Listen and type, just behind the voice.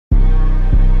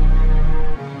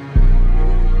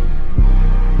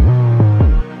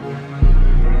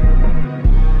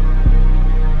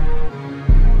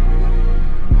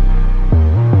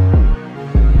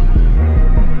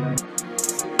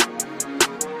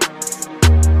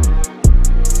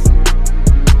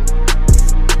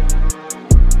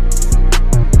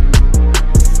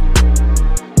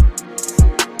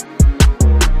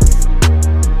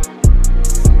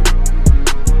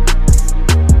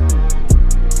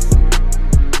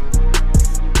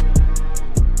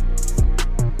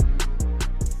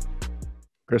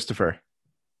Christopher,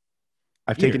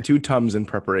 I've taken Peter, 2 Tums in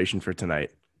preparation for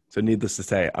tonight. So needless to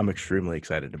say, I'm extremely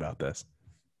excited about this.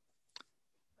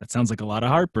 that sounds like a lot of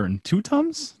heartburn. 2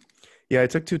 Tums? Yeah, I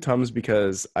took 2 Tums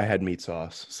because I had meat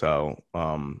sauce. So, you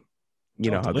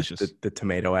Oh, know how delicious. the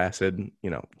tomato acid,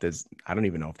 there's, I don't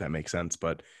even know if that makes sense,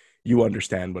 but you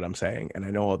understand what I'm saying. And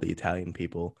I know all the Italian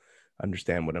people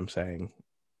understand what I'm saying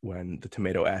when the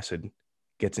tomato acid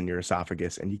gets in your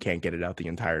esophagus and you can't get it out the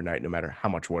entire night, no matter how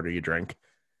much water you drink.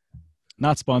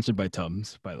 Not sponsored by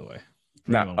Tums, by the way.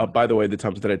 For Now, anyone wondering. by the way, the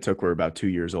Tums that I took were about 2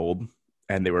 years old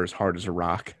and they were as hard as a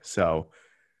rock. So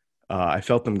I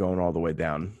felt them going all the way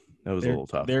down. That was a There, little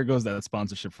tough. there goes that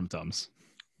sponsorship from Tums.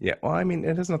 Yeah, well, I mean,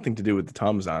 it has nothing to do with the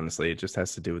Tums, honestly. It just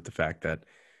has to do with the fact that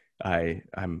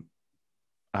I'm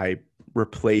I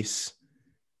replace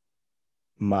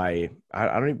I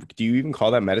don't even, do you even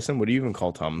call that medicine? What do you even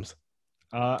call Tums?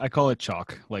 I call it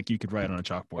chalk. Like you could write on a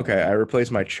chalkboard. Okay, Like I replace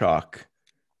my chalk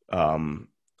um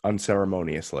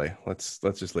unceremoniously. Let's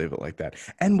just leave it like that.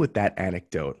 And with that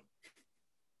anecdote,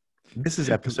 this is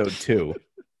episode 2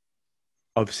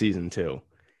 of season 2,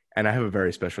 and I have a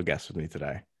very special guest with me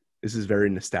today. This is very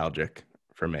nostalgic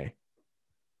for me.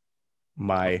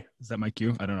 My Is that my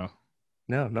cue? I don't know.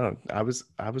 No, I was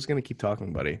gonna keep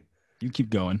talking, buddy. You keep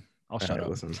going. I'll All shut right, up.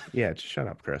 listen. Yeah, just shut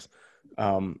up, Chris.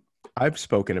 Um, I've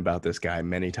spoken about this guy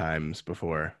many times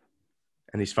before,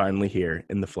 and he's finally here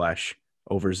in the flesh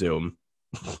over Zoom,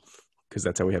 because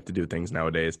that's how we have to do things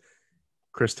nowadays.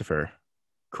 Christopher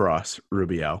Cross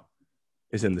Rubio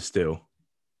is in the stew.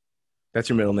 That's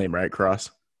your middle name, right,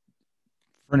 Cross?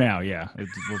 For now, yeah.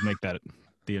 We'll make that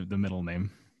the middle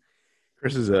name.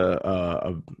 Chris is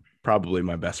a probably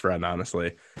my best friend,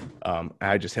 honestly.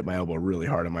 I just hit my elbow really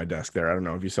hard on my desk there. I don't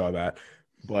know if you saw that,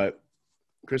 but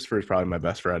Christopher is probably my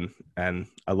best friend, and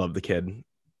I love the kid,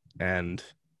 and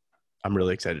I'm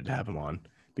really excited to have him on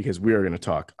because we are going to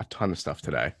talk a ton of stuff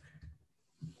today.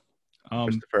 Um,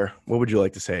 Christopher, what would you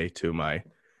like to say to my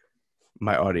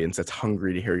audience that's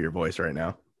hungry to hear your voice right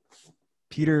now?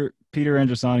 Peter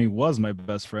Androsani was my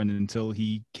best friend until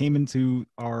he came into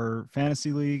our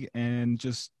fantasy league and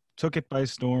just took it by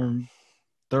storm,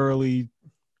 thoroughly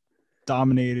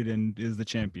dominated, and is the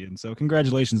champion. So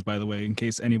congratulations, by the way, in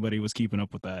case anybody was keeping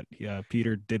up with that. Yeah,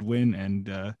 Peter did win, and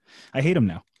I hate him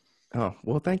now. Oh,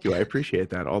 well, thank you. I appreciate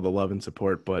that, all the love and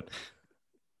support. But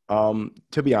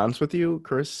to be honest with you,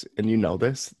 Chris, and you know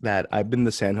this, that I've been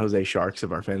the San Jose Sharks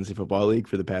of our fantasy football league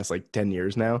for the past like 10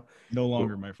 years now. No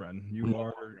longer, my friend.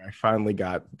 I finally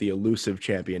got the elusive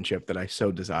championship that I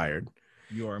so desired.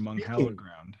 You are among Speaking, hallowed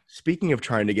ground. speaking of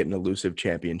trying to get an elusive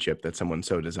championship that someone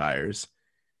so desires,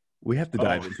 we have to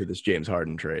dive Oh, into this James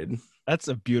Harden trade. that's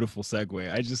a beautiful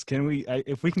segue.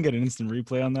 If we can get an instant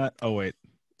replay on that. Oh wait,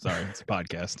 sorry, it's a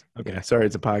podcast. Okay, Yeah, sorry,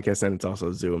 it's a podcast and it's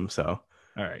also Zoom. So,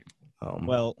 all right. um,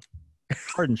 Well,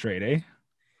 Harden trade, eh?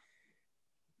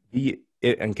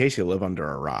 in case you live under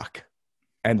a rock,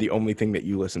 and the only thing that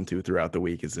you listen to throughout the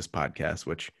week is this podcast,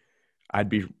 which I'd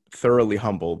be thoroughly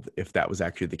humbled if that was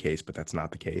actually the case, but that's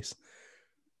not the case.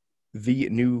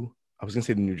 I was going to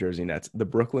say the New Jersey Nets, the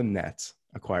Brooklyn Nets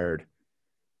acquired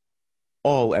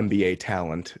all NBA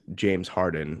talent James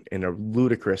Harden in a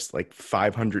ludicrous like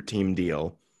 500 team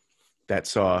deal that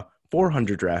saw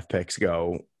 400 draft picks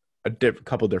go a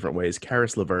couple different ways.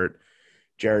 Karis LeVert,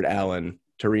 Jared Allen,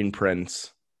 Taurean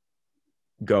Prince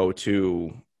go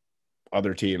to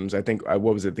other teams. I think what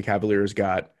was it? The Cavaliers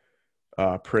got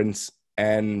Prince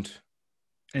and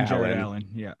Jared Allen. Allen,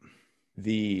 yeah.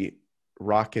 The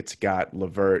Rockets got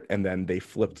LeVert, and then they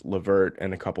flipped LeVert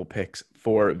and a couple picks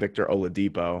for Victor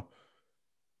Oladipo.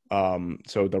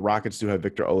 So the Rockets do have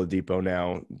Victor Oladipo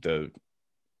now. The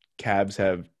Cavs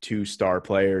have 2 star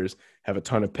players, have a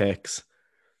ton of picks.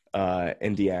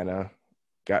 Indiana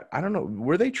I don't know,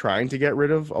 were they trying to get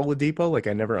rid of Oladipo? Like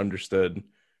I never understood.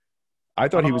 I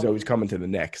thought he was always coming to the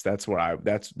Knicks. That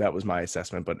was my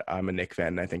assessment, but I'm a Knicks fan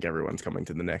and I think everyone's coming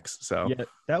to the Knicks. So Yeah,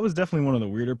 that was definitely one of the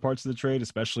weirder parts of the trade,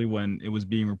 especially when it was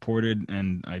being reported,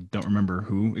 and I don't remember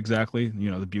who exactly. You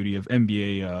know, the beauty of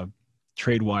NBA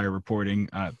trade wire reporting.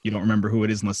 You don't remember who it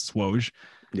is unless it's Woj.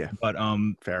 yeah, But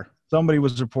fair. somebody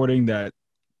was reporting that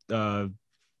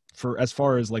for as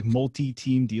far as like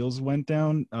multi-team deals went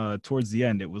down, towards the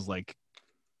end, it was like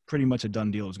pretty much a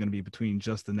done deal. It was going to be between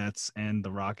just the Nets and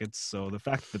the Rockets. So the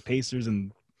fact that the Pacers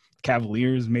and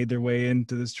Cavaliers made their way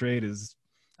into this trade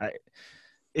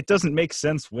it doesn't make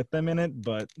sense with them in it,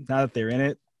 but now that they're in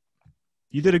it,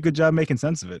 you did a good job making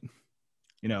sense of it.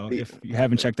 You know, if you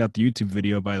haven't checked out the YouTube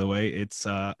video, by the way, it's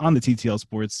on the TTL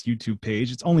Sports YouTube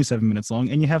page. It's only 7 minutes long,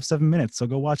 and you have 7 minutes, so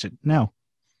go watch it now.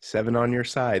 7 on your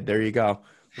side. There you go.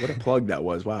 What a plug that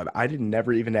was. Wow. I did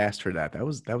never even ask for that. That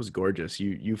was gorgeous.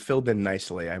 You filled in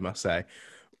nicely, I must say,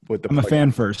 with the I'm a plug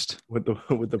fan first. with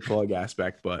the plug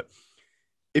aspect. But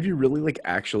if you really like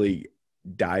actually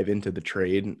dive into the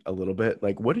trade a little bit,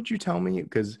 like what did you tell me?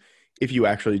 Because if you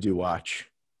actually do watch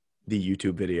the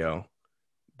YouTube video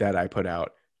that I put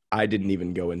out, I didn't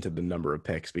even go into the number of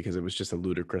picks because it was just a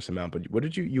ludicrous amount. But what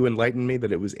did you enlighten me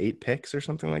that it was 8 picks or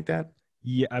something like that?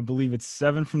 Yeah, I believe it's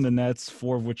 7 from the Nets,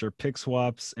 4 of which are pick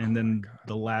swaps, and then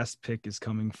the last pick is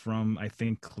coming from, I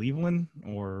think, Cleveland,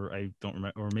 or I don't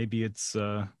remember, or maybe it's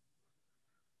I'll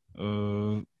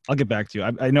get back to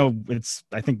you. I know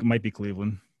I think it might be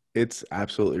Cleveland. It's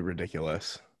absolutely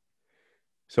ridiculous.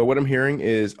 So what I'm hearing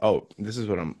is, oh, this is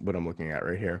what I'm looking at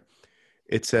right here.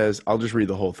 It says, I'll just read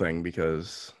the whole thing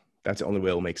because that's the only way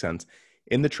it'll make sense.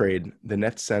 In the trade, the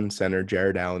Nets send center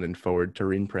Jared Allen and forward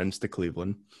Taurean Prince to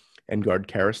Cleveland, and guard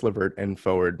Karis LeVert and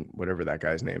forward whatever that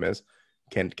guy's name is,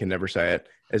 can never say it,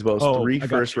 as well as Oh, three I got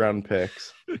first you. round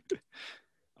picks,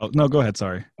 Oh, no, go ahead.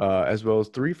 Sorry. as well as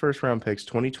three first round picks,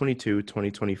 2022,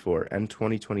 2024, and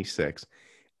 2026,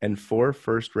 and four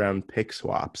first round pick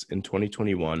swaps in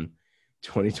 2021,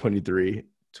 2023,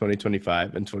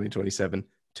 2025, and 2027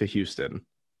 to Houston.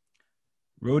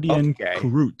 Rodion Okay.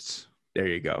 Kurutz. There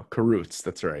you go. Karoots.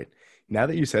 That's right. Now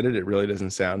that you said it, it really doesn't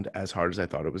sound as hard as I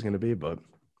thought it was going to be, but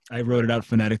I wrote it out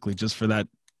phonetically just for that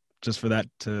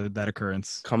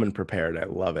occurrence. coming prepared. I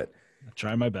love it. I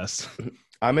try my best.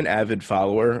 I'm an avid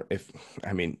follower,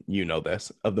 I mean, you know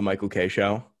this, of the Michael K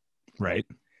show. Right.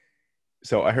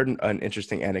 So I heard an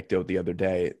interesting anecdote the other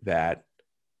day that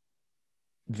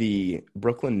the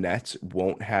Brooklyn Nets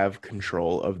won't have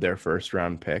control of their first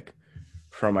round pick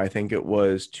from, I think it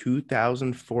was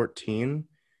 2014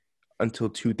 until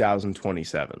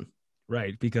 2027.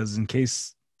 Right. Because in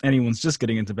case anyone's just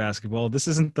getting into basketball, this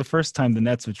isn't the first time the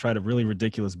Nets would try a really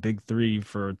ridiculous big three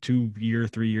for a 2-year,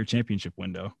 3-year championship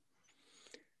window.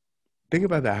 Think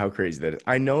about that, how crazy that is.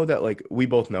 I know that, like, we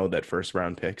both know that first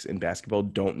round picks in basketball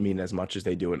don't mean as much as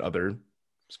they do in other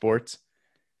sports.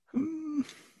 Hmm.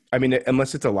 I mean,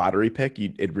 unless it's a lottery pick,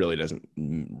 it really doesn't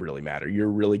really matter. You're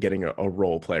really getting a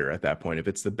role player at that point. If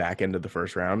it's the back end of the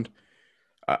first round,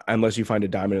 unless you find a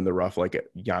diamond in the rough like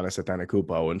Giannis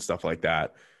Antetokounmpo and stuff like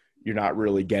that, you're not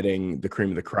really getting the cream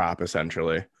of the crop,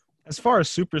 essentially. As far as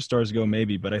superstars go,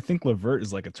 maybe, but I think Levert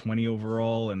is like a 20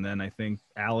 overall, and then I think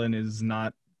Allen is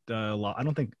not a lot. I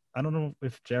don't know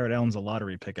if Jared Allen's a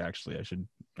lottery pick. Actually, I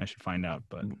should find out.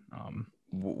 But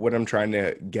What I'm trying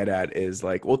to get at is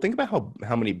like, well, think about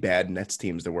how many bad Nets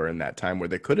teams there were in that time where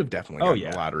they could have definitely oh gotten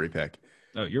yeah, a lottery pick.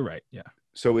 oh you're right. Yeah,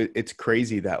 So it's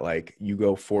crazy that like you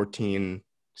go 14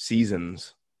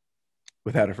 seasons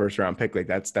without a first round pick. Like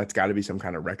that's got to be some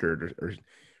kind of record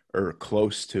or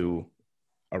close to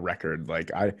a record.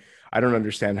 Like I don't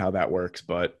understand how that works,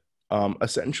 but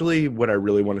essentially what I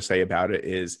really want to say about it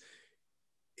is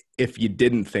if you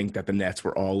didn't think that the Nets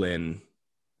were all in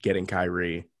getting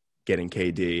Kyrie, getting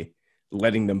KD,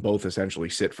 letting them both essentially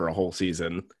sit for a whole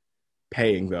season,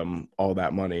 paying them all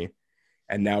that money,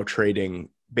 and now trading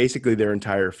basically their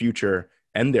entire future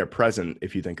and their present,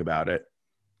 if you think about it,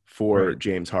 for right.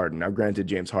 James Harden. Now, granted,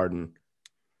 James Harden,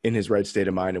 in his right state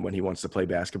of mind and when he wants to play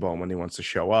basketball and when he wants to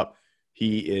show up,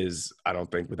 he is, I don't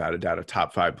think, without a doubt, a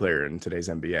top 5 player in today's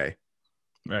NBA.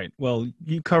 Right. Well,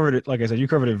 you covered it. Like I said, you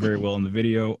covered it very well in the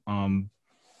video.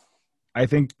 I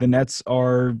think the Nets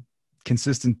are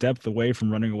consistent depth away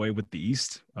from running away with the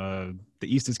East. The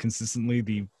East is consistently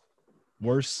the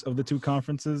worst of the two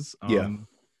conferences. Yeah.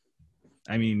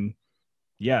 I mean,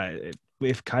 yeah,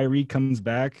 if Kyrie comes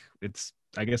back,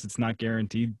 I guess it's not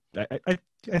guaranteed. I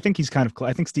think he's kind of.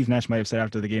 I think Steve Nash might have said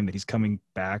after the game that he's coming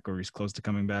back or he's close to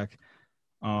coming back.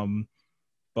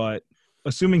 But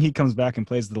assuming he comes back and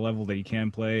plays the level that he can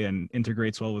play and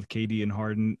integrates well with KD and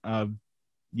Harden,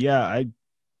 yeah,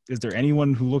 is there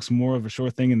anyone who looks more of a sure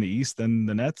thing in the East than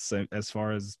the Nets as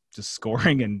far as just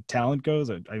scoring and talent goes?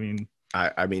 I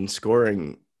mean,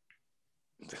 scoring,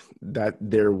 that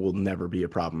there will never be a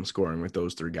problem scoring with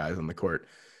those three guys on the court.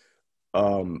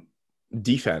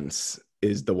 Defense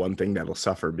is the one thing that'll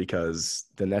suffer because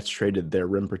the Nets traded their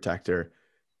rim protector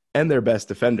and their best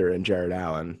defender in Jared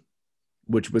Allen,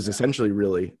 which was essentially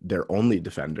really their only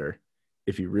defender,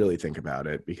 if you really think about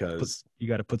it, because you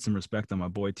got to put some respect on my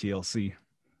boy TLC,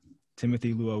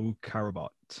 Timothy Luau Karabot.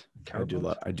 I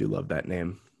do love that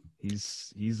name.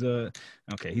 He's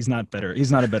okay. He's not a better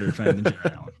defender than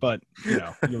Jared Allen, but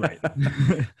you're right.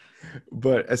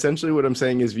 But essentially what I'm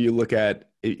saying is if you look at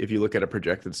a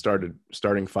projected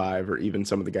starting 5 or even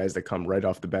some of the guys that come right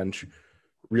off the bench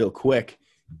real quick,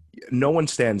 no one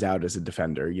stands out as a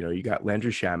defender. You know, you got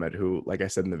Landry Shamet, who, like I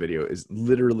said in the video, is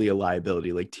literally a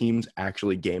liability. Like teams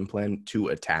actually game plan to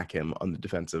attack him on the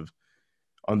defensive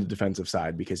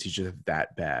side because he's just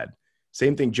that bad.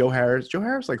 Same thing, Joe Harris. Joe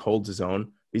Harris like holds his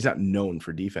own. He's not known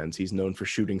for defense. He's known for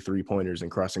shooting 3-pointers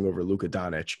and crossing over Luka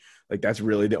Doncic. Like that's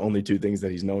really the only two things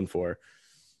that he's known for.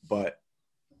 But,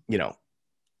 you know,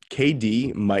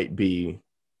 KD might be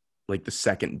like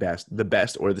the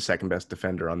best or the second best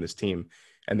defender on this team.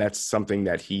 And that's something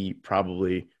that he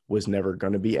probably was never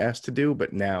going to be asked to do.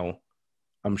 But now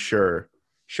I'm sure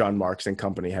Sean Marks and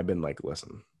company have been like,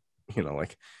 listen, you know,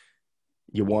 like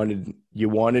you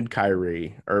wanted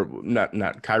Kyrie, or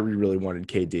not Kyrie really wanted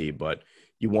KD, but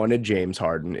you wanted James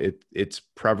Harden. It's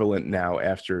prevalent now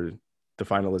after the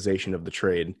finalization of the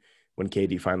trade. When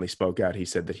KD finally spoke out, he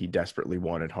said that he desperately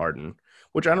wanted Harden,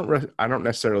 which I don't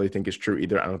necessarily think is true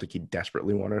either. I don't think he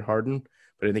desperately wanted Harden,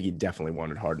 but I think he definitely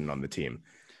wanted Harden on the team.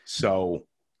 So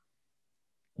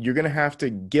you're going to have to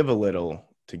give a little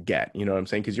to get, you know what I'm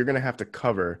saying? Because you're going to have to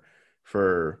cover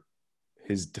for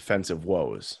his defensive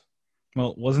woes.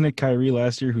 Well, wasn't it Kyrie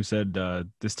last year who said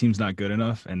this team's not good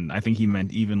enough? And I think he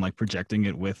meant even like projecting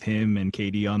it with him and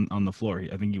KD on the floor.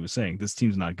 I think he was saying this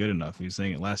team's not good enough. He was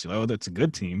saying it last year. Like, oh, that's a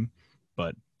good team,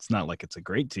 but it's not like it's a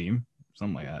great team.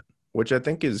 Something like that. Which I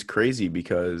think is crazy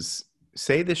because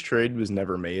say this trade was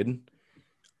never made,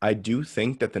 I do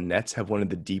think that the Nets have one of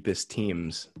the deepest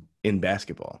teams in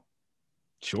basketball.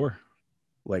 Sure.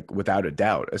 Like without a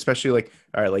doubt, especially like,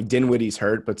 all right, like Dinwiddie's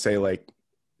hurt, but say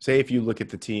if you look at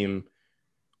the team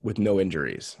with no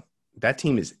injuries, that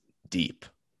team is deep.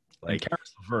 Like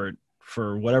Caris LeVert,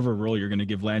 for whatever role you're going to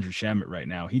give Landry Shamet right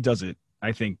now, he does it,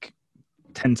 I think,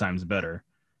 10 times better,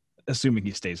 assuming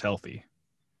he stays healthy.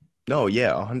 No,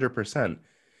 yeah, 100%.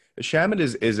 Shamet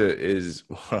is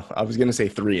well, I was gonna say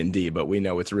 3 and D, but we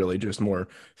know it's really just more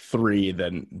 3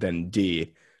 than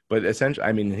D. But essentially,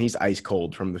 I mean, he's ice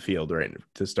cold from the field right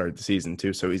to start the season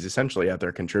too. So he's essentially out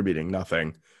there contributing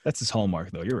nothing. That's his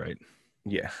hallmark, though. You're right.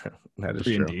 Yeah, that is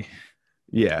 3 and true. D.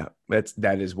 Yeah,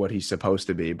 that is what he's supposed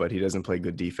to be, but he doesn't play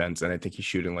good defense, and I think he's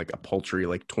shooting like a paltry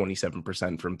like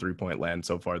 27% from 3-point land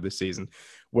so far this season,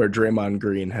 where Draymond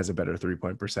Green has a better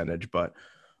 3-point percentage. But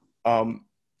um,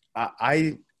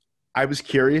 I I was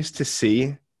curious to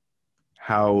see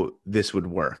how this would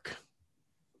work,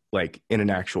 like in an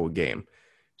actual game.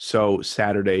 So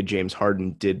Saturday, James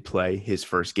Harden did play his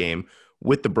first game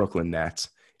with the Brooklyn Nets,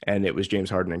 and it was James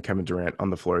Harden and Kevin Durant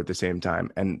on the floor at the same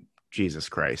time. And Jesus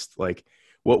Christ, like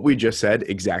what we just said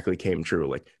exactly came true.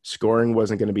 Like scoring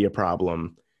wasn't going to be a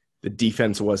problem. The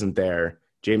defense wasn't there.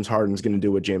 James Harden's going to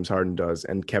do what James Harden does,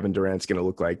 and Kevin Durant's going to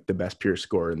look like the best pure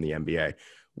scorer in the NBA,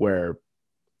 where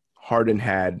Harden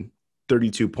had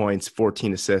 32 points,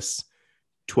 14 assists,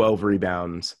 12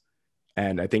 rebounds,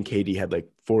 and I think KD had like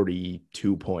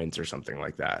 42 points or something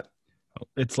like that.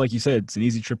 It's like you said, it's an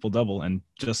easy triple-double and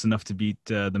just enough to beat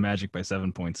the Magic by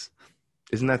 7 points.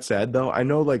 Isn't that sad, though? I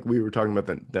know, like, we were talking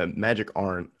about the Magic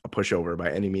aren't a pushover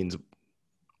by any means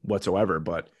whatsoever,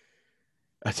 but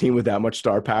a team with that much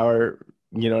star power,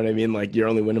 you know what I mean? Like, you're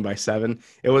only winning by 7.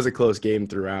 It was a close game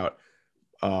throughout.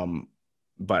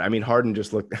 But, I mean, Harden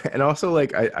just looked – and also,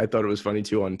 like, I thought it was funny,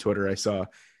 too, on Twitter. I saw,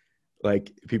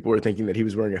 like, people were thinking that he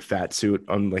was wearing a fat suit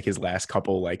on, like, his last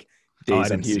couple, like,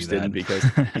 days on Houston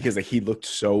because like, he looked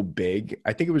so big.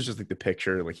 I think it was just, like, the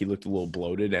picture. Like, he looked a little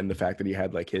bloated, and the fact that he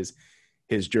had, like, his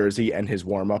jersey and his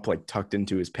warm-up like tucked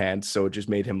into his pants, so it just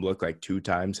made him look like 2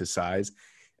 times his size.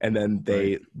 And then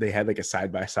they had like a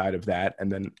side-by-side of that,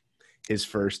 and then his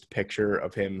first picture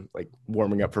of him like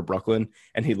warming up for Brooklyn,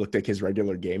 and he looked like his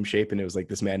regular game shape, and it was like,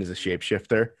 this man is a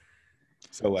shapeshifter.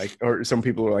 So like, or some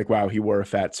people were like, wow, he wore a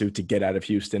fat suit to get out of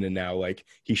Houston, and now like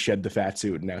he shed the fat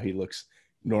suit and now he looks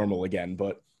normal again.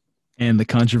 But and the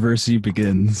controversy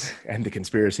begins, and the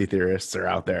conspiracy theorists are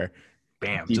out there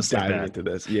bam, deep just diving like that. into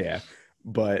this. Yeah.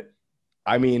 But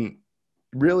I mean,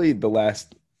 really the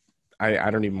last, I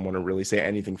don't even want to really say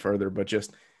anything further, but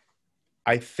just,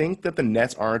 I think that the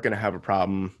Nets aren't going to have a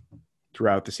problem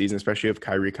throughout the season, especially if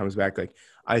Kyrie comes back. Like,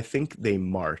 I think they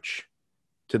march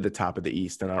to the top of the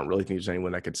East, and I don't really think there's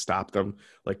anyone that could stop them.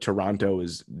 Like, Toronto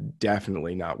is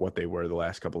definitely not what they were the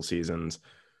last couple seasons.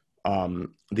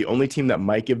 The only team that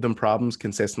might give them problems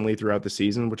consistently throughout the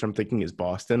season, which I'm thinking is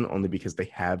Boston, only because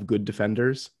they have good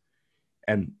defenders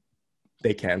and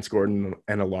they can score an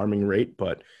alarming rate.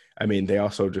 But I mean, they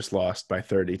also just lost by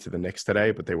 30 to the Knicks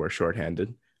today, but they were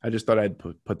shorthanded. I just thought I'd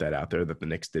put that out there that the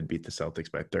Knicks did beat the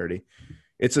Celtics by 30.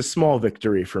 It's a small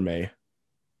victory for me,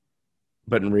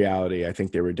 but in reality, I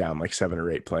think they were down like 7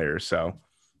 or 8 players. So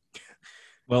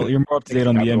Well, you're more up to Thanks date for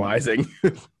on the capitalizing.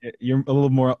 NBA. You're a little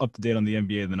more up to date on the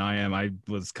NBA than I am. I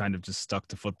was kind of just stuck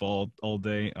to football all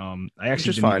day. I Which actually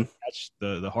is didn't even fine. catch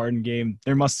the Harden game.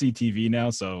 They're must see TV now,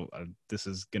 so this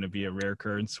is going to be a rare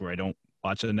occurrence where I don't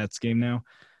watch a Nets game now,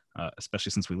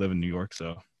 especially since we live in New York,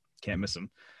 so can't miss them.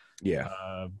 Yeah.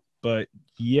 Uh, but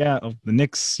yeah, the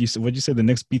Knicks. You said, what'd you say? The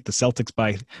Knicks beat the Celtics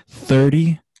by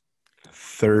 30.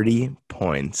 30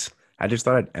 points. I just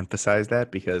thought I'd emphasize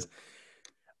that because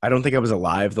I don't think I was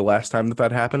alive the last time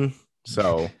that happened.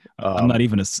 So, I'm not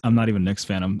even a Knicks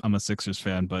fan. I'm a Sixers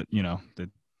fan, but the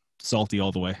salty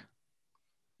all the way.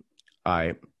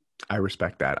 I I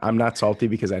respect that. I'm not salty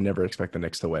because I never expect the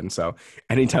Knicks to win. So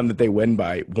anytime that they win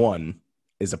by one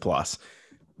is a plus.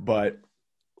 But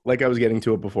like I was getting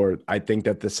to it before, I think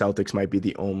that the Celtics might be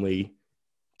the only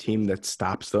team that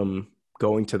stops them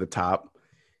going to the top.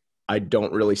 I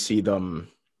don't really see them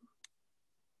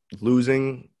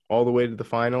losing all the way to the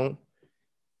final.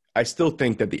 I still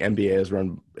think that the NBA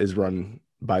is run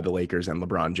by the Lakers and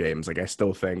LeBron James. Like I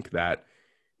still think that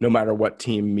no matter what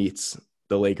team meets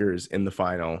the Lakers in the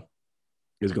final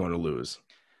is going to lose.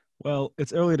 Well,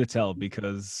 it's early to tell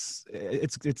because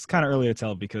it's kind of early to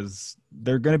tell because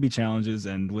there are going to be challenges,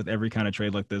 and with every kind of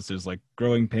trade like this, there's like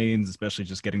growing pains, especially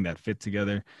just getting that fit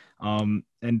together. And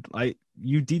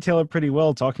you detail it pretty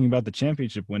well talking about the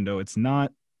championship window. It's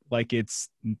not like it's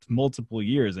multiple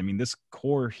years. I mean, this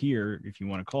core here, if you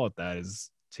want to call it that,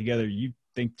 is together. You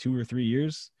think 2 or 3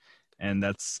 years, and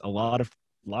that's a lot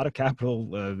of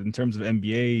capital in terms of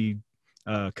NBA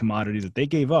commodities that they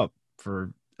gave up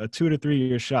for a 2 to 3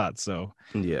 year shot. So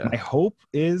Yeah. my hope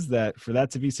is that for that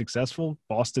to be successful,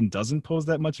 Boston doesn't pose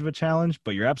that much of a challenge.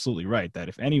 But you're absolutely right that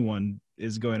if anyone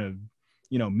is going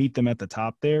to, meet them at the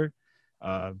top there,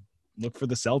 uh, look for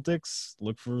the Celtics,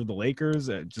 look for the Lakers.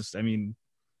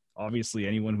 Obviously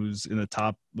anyone who's in the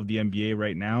top of the NBA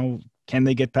right now, can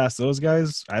they get past those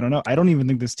guys? I don't know. I don't even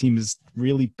think this team is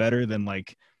really better than,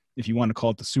 like, if you want to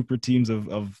call it the super teams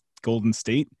of Golden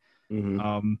State.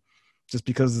 Mm-hmm. Just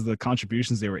because of the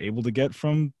contributions they were able to get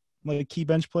from like key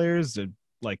bench players,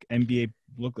 like NBA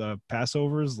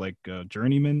passovers, like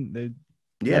journeyman. The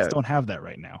Nets Yeah. don't have that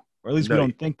right now, or at least we No,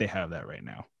 don't think they have that right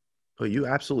now. but you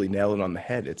absolutely nail it on the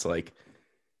head. It's like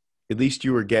at least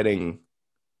you were getting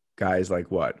guys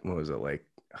like what was it like?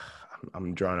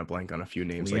 I'm drawing a blank on a few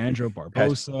names Leandro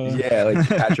Barbosa, yeah, like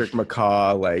Patrick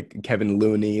McCaw, like Kevin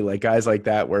Looney, like guys like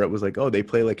that, where it was like, oh, they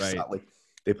play like right?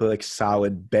 they play like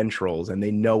solid bench roles and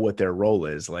they know what their role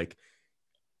is. Like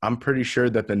I'm pretty sure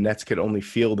that the Nets could only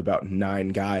field about 9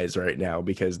 guys right now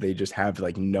because they just have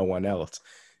like no one else.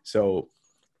 So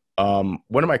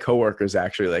one of my coworkers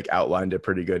actually like outlined it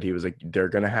pretty good. He was like, they're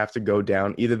gonna have to go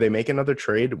down. Either they make another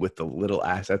trade with the little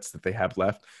assets that they have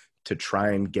left to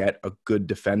try and get a good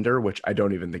defender, which I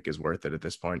don't even think is worth it at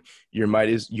this point. You might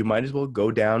as well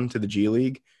go down to the G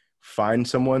League, find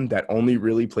someone that only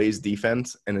really plays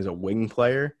defense and is a wing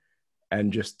player,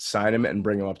 and just sign him and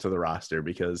bring him up to the roster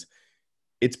because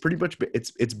it's pretty much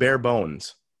it's bare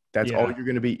bones. That's all Yeah, you're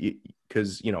going to be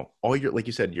because all your like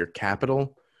you said your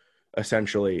capital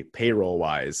essentially payroll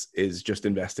wise is just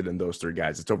invested in those 3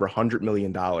 guys. It's over $100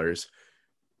 million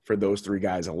for those 3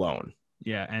 guys alone.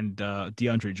 yeah, and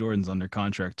DeAndre Jordan's under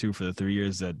contract too for the 3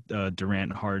 years that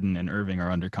Durant, Harden, and Irving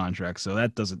are under contract. So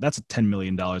that's $10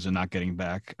 million they're not getting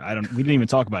back. We didn't even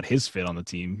talk about his fit on the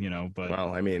team, but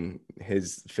Well, I mean,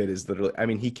 his fit is literally. I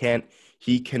mean, he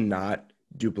cannot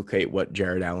duplicate what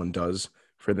Jared Allen does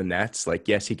for the Nets. Like,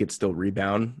 yes, he could still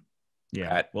rebound.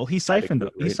 yeah. At, Well, he at a siphoned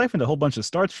good he rate. siphoned a whole bunch of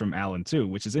starts from Allen too,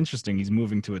 which is interesting. He's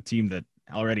moving to a team that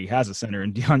already has a center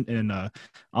in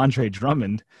Andre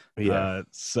Drummond. Yeah.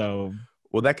 So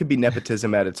Well, that could be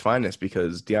nepotism at its finest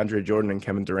because DeAndre Jordan and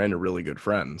Kevin Durant are really good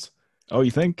friends. oh,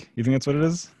 you think that's what it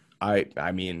is?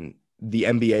 I mean, the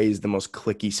NBA is the most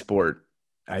clicky sport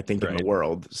I think in the Right.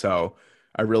 world. So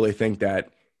I really think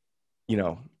that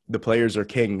the players are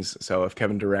kings. So if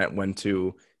Kevin Durant went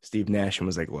to Steve Nash and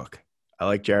was like, "Look, I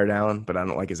like Jared Allen, but I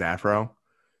don't like his afro,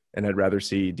 and I'd rather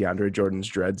see DeAndre Jordan's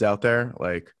dreads out there,"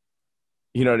 like,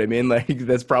 you know what I mean? Like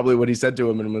that's probably what he said to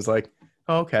him, and was like,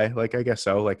 oh, "Okay, like I guess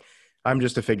so. Like I'm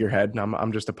just a figurehead, and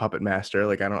I'm just a puppet master.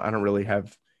 Like I don't really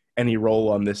have any role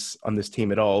on this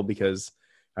team at all because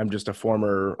I'm just I'm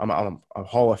a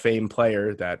Hall of Fame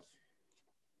player that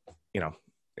you know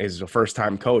is a first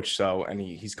time coach. So and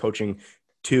he's coaching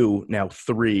 2 now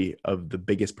 3 of the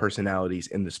biggest personalities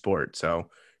in the sport. So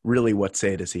really, what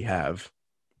say does he have?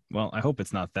 Well, I hope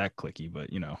it's not that clicky, but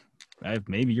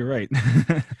maybe you're right.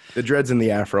 The dreads and the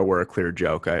afro were a clear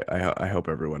joke. I hope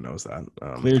everyone knows that.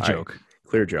 Clear I joke.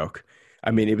 clear joke.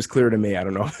 I mean, it was clear to me. I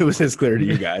don't know if it was as clear to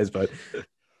you guys, but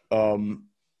um,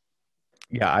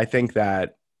 yeah, I think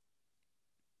that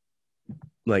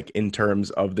like in terms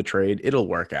of the trade, it'll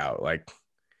work out.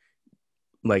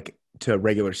 Like to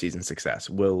regular season success.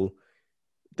 Will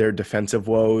their defensive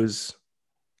woes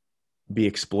be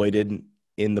exploited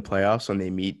in the playoffs when they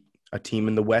meet a team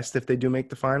in the West if they do make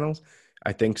the finals?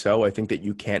 I think so. I think that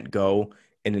you can't go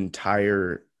an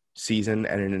entire season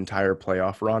and an entire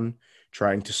playoff run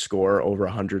trying to score over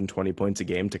 120 points a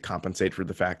game to compensate for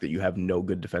the fact that you have no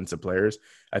good defensive players.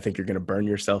 I think you're going to burn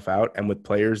yourself out. And with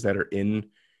players that are in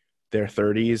their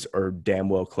 30s or damn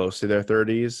well close to their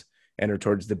 30s and are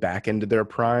towards the back end of their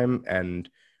prime and,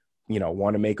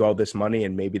 want to make all this money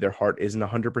and maybe their heart isn't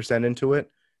 100% into it,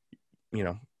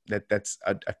 that's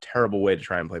a terrible way to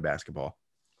try and play basketball.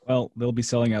 Well, they'll be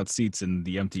selling out seats in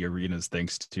the empty arenas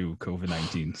thanks to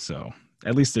COVID-19. So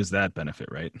at least there's that benefit,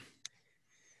 right?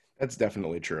 That's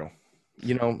definitely true.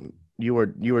 You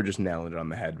were just nailing it on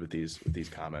the head with these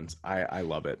comments. I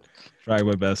love it. Try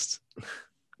my best.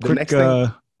 The next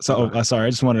thing. Sorry, I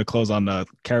just wanted to close on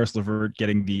Caris LeVert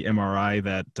getting the MRI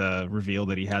that revealed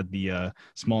that he had the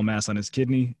small mass on his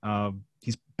kidney.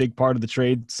 He's a big part of the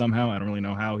trade somehow. I don't really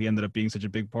know how he ended up being such a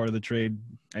big part of the trade.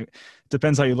 It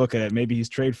depends how you look at it. Maybe he's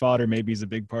trade fodder. Maybe he's a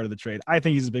big part of the trade. I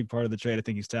think he's a big part of the trade. I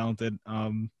think he's talented.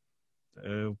 Hope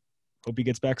he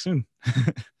gets back soon.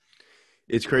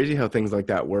 It's crazy how things like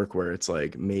that work where it's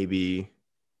like we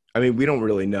don't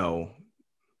really know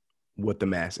what the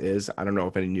mass is. I don't know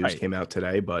if any news came out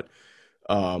today, but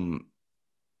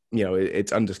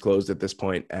it's undisclosed at this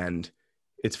point. And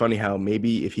it's funny how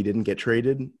maybe if he didn't get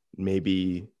traded,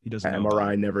 maybe he doesn't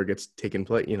MRI never gets taken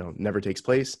place, never takes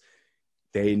place.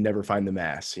 They never find the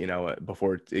mass,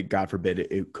 before it, God forbid,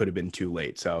 it could have been too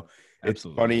late. So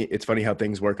Absolutely. It's funny how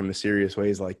things work in mysterious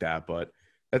ways like that, but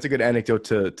that's a good anecdote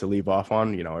to leave off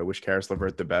on. I wish Caris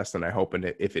LeVert the best, and I hope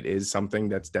if it is something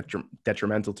that's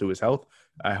detrimental to his health,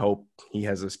 I hope he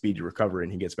has a speedy recovery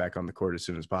and he gets back on the court as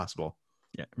soon as possible.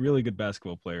 Yeah, really good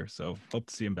basketball player. So hope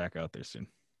to see him back out there soon.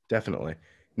 Definitely.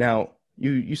 Now,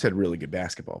 you said really good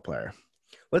basketball player.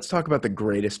 Let's talk about the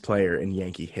greatest player in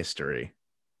Yankee history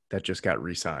that just got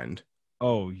re-signed.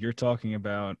 Oh, you're talking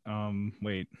about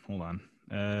wait, hold on.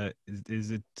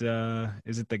 Is it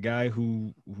the guy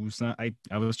who's not?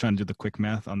 I was trying to do the quick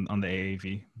math on the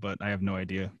AAV, but I have no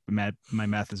idea. My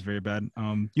math is very bad.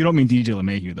 You don't mean DJ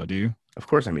LeMahieu though, do you? Of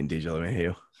course, I mean DJ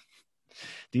LeMahieu.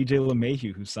 DJ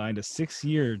LeMahieu, who signed a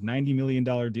 6-year, $90 million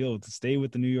deal to stay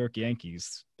with the New York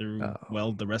Yankees through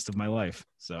the rest of my life.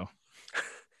 So,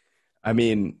 I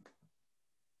mean,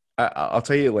 I'll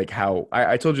tell you like how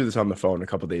I told you this on the phone a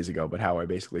couple of days ago, but how I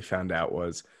basically found out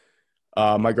was.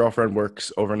 My girlfriend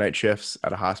works overnight shifts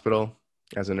at a hospital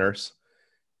as a nurse,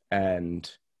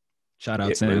 and shout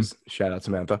out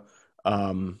Samantha.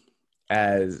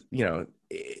 As you know,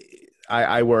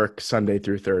 I work Sunday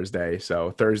through Thursday,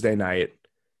 so Thursday night,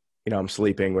 I'm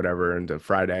sleeping, whatever, and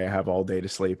Friday I have all day to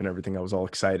sleep and everything. I was all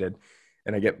excited,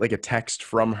 and I get like a text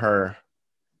from her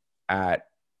at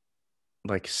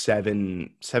like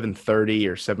 7:30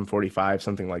 or 7:45,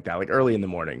 something like that, like early in the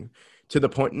morning. To the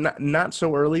point, not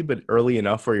so early, but early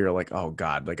enough where you're like, oh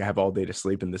God, like I have all day to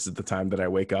sleep and this is the time that I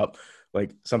wake up,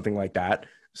 like something like that.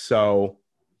 So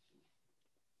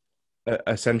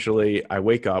essentially I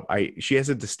wake up, she has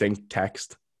a distinct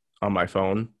text on my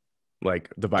phone,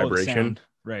 like the vibration.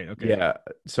 Right. Okay. Yeah.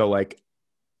 So like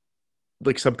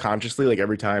subconsciously, like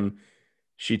every time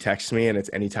she texts me and it's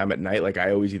anytime at night, like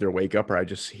I always either wake up or I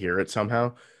just hear it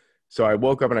somehow. So I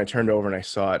woke up and I turned over and I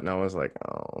saw it and I was like,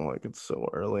 oh, like it's so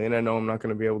early and I know I'm not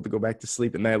going to be able to go back to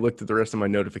sleep. And then I looked at the rest of my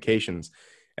notifications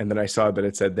and then I saw that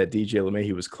it said that DJ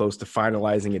LeMahieu was close to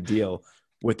finalizing a deal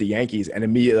with the Yankees, and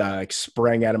immediately I like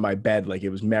sprang out of my bed like it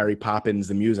was Mary Poppins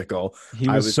the musical. He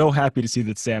was so happy to see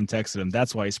that Sam texted him.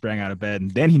 That's why he sprang out of bed.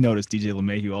 And then he noticed DJ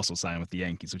LeMahieu also signed with the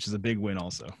Yankees, which is a big win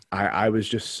also. I was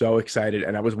just so excited,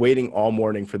 and I was waiting all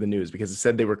morning for the news because it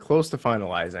said they were close to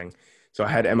finalizing. So I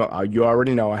had you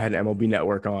already know I had MLB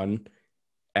Network on,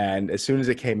 and as soon as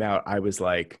it came out, I was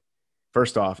like,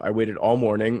 first off, I waited all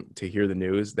morning to hear the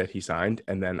news that he signed,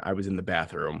 and then I was in the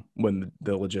bathroom when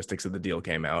the logistics of the deal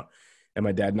came out. And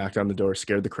my dad knocked on the door,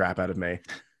 scared the crap out of me,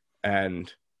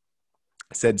 and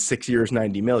said 6 years,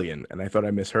 90 million. And I thought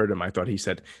I misheard him. I thought he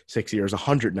said 6 years,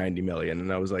 190 million.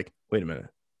 And I was like, wait a minute.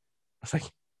 I was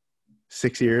like,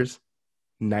 6 years,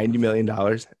 $90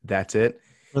 million. That's it.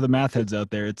 For the math heads out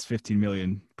there, it's 15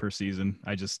 million per season.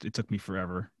 It took me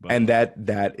forever. But. And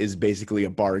that is basically a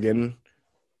bargain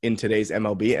in today's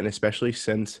MLB. And especially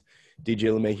since DJ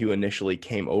LeMahieu initially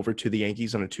came over to the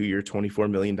Yankees on a 2-year, $24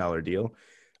 million deal.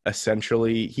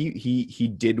 Essentially, he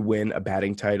did win a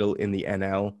batting title in the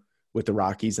NL with the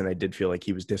Rockies, and I did feel like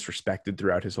he was disrespected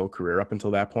throughout his whole career up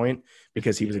until that point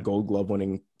because he was a Gold Glove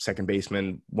winning second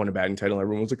baseman, won a batting title.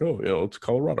 Everyone was like, "Oh, it's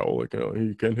Colorado, like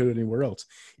he can't hit anywhere else,"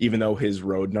 even though his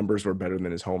road numbers were better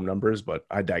than his home numbers. But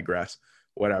I digress.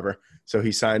 Whatever. So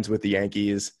he signs with the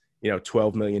Yankees,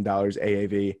 $12 million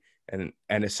AAV, and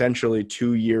essentially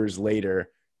 2 years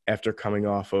later, after coming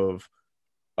off of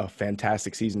a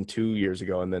fantastic season 2 years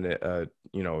ago, and then a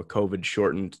COVID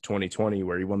shortened 2020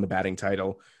 where he won the batting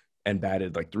title and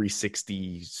batted like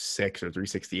 366 or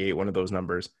 368, one of those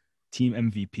numbers. Team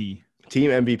MVP,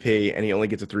 and he only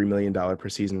gets a $3 million per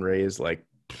season raise. Like,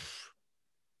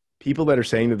 people that are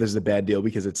saying that this is a bad deal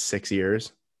because it's 6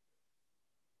 years,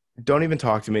 don't even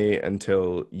talk to me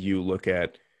until you look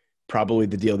at probably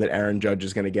the deal that Aaron Judge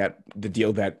is going to get, the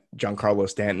deal that Giancarlo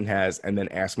Stanton has, and then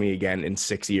ask me again in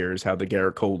 6 years how the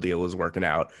Garrett Cole deal is working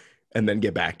out, and then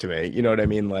get back to me. You know what I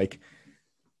mean? Like,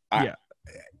 yeah.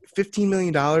 $15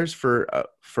 million for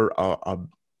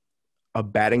a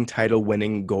batting title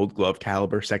winning Gold Glove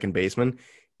caliber second baseman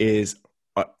is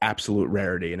an absolute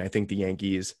rarity. And I think the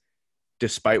Yankees,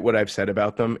 despite what I've said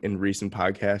about them in recent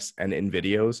podcasts and in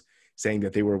videos saying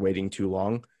that they were waiting too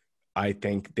long, I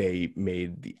think they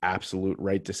made the absolute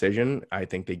right decision. I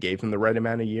think they gave him the right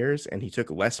amount of years, and he took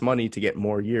less money to get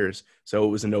more years. So it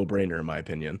was a no-brainer, in my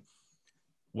opinion.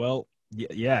 Well,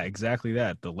 yeah, exactly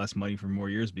that. The less money for more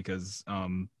years, because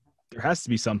there has to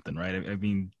be something, right? I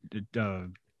mean,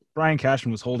 Brian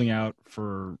Cashman was holding out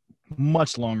for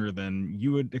much longer than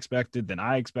you had expected, than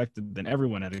I expected, than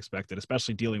everyone had expected,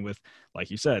 especially dealing with,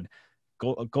 like you said,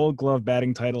 a Gold Glove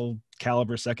batting title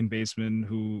caliber second baseman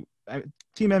who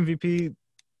team MVP,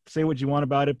 say what you want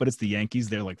about it, but it's the Yankees.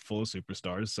 They're like full of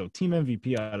superstars. So team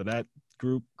MVP out of that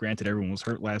group, granted everyone was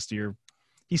hurt last year,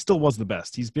 he still was the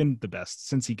best. He's been the best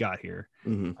since he got here.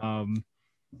 Mm-hmm.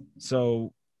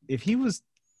 So if he was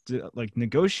like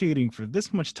negotiating for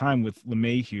this much time with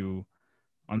LeMahieu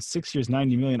on 6 years,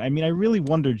 $90 million, I mean, I really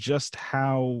wonder just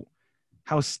how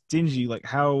stingy, like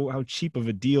how cheap of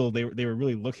a deal they were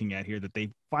really looking at here, that they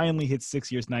finally hit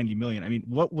 6 years, $90 million. I mean,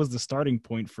 what was the starting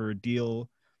point for a deal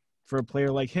for a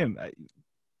player like him?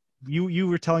 You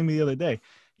were telling me the other day,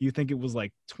 you think it was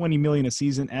like 20 million a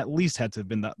season at least had to have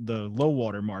been the low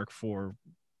water mark for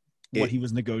what he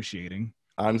was negotiating.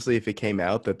 Honestly, if it came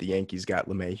out that the Yankees got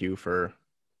LeMahieu for,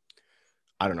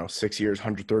 I don't know, 6 years,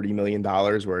 $130 million,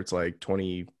 where it's like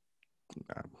 20,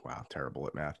 wow, terrible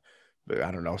at math, but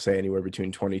I don't know, say anywhere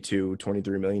between $22,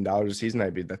 $23 million a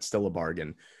season, that's still a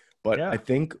bargain. But yeah. I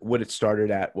think what it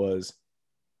started at was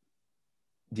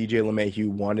DJ LeMahieu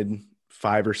wanted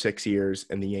 5 or 6 years,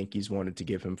 and the Yankees wanted to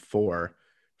give him 4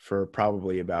 for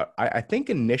probably about, I think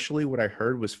initially what I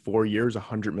heard was 4 years,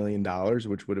 $100 million,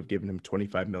 which would have given him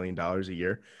 $25 million a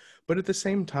year. But at the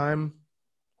same time,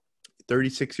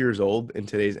 36 years old in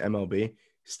today's MLB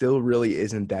still really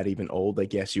isn't that even old.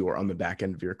 Like, yes, you are on the back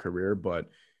end of your career, but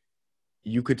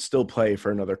you could still play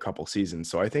for another couple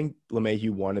seasons. So I think LeMahieu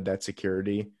wanted that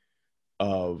security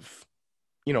of,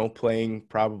 playing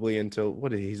probably until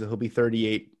he'll be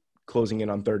 38, closing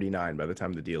in on 39 by the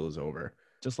time the deal is over.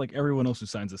 Just like everyone else who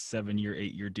signs a 7-year,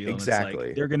 8-year deal. Exactly. And it's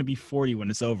like, they're going to be 40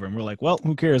 when it's over. And we're like, well,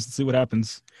 who cares? Let's see what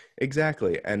happens.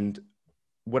 Exactly. And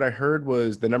what I heard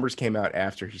was the numbers came out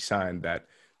after he signed that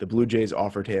the Blue Jays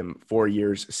offered him 4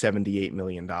 years, $78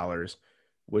 million,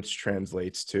 which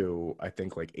translates to, I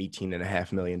think, like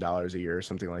 $18.5 million a year or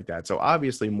something like that. So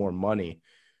obviously more money,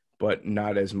 but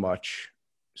not as much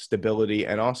stability.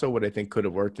 And also what I think could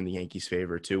have worked in the Yankees'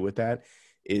 favor too with that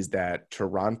is that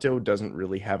Toronto doesn't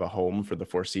really have a home for the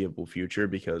foreseeable future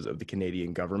because of the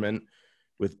Canadian government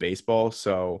with baseball.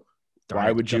 So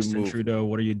why would Justin you move? Trudeau,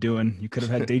 what are you doing? You could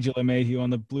have had DJ LeMahieu on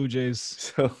the Blue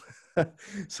Jays.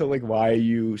 So like, why are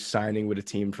you signing with a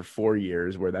team for 4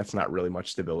 years where that's not really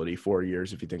much stability? 4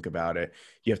 years, if you think about it,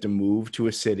 you have to move to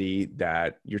a city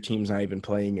that your team's not even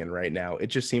playing in right now. It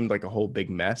just seemed like a whole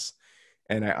big mess.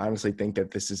 And I honestly think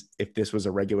that if this was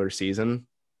a regular season,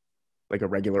 like a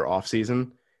regular off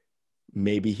season,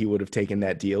 maybe he would have taken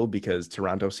that deal because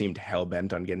Toronto seemed hell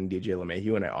bent on getting DJ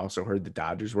LeMahieu. And I also heard the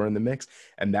Dodgers were in the mix.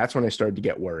 And that's when I started to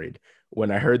get worried.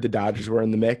 When I heard the Dodgers were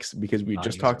in the mix, because we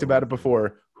just talked about it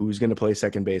before, who's going to play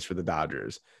second base for the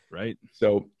Dodgers? Right.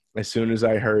 So as soon as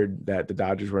I heard that the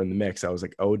Dodgers were in the mix, I was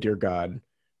like, oh dear God,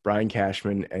 Brian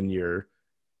Cashman and your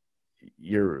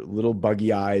little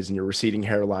buggy eyes and your receding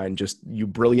hairline, you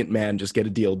brilliant man, just get a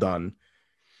deal done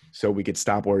so we could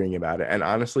stop worrying about it. And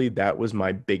honestly, that was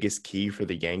my biggest key for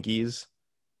the Yankees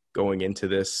going into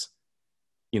this,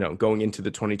 going into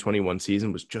the 2021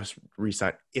 season, was just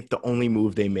resign. If the only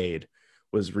move they made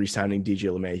was re-signing DJ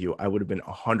LeMahieu, I would have been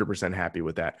 100% happy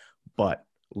with that. But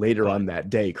later on that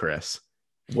day, Chris,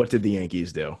 What did the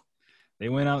Yankees do? They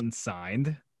went out and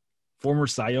signed former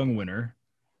Cy Young winner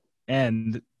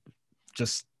and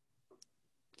just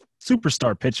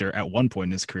superstar pitcher at one point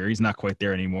in his career. He's not quite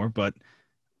there anymore, but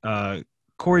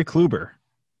Corey Kluber.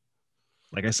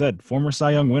 Like I said, former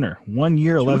Cy Young winner, 1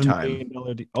 year, $11 Two-time.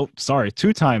 million. Oh, sorry,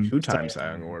 two-time Cy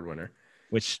Young Award winner.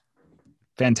 Which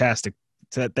fantastic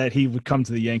that he would come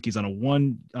to the Yankees on a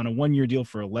 1 year deal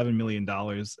for $11 million.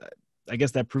 I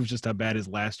guess that proves just how bad his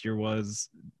last year was.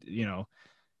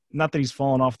 Not that he's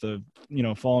fallen off the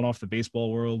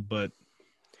baseball world, but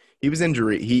he was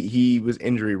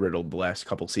injury riddled the last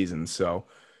couple seasons. So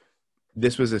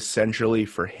this was essentially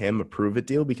for him a prove it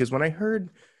deal, because when I heard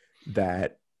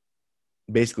that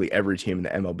basically every team in the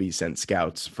MLB sent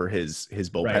scouts for his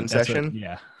bullpen session,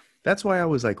 that's why I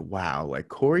was like, wow, like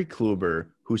Corey Kluber,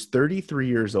 who's 33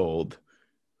 years old,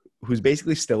 who's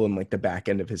basically still in like the back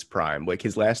end of his prime. Like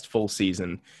his last full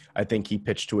season, I think he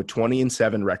pitched to a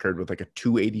 20-7 record with like a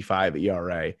 2.85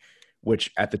 ERA,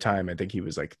 which at the time, I think he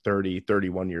was like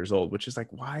 31 years old, which is like,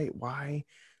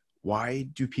 why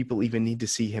do people even need to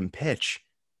see him pitch,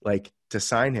 like to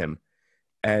sign him?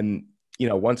 And,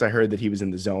 once I heard that he was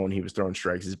in the zone, he was throwing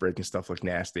strikes, he's breaking stuff look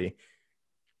nasty.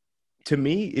 To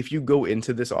me, if you go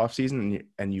into this offseason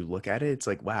and you look at it, it's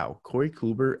like, wow, Corey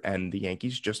Kluber and the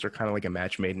Yankees just are kind of like a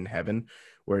match made in heaven,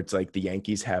 where it's like the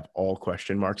Yankees have all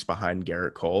question marks behind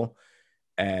Garrett Cole.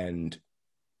 And,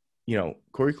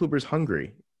 Corey Kluber's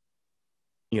hungry.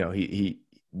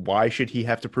 Why should he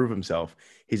have to prove himself?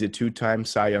 He's a 2-time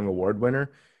Cy Young Award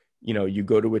winner. You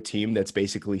go to a team that's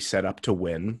basically set up to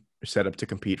win, or set up to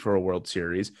compete for a World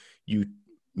Series. You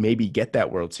maybe get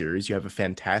that World Series. You have a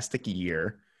fantastic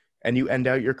year, and you end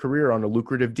out your career on a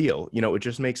lucrative deal. It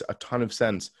just makes a ton of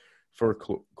sense for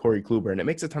Corey Kluber. And it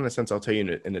makes a ton of sense, I'll tell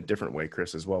you in a different way,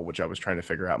 Chris, as well, which I was trying to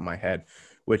figure out in my head,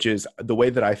 which is the way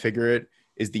that I figure it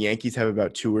is the Yankees have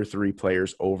about 2 or 3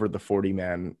 players over the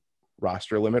 40-man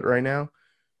roster limit right now.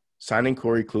 Signing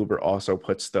Corey Kluber also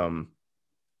puts them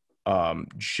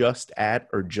just at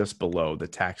or just below the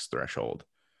tax threshold.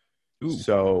 Ooh.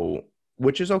 So,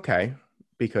 which is okay,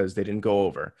 because they didn't go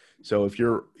over. So if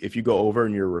you go over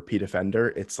and you're a repeat offender,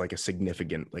 it's like a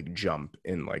significant like jump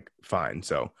in like fine.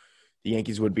 So the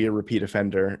Yankees would be a repeat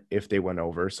offender if they went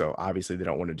over. So obviously they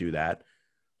don't want to do that.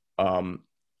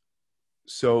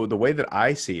 So the way that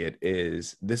I see it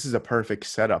is this is a perfect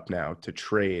setup now to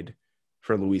trade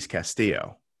for Luis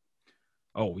Castillo.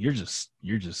 Oh, you're just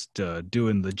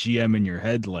doing the GM in your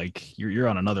head, like you're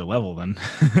on another level then.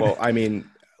 Well, I mean,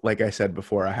 like I said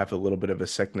before, I have a little bit of a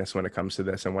sickness when it comes to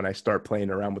this. And when I start playing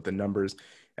around with the numbers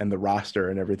and the roster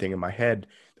and everything in my head,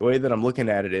 the way that I'm looking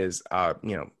at it is,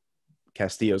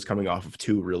 Castillo's coming off of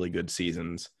 2 really good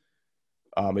seasons.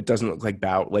 It doesn't look like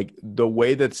like the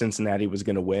way that Cincinnati was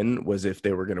going to win was if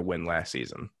they were going to win last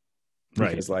season.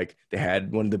 Right. Because like they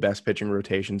had one of the best pitching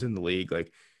rotations in the league.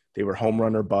 Like they were home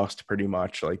run or bust pretty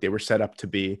much. Like they were set up to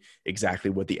be exactly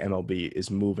what the MLB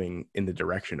is moving in the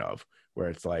direction of, where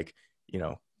it's like,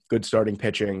 good starting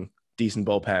pitching, decent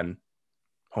bullpen,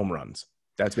 home runs.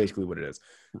 That's basically what it is.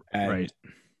 And, right.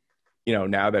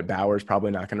 Now that Bauer's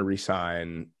probably not going to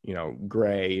re-sign,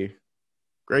 Gray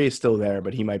is still there,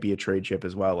 but he might be a trade chip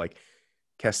as well. Like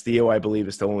Castillo, I believe,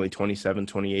 is still only 27,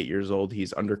 28 years old.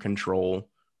 He's under control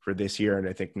for this year, and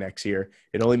I think next year.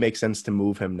 It only makes sense to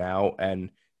move him now, and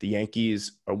the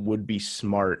Yankees would be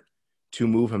smart to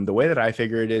move him. The way that I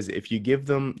figure it is, if you give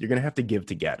them, you're going to have to give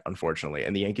to get, unfortunately.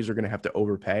 And the Yankees are going to have to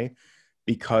overpay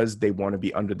because they want to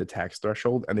be under the tax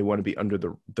threshold and they want to be under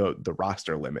the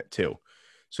roster limit too.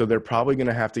 So they're probably going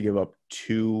to have to give up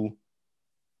two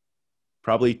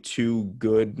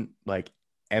good like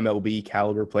MLB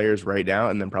caliber players right now,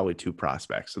 and then probably 2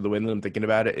 prospects. So the way that I'm thinking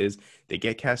about it is they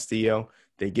get Castillo,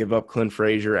 they give up Clint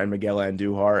Frazier and Miguel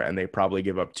Andujar, and they probably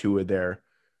give up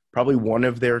probably one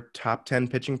of their top 10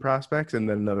 pitching prospects and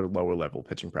then another lower level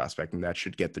pitching prospect, and that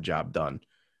should get the job done.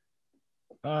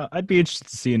 I'd be interested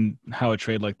to see how a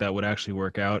trade like that would actually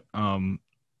work out.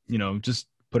 Just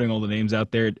putting all the names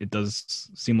out there, it does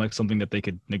seem like something that they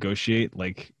could negotiate.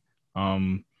 Like,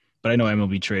 but I know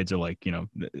MLB trades are like,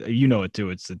 it too.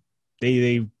 It's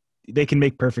they can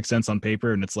make perfect sense on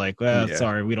paper, and it's like, well,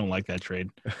 sorry, we don't like that trade.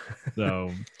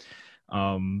 So,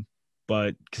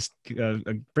 but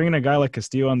bringing a guy like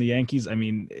Castillo on the Yankees, I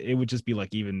mean, it would just be like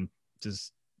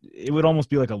it would almost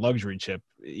be like a luxury chip,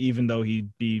 even though he'd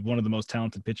be one of the most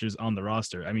talented pitchers on the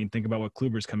roster. I mean, think about what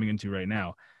Kluber's coming into right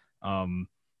now.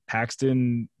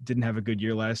 Paxton didn't have a good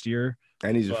year last year.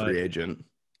 And he's a free agent.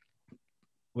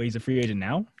 Wait, he's a free agent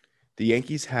now? The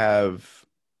Yankees have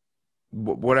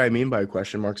what I mean by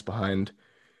question marks behind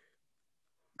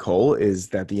Cole is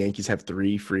that the Yankees have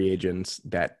 3 free agents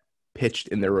that pitched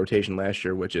in their rotation last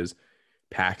year, which is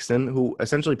Paxton, who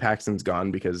essentially Paxton's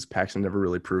gone because Paxton never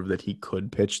really proved that he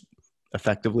could pitch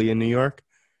effectively in New York.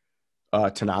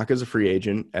 Tanaka's a free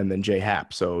agent, and then Jay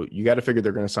Happ. So you got to figure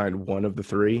they're going to sign one of the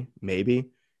three, maybe,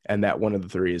 and that one of the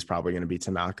three is probably going to be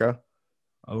Tanaka.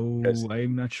 Oh,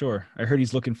 I'm not sure. I heard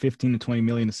he's looking 15 to 20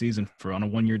 million a season on a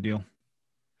 1-year deal,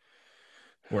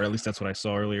 or at least that's what I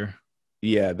saw earlier.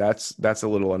 Yeah, that's a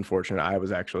little unfortunate. I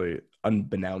was actually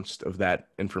unbeknownst of that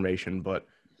information, but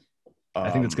I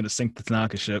think that's going to sink the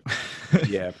Tanaka ship.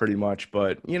 yeah, pretty much.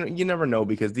 But you never know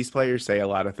because these players say a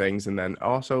lot of things, and then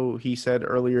also he said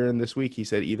earlier in this week, he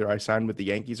said either I sign with the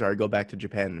Yankees or I go back to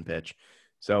Japan and pitch.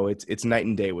 So it's night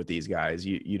and day with these guys.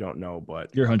 You don't know,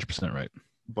 but you're 100% right.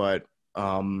 But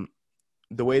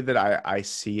the way that I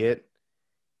see it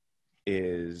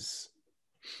is,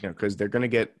 because they're going to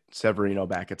get Severino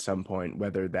back at some point,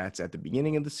 whether that's at the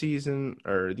beginning of the season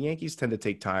or the Yankees tend to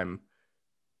take time.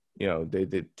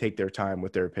 They take their time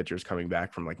with their pitchers coming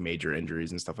back from like major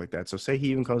injuries and stuff like that. So say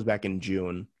he even comes back in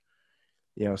June,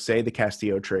 say the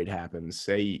Castillo trade happens,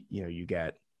 say,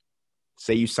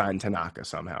 you sign Tanaka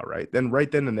somehow, right? Then right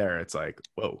then and there, it's like,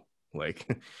 whoa, like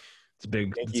it's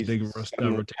big rotation.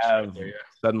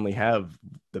 Suddenly have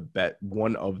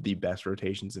one of the best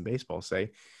rotations in baseball.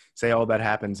 Say all that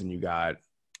happens and you got,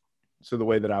 so the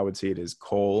way that I would see it is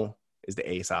Cole is the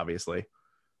ace, obviously.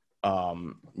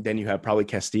 Then you have probably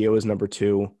Castillo as number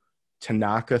 2,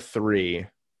 Tanaka 3,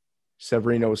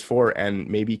 Severino is 4, and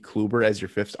maybe Kluber as your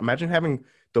 5th. Imagine having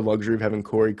the luxury of having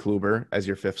Corey Kluber as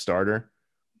your 5th starter.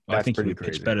 Well, I think he would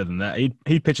pitch better than that.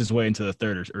 He'd pitch his way into the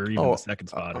 3rd or even the 2nd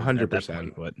spot.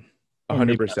 100%. But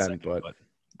 100%.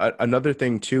 But another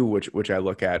thing too, which I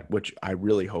look at, which I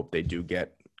really hope they do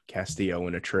get Castillo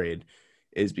in a trade,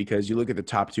 is because you look at the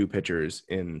top 2 pitchers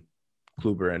in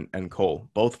Kluber and Cole,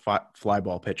 both fly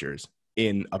ball pitchers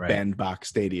in a bandbox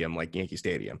stadium like Yankee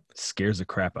Stadium. Scares the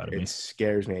crap out of me. It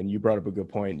scares me. And you brought up a good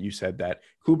point. You said that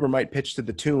Kluber might pitch to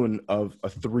the tune of a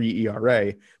 3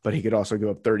 ERA, but he could also give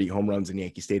up 30 home runs in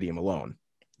Yankee Stadium alone.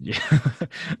 Yeah.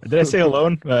 Did I say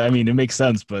alone? I mean, it makes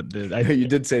sense, but you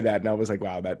did say that, and I was like,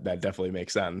 wow, that definitely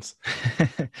makes sense.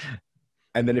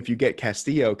 And then if you get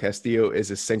Castillo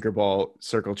is a sinker ball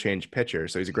circle change pitcher,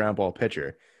 so he's a ground ball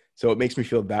pitcher. So it makes me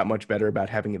feel that much better about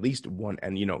having at least one.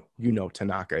 And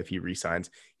Tanaka, if he resigns,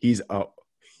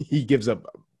 he gives up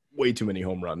way too many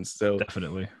home runs. So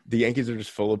definitely, the Yankees are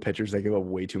just full of pitchers that give up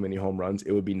way too many home runs.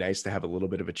 It would be nice to have a little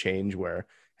bit of a change where,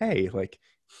 hey, like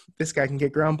this guy can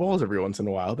get ground balls every once in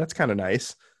a while. That's kind of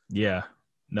nice. Yeah,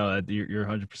 no, you're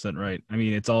 100% right. I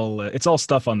mean, it's all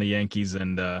stuff on the Yankees,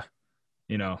 and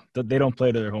they don't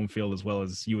play to their home field as well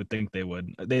as you would think they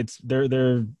would.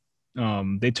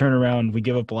 They turn around. We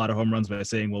give up a lot of home runs by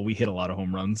saying, well, we hit a lot of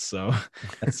home runs. So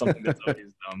that's something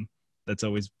that's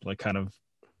always like kind of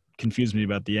confused me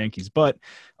about the Yankees. But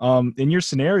in your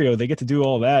scenario, they get to do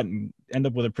all that and end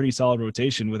up with a pretty solid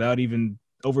rotation without even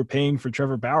overpaying for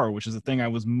Trevor Bauer, which is the thing I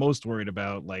was most worried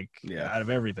about, out of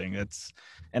everything.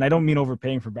 And I don't mean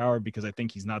overpaying for Bauer because I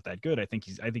think he's not that good. I think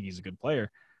he's a good player,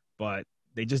 but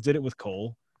they just did it with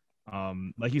Cole.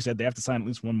 Like you said, they have to sign at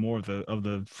least one more of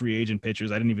the free agent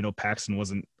pitchers. I didn't even know Paxton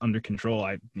wasn't under control.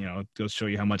 It goes to show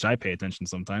you how much I pay attention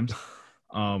sometimes.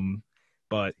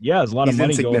 But yeah, there's a lot of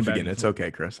money going back. It's okay,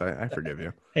 Chris. I forgive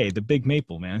you. Hey, the Big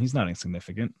Maple, man, he's not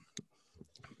insignificant.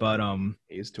 But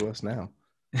he is to us now.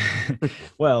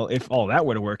 Well, if all that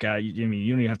were to work out, you don't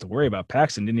even have to worry about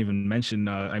Paxton. Didn't even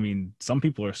mention. Some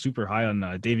people are super high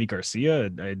on Davy Garcia.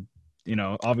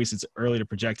 Obviously it's early to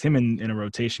project him in a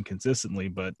rotation consistently,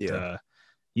 but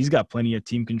he's got plenty of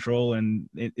team control. And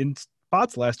in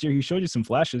spots last year, he showed you some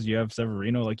flashes. You have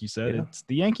Severino, like you said. Yeah. It's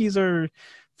the Yankees are,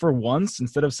 for once,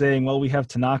 instead of saying, well, we have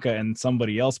Tanaka and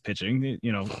somebody else pitching,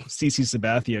 CC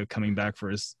Sabathia coming back for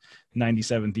his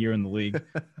 97th year in the league.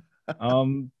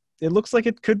 It looks like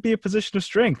it could be a position of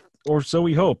strength, or so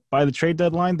we hope. By the trade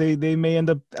deadline, they may end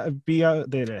up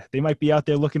they might be out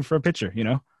there looking for a pitcher,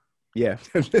 Yeah.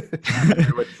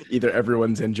 Either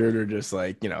everyone's injured or just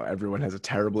everyone has a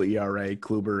terrible ERA.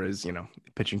 Kluber is,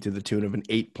 pitching to the tune of an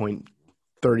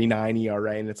 8.39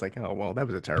 ERA. And it's like, oh, well, that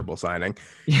was a terrible signing.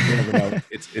 You never know.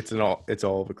 It's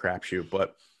all of a crapshoot.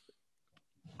 But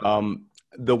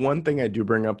the one thing I do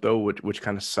bring up though, which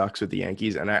kind of sucks with the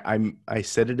Yankees, and I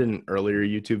said it in an earlier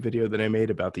YouTube video that I made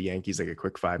about the Yankees, like a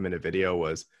quick 5-minute video,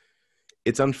 was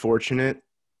it's unfortunate.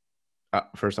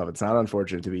 First off, it's not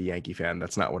unfortunate to be a Yankee fan.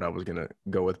 That's not what I was going to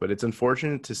go with. But it's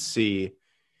unfortunate to see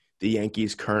the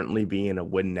Yankees currently be in a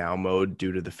win now mode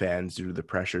due to the fans, due to the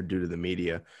pressure, due to the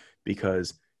media,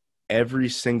 because every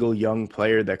single young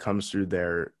player that comes through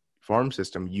their farm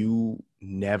system, you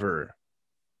never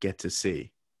get to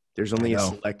see. There's I only a know.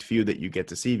 select few that you get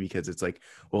to see because it's like,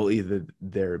 well, either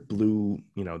they're blue,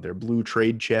 they're blue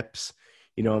trade chips,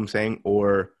 you know what I'm saying?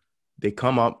 Or they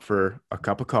come up for a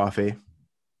cup of coffee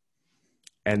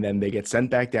and then they get sent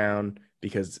back down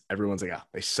because everyone's like,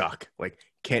 they suck. Like,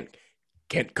 can't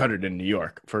cut it in New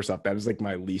York. First off, that is like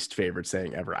my least favorite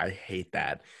saying ever. I hate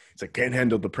that. It's like, can't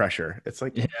handle the pressure. It's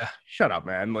like, Yeah. shut up,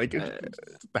 man. Like, Uh, shut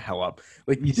the hell up.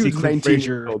 Like, you see dude's Clint 19 years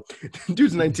Frazier. old.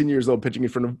 Dude's 19 years old pitching in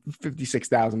front of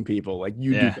 56,000 people. Like,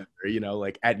 you do Yeah. better,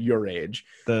 like at your age.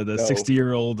 The So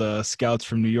 60-year-old scouts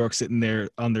from New York sitting there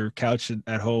on their couch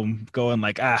at home going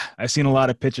like, I've seen a lot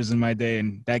of pitches in my day,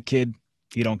 and that kid,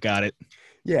 he don't got it.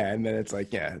 yeah, and then it's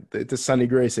like, yeah, it's a Sonny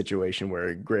Gray situation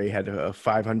where Gray had a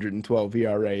 512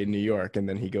 ERA in New York, and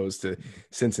then he goes to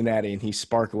Cincinnati and he's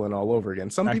sparkling all over again.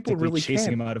 Some people Practically really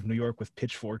chasing can't. him out of New York with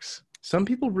pitchforks. Some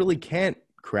people really can't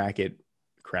crack it.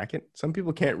 Crack it. Some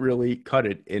people can't really cut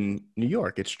it in New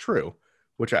York. It's true,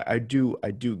 which I do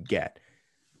get.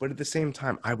 But at the same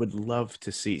time, I would love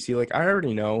to see. Like, I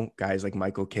already know guys like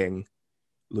Michael King,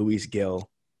 Luis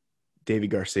Gill, Davy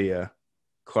Garcia,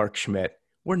 Clark Schmidt.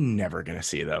 We're never gonna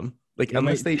see them. Like, They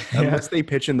unless might, they yeah, unless they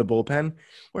pitch in the bullpen,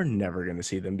 we're never gonna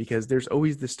see them because there's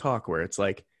always this talk where it's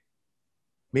like,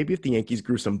 maybe if the Yankees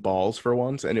grew some balls for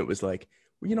once and it was like,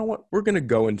 well, you know what, we're gonna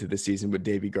go into the season with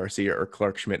Davy Garcia or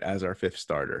Clark Schmidt as our fifth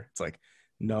starter. It's like,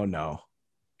 no,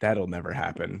 that'll never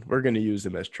happen. We're gonna use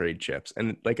them as trade chips.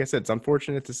 And like I said, it's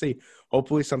unfortunate to see.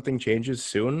 Hopefully something changes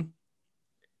soon.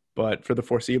 But for the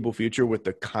foreseeable future, with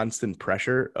the constant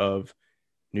pressure of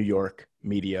New York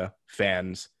media,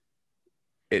 fans,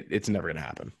 it's never going to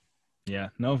happen. yeah.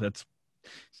 No,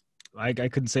 I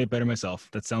couldn't say it better myself.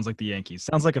 That sounds like the Yankees.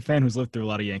 Sounds like a fan who's lived through a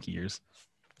lot of Yankee years.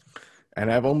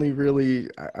 And I've only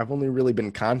really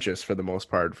been conscious for the most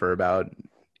part for about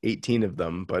 18 of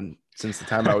them. But since the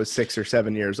time I was 6 or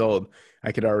 7 years old,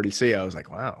 I could already see. I was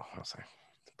like, wow. I was like,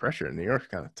 the pressure in New York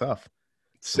kind of tough.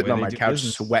 It's the way Sitting on they my do couch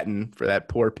business. sweating for that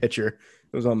poor pitcher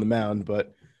who was on the mound.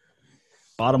 But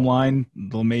Bottom line,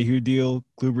 the LeMahieu deal,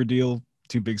 Kluber deal,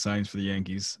 two big signs for the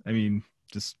Yankees. I mean,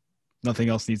 just nothing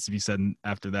else needs to be said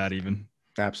after that. Even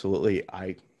absolutely,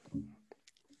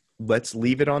 let's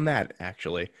leave it on that.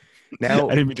 Actually, I now,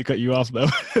 didn't mean to cut you off though.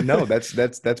 no, that's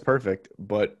perfect.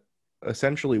 But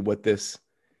essentially, what this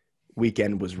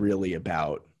weekend was really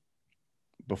about,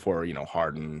 before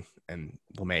Harden and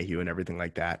LeMahieu and everything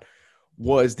like that,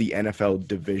 was the NFL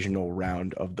divisional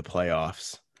round of the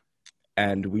playoffs.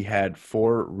 And we had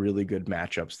four really good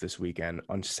matchups this weekend.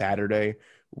 On Saturday,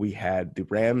 we had the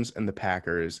Rams and the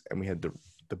Packers, and we had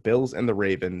the Bills and the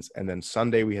Ravens. And then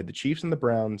Sunday, we had the Chiefs and the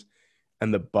Browns,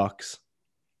 and the Bucks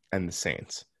and the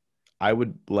Saints. I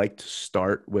would like to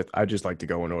start with, I just like to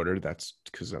go in order. That's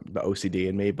because of the OCD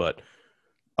in me. But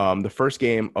the first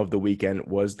game of the weekend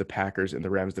was the Packers and the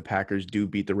Rams. The Packers do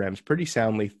beat the Rams pretty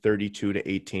soundly,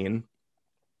 32-18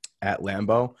 at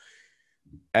Lambeau.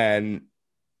 And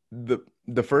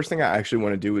the first thing I actually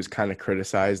want to do is kind of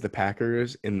criticize the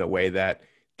Packers in the way that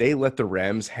they let the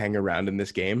Rams hang around in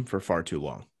this game for far too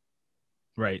long.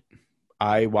 Right.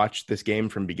 I watched this game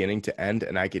from beginning to end,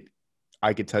 and I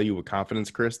could tell you with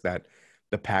confidence, Chris, that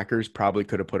the Packers probably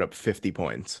could have put up 50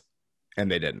 points,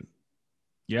 and they didn't.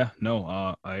 Yeah.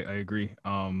 No. I agree.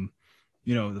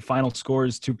 The final score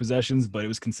is two possessions, but it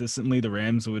was consistently the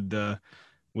Rams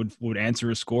would answer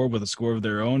a score with a score of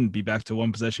their own, be back to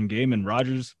one possession game, and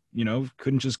Rodgers,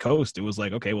 couldn't just coast. It was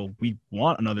like, okay, well, we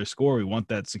want another score, we want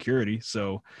that security.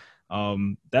 So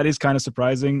that is kind of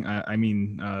surprising. I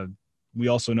mean, we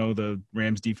also know the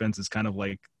Rams defense is kind of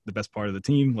like the best part of the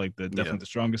team, like definitely the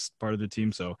strongest part of the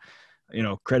team. So,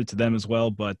 credit to them as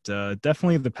well. But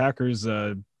definitely the Packers,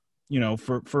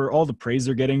 for all the praise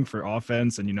they're getting for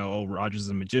offense and, Rodgers is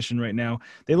a magician right now,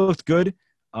 they looked good.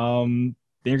 They're going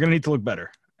to need to look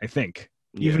better, I think,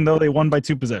 even though they won by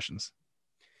two possessions.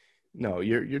 No,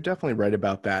 you're definitely right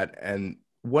about that. And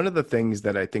one of the things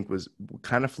that I think was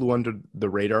kind of flew under the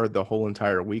radar the whole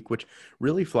entire week, which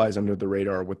really flies under the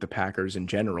radar with the Packers in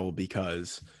general,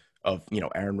 because of,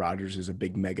 Aaron Rodgers is a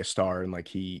big mega star, and like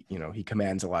he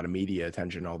commands a lot of media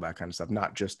attention, all that kind of stuff.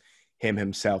 Not just him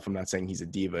himself. I'm not saying he's a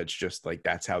diva. It's just like,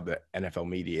 that's how the NFL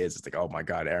media is. It's like, oh my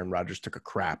God, Aaron Rodgers took a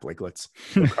crap. Like, let's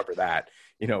go cover that,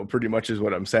 pretty much is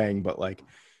what I'm saying. But like,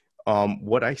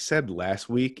 what I said last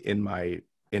week in my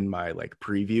like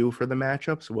preview for the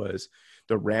matchups was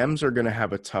the Rams are going to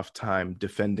have a tough time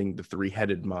defending the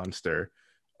three-headed monster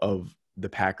of the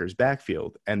Packers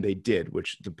backfield. And they did,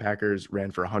 which the Packers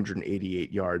ran for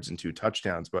 188 yards and 2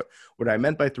 touchdowns. But what I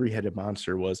meant by three-headed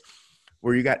monster was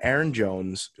where you got Aaron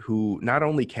Jones, who not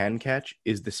only can catch,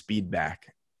 is the speed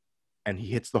back, and he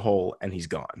hits the hole and he's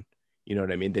gone. You know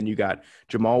what I mean? Then you got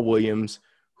Jamal Williams,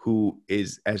 who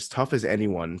is as tough as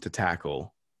anyone to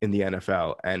tackle in the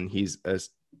NFL, and he's a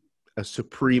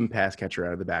supreme pass catcher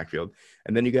out of the backfield.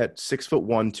 And then you got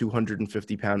 6'1",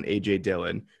 250-pound AJ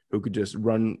Dillon, who could just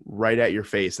run right at your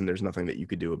face, and there's nothing that you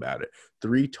could do about it.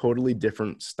 Three totally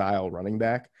different style running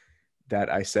back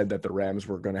that I said that the Rams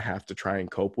were going to have to try and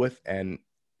cope with, and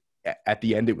at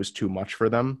the end, it was too much for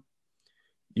them.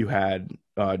 You had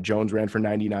Jones ran for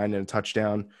 99 and a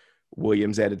touchdown.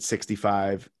 Williams added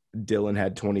 65. Dillon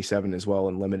had 27 as well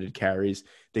in limited carries.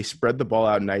 They spread the ball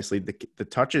out nicely. The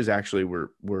touches actually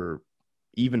were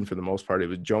even for the most part. It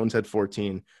was Jones had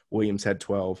 14, Williams had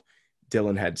 12,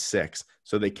 Dillon had 6.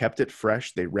 So they kept it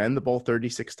fresh. They ran the ball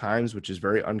 36 times, which is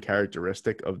very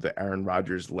uncharacteristic of the Aaron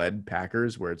Rodgers-led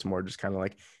Packers, where it's more just kind of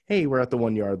like, hey, we're at the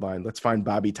 1 yard line. Let's find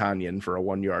Bobby Tonyan for a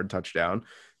 1 yard touchdown.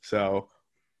 So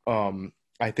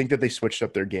I think that they switched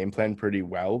up their game plan pretty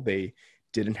well. They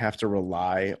didn't have to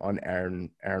rely on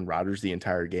Aaron Rodgers the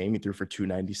entire game. He threw for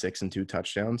 296 and 2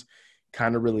 touchdowns.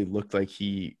 Kind of really looked like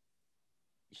he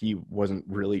wasn't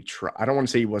really I don't want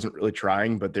to say he wasn't really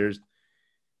trying, but there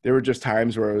were just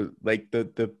times where like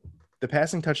the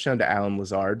passing touchdown to Alan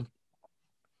Lazard,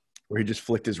 where he just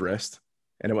flicked his wrist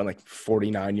and it went like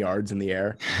 49 yards in the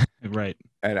air. Right.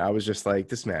 And I was just like,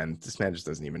 this man just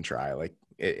doesn't even try. Like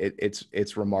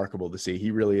it's remarkable to see.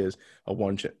 He really is a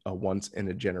once in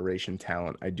a generation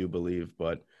talent, I do believe.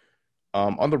 But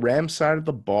on the Rams side of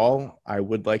the ball, I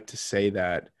would like to say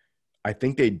that I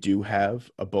think they do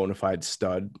have a bona fide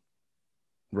stud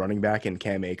running back in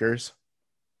Cam Akers.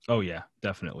 Oh yeah,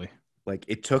 definitely. Like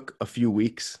it took a few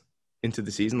weeks into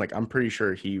the season. Like I'm pretty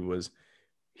sure he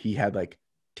had like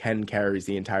 10 carries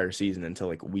the entire season until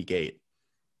like week 8.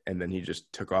 And then he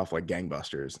just took off like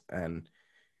gangbusters. And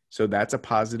so that's a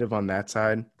positive on that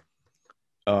side.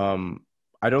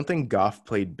 I don't think Goff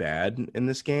played bad in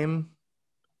this game.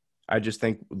 I just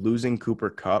think losing Cooper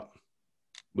Kupp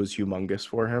was humongous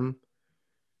for him.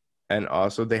 And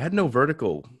also they had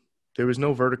there was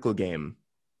no vertical game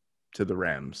to the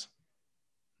Rams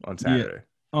on Saturday.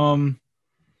 Yeah.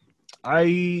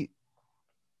 I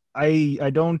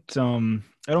don't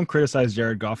criticize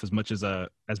Jared Goff as much as I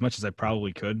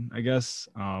probably could, I guess.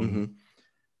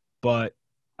 But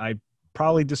I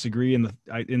probably disagree in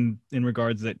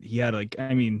regards that he had it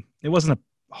wasn't a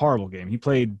horrible game. He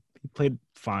played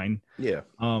fine. Yeah.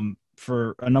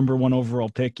 For a number 1 overall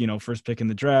pick, first pick in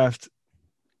the draft,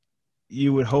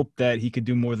 you would hope that he could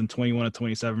do more than 21 of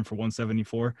 27 for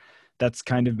 174. That's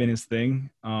kind of been his thing.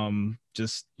 I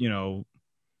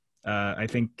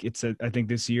think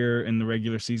this year in the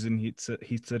regular season, he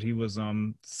said he was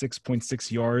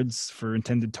 6.6 yards for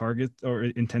intended target or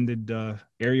intended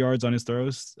air yards on his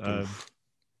throws.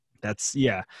 That's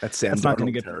Sam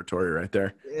Darnold territory right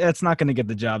there. That's not going to get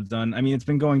the job done. I mean, it's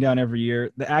been going down every year.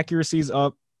 The accuracy's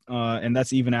up, and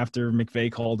that's even after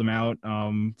McVay called him out.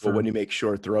 But when you make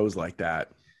short throws like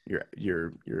that,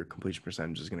 your completion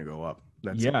percentage is going to go up.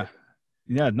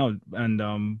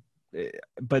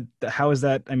 But how is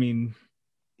that? I mean,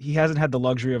 he hasn't had the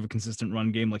luxury of a consistent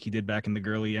run game like he did back in the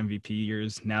Gurley MVP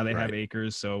years. Now they have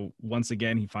Akers. So once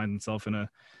again, he finds himself in a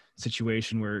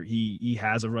situation where he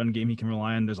has a run game he can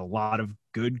rely on. There's a lot of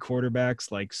good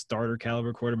quarterbacks, like starter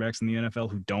caliber quarterbacks in the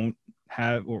NFL who don't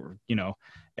have, or,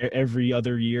 every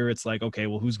other year it's like, okay,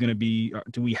 well, who's going to be,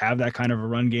 do we have that kind of a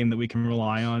run game that we can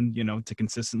rely on, to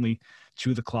consistently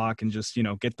chew the clock and just,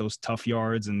 get those tough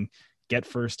yards and get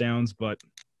first downs. But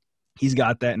he's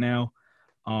got that now.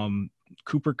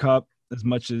 Cooper Kupp, as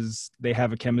much as they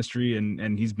have a chemistry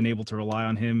and he's been able to rely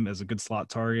on him as a good slot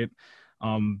target.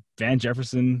 Van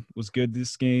Jefferson was good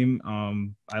this game.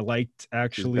 I liked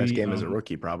actually his best game as a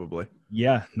rookie, probably.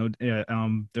 Yeah. No. Yeah.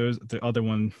 There's the other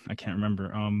one I can't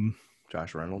remember.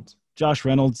 Josh Reynolds.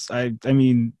 I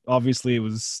mean, obviously it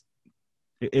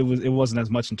wasn't as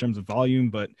much in terms of volume,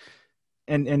 but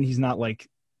and he's not like.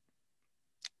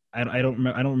 I don't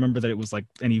remember that it was like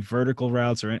any vertical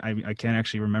routes, or I can't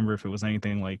actually remember if it was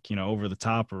anything like, over the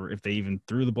top, or if they even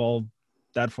threw the ball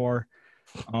that far.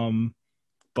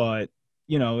 But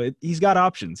he's got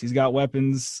options. He's got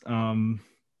weapons. One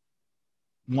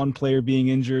player being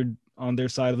injured on their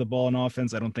side of the ball in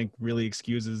offense, I don't think really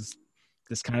excuses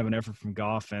this kind of an effort from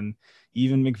Goff. And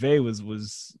even McVay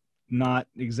was not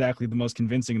exactly the most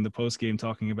convincing in the post game,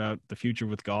 talking about the future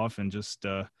with Goff and just,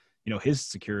 his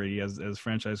security as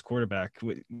franchise quarterback.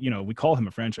 We call him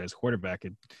a franchise quarterback.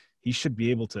 He should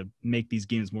be able to make these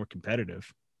games more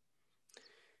competitive.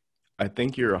 I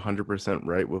think you're 100%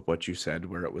 right with what you said,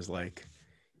 where it was like,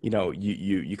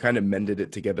 you kind of mended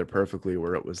it together perfectly,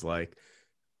 where it was like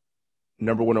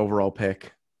number 1 overall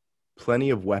pick, plenty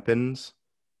of weapons,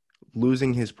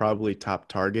 losing his probably top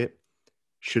target,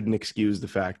 shouldn't excuse the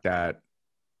fact that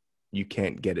you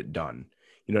can't get it done.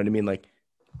 You know what I mean? Like,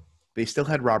 they still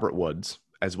had Robert Woods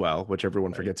as well, which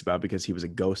everyone forgets about because he was a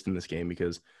ghost in this game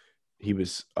because he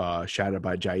was shadowed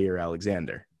by Jair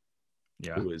Alexander,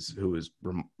 who was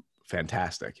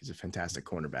fantastic. He's a fantastic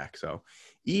cornerback. So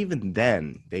even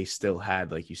then, they still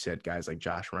had, like you said, guys like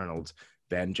Josh Reynolds,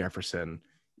 Van Jefferson.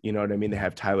 You know what I mean? They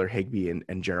have Tyler Higbee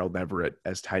and Gerald Everett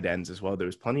as tight ends as well.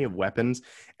 There's plenty of weapons.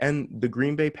 And the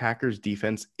Green Bay Packers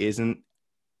defense isn't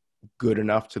good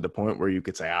enough to the point where you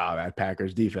could say, that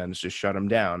Packers defense just shut them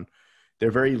down.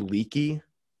 They're very leaky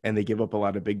and they give up a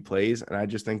lot of big plays. And I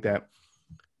just think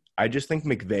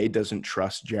McVay doesn't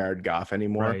trust Jared Goff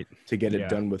anymore to get it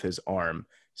done with his arm.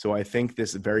 So I think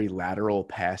this very lateral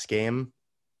pass game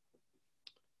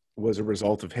was a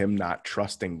result of him not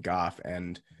trusting Goff.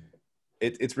 And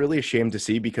it's really a shame to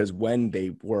see because when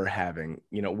they were having,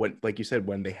 like you said,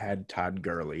 when they had Todd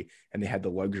Gurley and they had the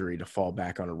luxury to fall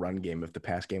back on a run game if the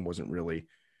pass game wasn't really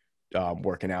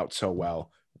working out so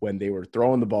well, when they were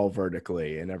throwing the ball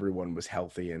vertically and everyone was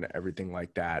healthy and everything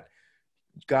like that,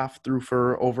 Goff threw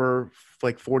for over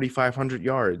like 4,500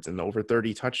 yards and over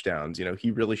 30 touchdowns.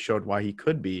 He really showed why he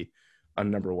could be a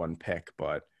number one pick,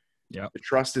 but the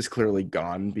trust is clearly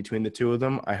gone between the two of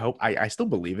them. I still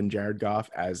believe in Jared Goff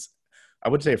as, I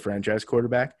would say, a franchise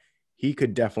quarterback. He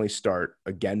could definitely start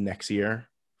again next year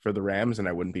for the Rams, and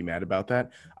I wouldn't be mad about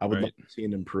that. I would love to see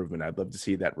an improvement. I'd love to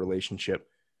see that relationship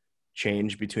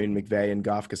change between McVay and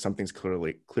Goff because something's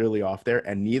clearly off there,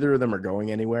 and neither of them are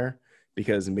going anywhere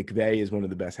because McVay is one of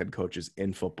the best head coaches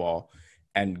in football,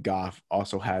 and Goff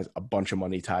also has a bunch of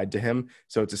money tied to him.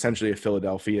 So it's essentially a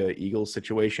Philadelphia Eagles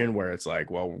situation where it's like,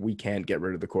 well, we can't get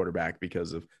rid of the quarterback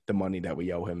because of the money that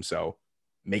we owe him, so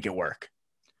make it work.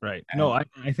 Right. No, I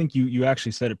think you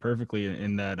actually said it perfectly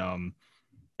in that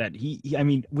that he I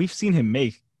mean, we've seen him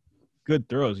make good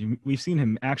throws. We've seen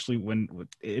him actually when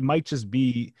it might just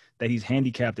be that he's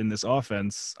handicapped in this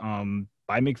offense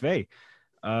by McVay.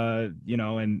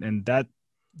 And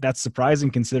that's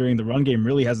surprising considering the run game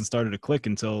really hasn't started to click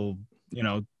until,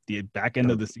 the back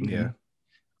end of the season.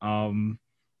 Yeah.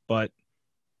 But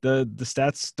the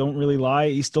stats don't really lie.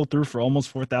 He still threw for almost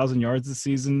 4,000 yards this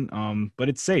season. But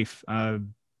it's safe.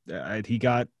 He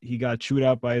got chewed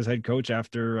out by his head coach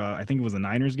after I think it was a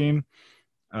Niners game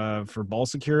for ball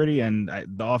security, and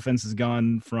the offense has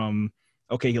gone from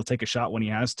okay, he'll take a shot when he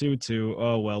has to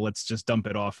oh well, let's just dump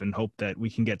it off and hope that we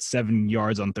can get 7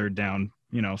 yards on third down.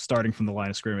 Starting from the line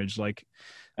of scrimmage. Like,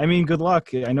 I mean, good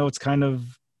luck. I know it's kind of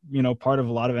part of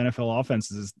a lot of NFL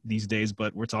offenses these days,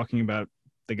 but we're talking about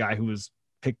the guy who was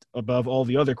picked above all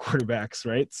the other quarterbacks,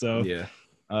 right? So yeah.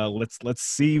 Let's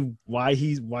see why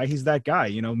he's that guy.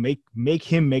 Make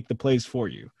him make the plays for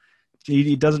you.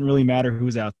 It doesn't really matter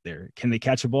who's out there. Can they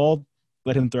catch a ball?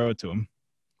 Let him throw it to him.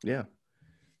 Yeah,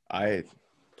 I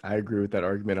agree with that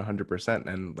argument 100%.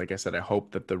 And like I said, I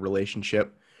hope that the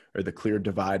relationship or the clear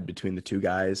divide between the two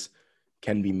guys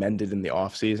can be mended in the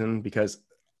offseason because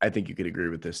I think you could agree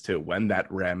with this too. When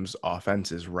that Rams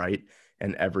offense is right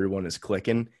and everyone is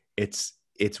clicking, it's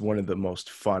one of the most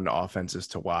fun offenses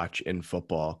to watch in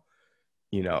football.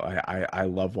 I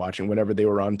love watching whenever they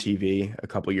were on TV a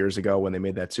couple years ago when they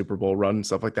made that Super Bowl run and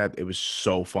stuff like that. It was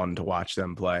so fun to watch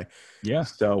them play. Yeah.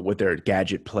 So with their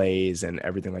gadget plays and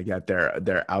everything like that,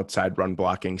 their outside run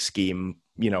blocking scheme,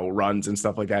 runs and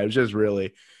stuff like that. It was just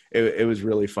really, it was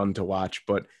really fun to watch.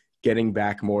 But getting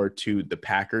back more to the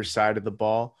Packers side of the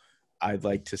ball, I'd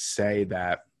like to say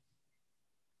that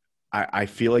I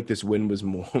feel like this win was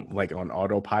more like on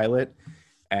autopilot,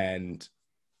 and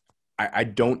I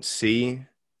don't see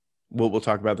 – we'll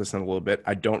talk about this in a little bit.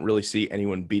 I don't really see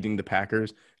anyone beating the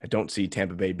Packers. I don't see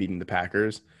Tampa Bay beating the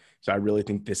Packers. So I really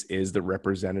think this is the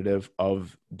representative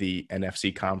of the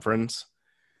NFC conference.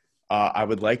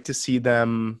 I'd like to see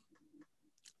them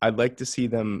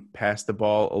pass the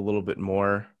ball a little bit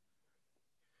more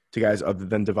to guys other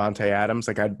than Devontae Adams.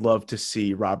 Like, I'd love to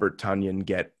see Robert Tonyan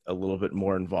get a little bit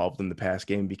more involved in the pass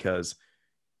game because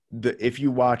if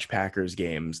you watch Packers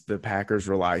games, the Packers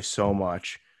rely so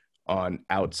much on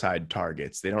outside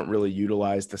targets. They don't really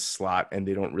utilize the slot and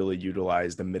they don't really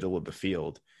utilize the middle of the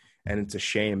field. And it's a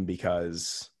shame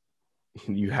because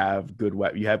you have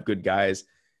good guys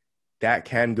that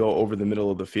can go over the middle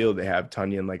of the field. They have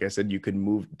Tonyan. Like I said, you can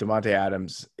move. Devontae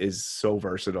Adams is so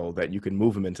versatile that you can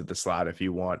move him into the slot if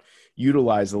you want.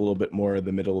 Utilize a little bit more of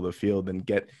the middle of the field and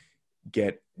get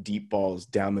deep balls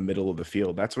down the middle of the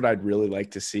field. That's what I'd really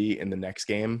like to see in the next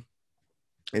game,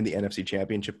 in the NFC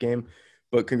Championship game.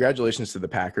 But congratulations to the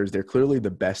Packers. They're clearly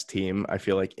the best team, I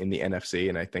feel like, in the NFC.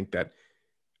 And I think that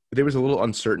there was a little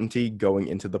uncertainty going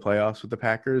into the playoffs with the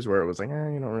Packers where it was like, you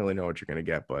don't really know what you're going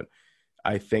to get. But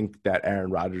I think that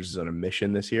Aaron Rodgers is on a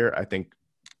mission this year. I think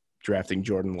drafting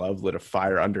Jordan Love lit a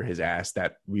fire under his ass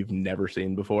that we've never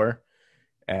seen before.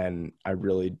 And I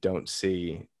really don't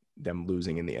see them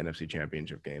losing in the NFC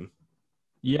Championship game.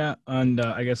 Yeah, and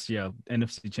I guess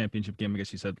NFC Championship game. I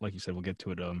guess like you said, we'll get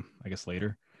to it. I guess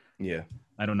later. Yeah,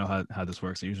 I don't know how this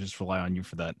works. I usually just rely on you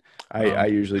for that. I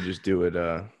usually just do it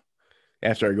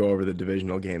after I go over the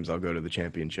divisional games. I'll go to the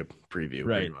championship preview,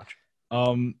 right. pretty much.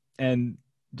 And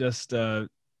just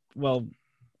well,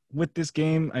 with this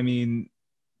game, I mean,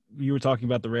 you were talking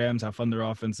about the Rams, how fun their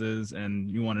offense is, and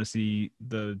you want to see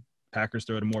the Packers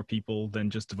throw to more people than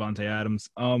just Davante Adams.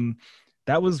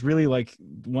 That was really like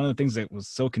one of the things that was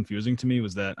so confusing to me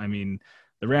was that, I mean,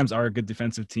 the Rams are a good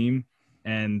defensive team,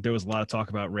 and there was a lot of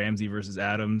talk about Ramsey versus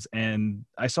Adams, and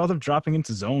I saw them dropping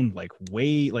into zone like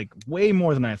way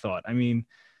more than I thought. I mean,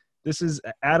 this is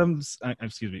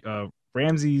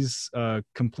Ramsey's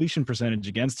completion percentage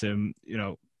against him,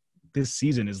 this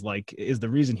season is the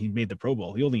reason he made the Pro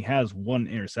Bowl. He only has one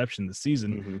interception this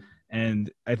season. Mm-hmm.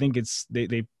 And I think it's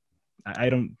I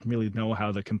don't really know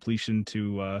how the completion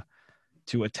to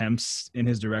attempts in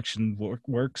his direction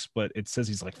works, but it says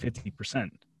he's like 50%,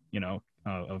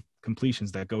 of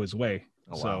completions that go his way.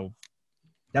 Oh, wow. So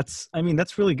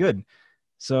that's really good.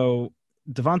 So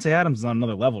Davante Adams is on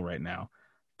another level right now,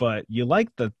 but you like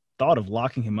the thought of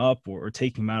locking him up or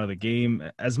taking him out of the game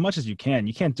as much as you can.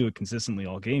 You can't do it consistently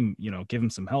all game, give him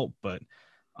some help, but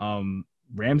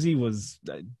Ramsey was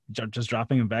just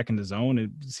dropping him back into zone. It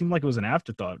seemed like it was an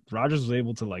afterthought. Rodgers was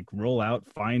able to like roll out,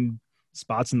 find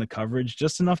spots in the coverage,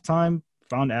 just enough time,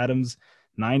 found Adams.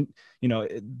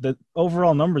 The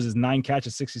overall numbers is 9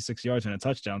 catches, 66 yards and a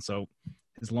touchdown. So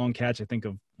his long catch, I think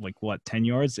of 10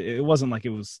 yards. It wasn't like it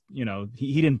was,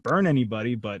 he didn't burn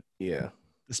anybody, but yeah,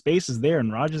 the space is there.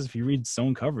 And Rodgers, if he reads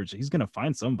zone coverage, he's going to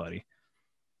find somebody.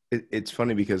 It's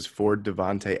funny because for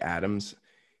Davante Adams,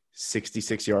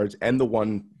 66 yards and the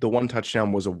one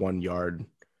touchdown was a 1 yard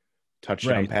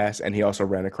touchdown pass, and he also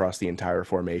ran across the entire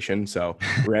formation. So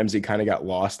Ramsey kind of got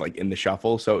lost in the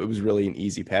shuffle. So it was really an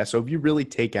easy pass. So if you really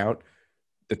take out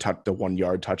the 1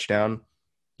 yard touchdown,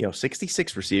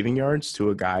 66 receiving yards to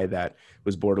a guy that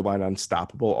was borderline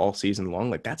unstoppable all season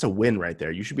long, that's a win right there.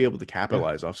 You should be able to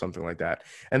capitalize off something like that.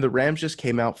 And the Rams just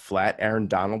came out flat. Aaron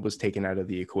Donald was taken out of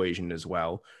the equation as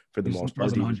well for the most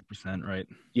part. He wasn't 100%, right?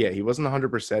 Yeah, he wasn't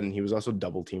 100%, and he was also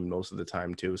double teamed most of the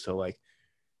time too. So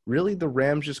really the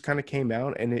Rams just kind of came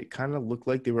out, and it kind of looked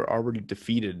like they were already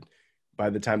defeated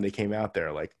by the time they came out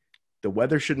there. The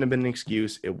weather shouldn't have been an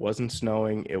excuse. It wasn't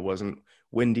snowing. It wasn't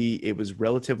windy. It was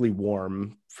relatively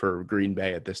warm for Green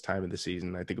Bay at this time of the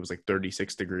season. I think it was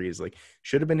 36 degrees.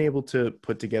 Should have been able to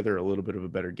put together a little bit of a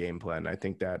better game plan. I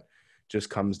think that just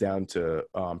comes down to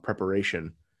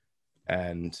preparation,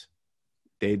 and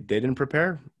they didn't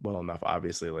prepare well enough.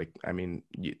 Obviously,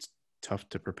 it's tough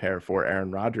to prepare for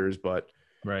Aaron Rodgers, but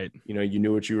right, you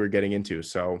knew what you were getting into.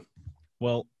 So,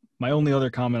 well, my only other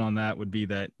comment on that would be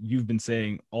that you've been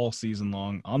saying all season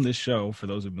long on this show, for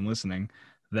those who've been listening,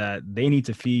 that they need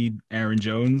to feed Aaron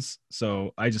Jones.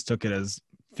 So I just took it as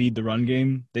feed the run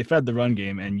game. They fed the run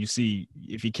game, and you see,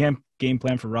 if you can't game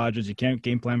plan for Rodgers, you can't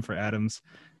game plan for Adams.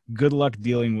 Good luck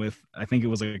dealing with, I think it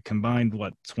was a combined,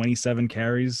 27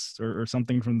 carries or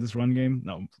something from this run game?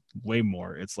 No, way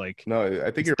more. It's no,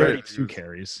 I think you're 32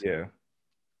 carries. Yeah.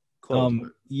 Close.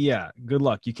 Yeah, good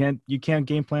luck. You can't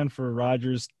game plan for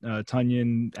Rodgers,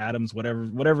 Tunyon, Adams,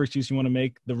 whatever excuse you want to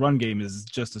make. The run game is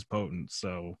just as potent.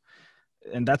 So,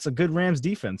 and that's a good Rams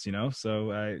defense,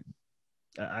 So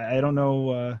I don't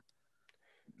know.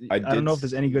 I don't know if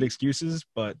there's any good excuses,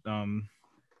 but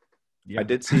I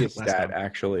did see a stat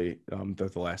actually.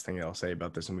 That's the last thing I'll say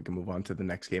about this, and we can move on to the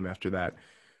next game after that.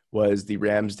 Was the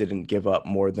Rams didn't give up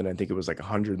more than, I think it was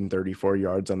 134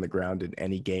 yards on the ground in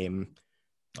any game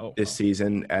this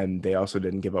season, and they also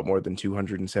didn't give up more than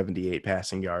 278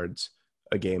 passing yards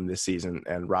a game this season.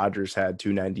 And Rodgers had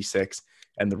 296,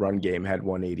 and the run game had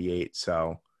 188.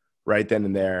 So right then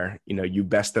and there, you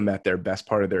best them at their best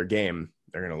part of their game,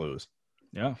 they're gonna lose.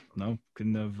 Yeah, no,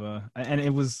 couldn't have. And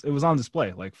it was on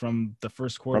display, from the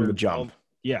first quarter, from the jump.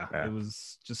 Yeah, it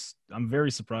was just. I'm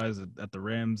very surprised at the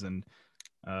Rams, and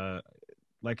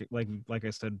like I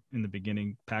said in the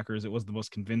beginning, Packers. It was the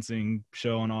most convincing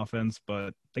show on offense,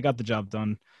 but they got the job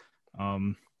done.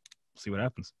 See what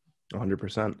happens.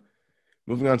 100%.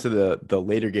 Moving on to the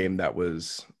later game that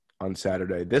was on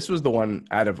Saturday. This was the one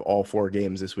out of all 4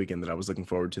 games this weekend that I was looking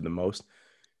forward to the most.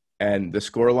 And the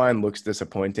scoreline looks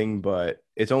disappointing, but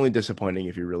it's only disappointing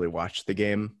if you really watch the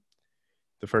game.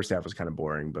 The first half was kind of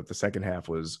boring, but the second half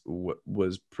was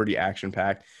pretty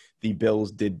action-packed. The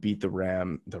Bills did beat the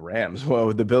Rams.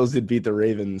 Well, the Bills did beat the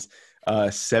Ravens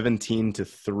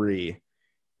 17-3.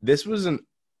 This was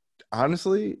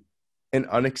honestly an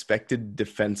unexpected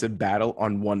defensive battle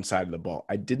on one side of the ball.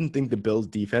 I didn't think the Bills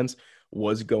defense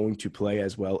was going to play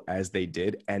as well as they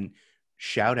did. And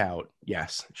shout out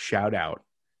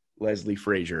Leslie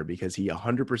Frazier, because he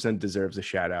 100% deserves a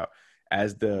shout out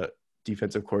as the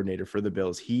defensive coordinator for the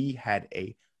Bills. He had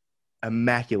a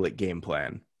immaculate game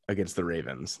plan against the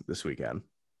Ravens this weekend.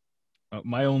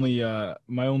 My only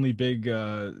big,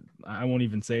 I won't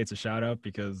even say it's a shout out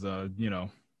because,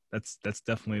 that's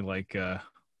definitely like,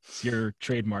 your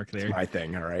trademark there. It's my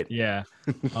thing. All right. Yeah.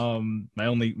 My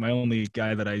only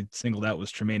guy that I singled out was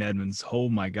Tremaine Edmonds. Oh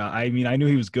my God. I mean, I knew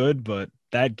he was good, but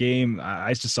that game,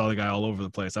 I just saw the guy all over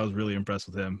the place. I was really impressed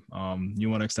with him.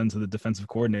 You want to extend to the defensive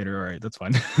coordinator? All right, that's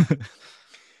fine.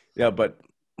 Yeah, but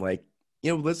like,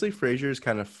 Leslie Frazier's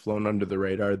kind of flown under the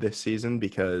radar this season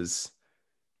because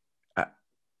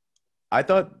I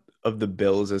thought of the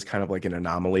Bills as kind of like an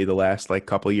anomaly the last like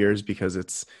couple years, because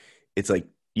it's like,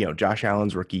 Josh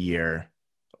Allen's rookie year,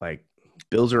 like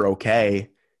Bills are okay,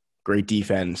 great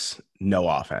defense, no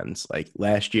offense. Like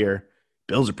last year,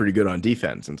 Bills are pretty good on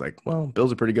defense. And it's like, well,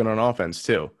 Bills are pretty good on offense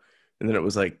too. And then it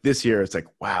was like this year, it's like,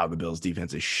 wow, the Bills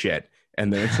defense is shit.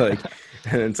 And then it's like,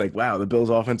 and it's like, wow, the Bills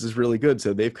offense is really good.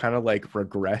 So they've kind of like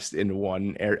regressed in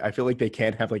one area. I feel like they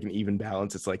can't have like an even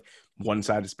balance. It's like one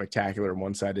side is spectacular and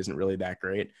one side isn't really that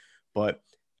great. But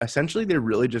essentially, they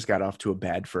really just got off to a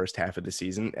bad first half of the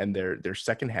season, and their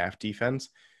second half defense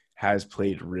has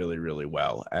played really, really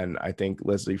well. And I think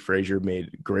Leslie Frazier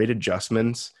made great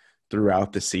adjustments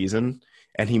throughout the season,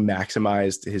 and he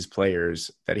maximized his players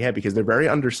that he had because they're very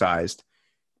undersized.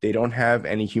 They don't have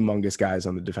any humongous guys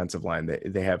on the defensive line.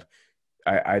 They have,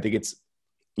 I think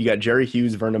you got Jerry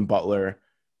Hughes, Vernon Butler,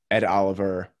 Ed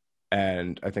Oliver,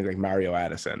 and I think like Mario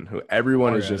Addison, who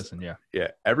everyone is just, Addison,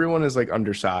 everyone is like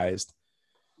undersized.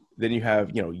 Then you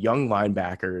have, young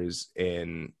linebackers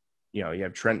in, you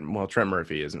have Trent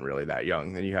Murphy isn't really that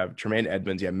young. Then you have Tremaine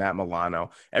Edmonds, you have Matt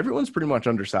Milano. Everyone's pretty much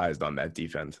undersized on that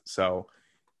defense. So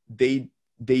they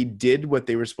did what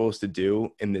they were supposed to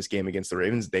do in this game against the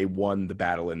Ravens. They won the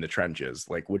battle in the trenches,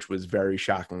 like, which was very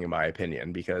shocking in my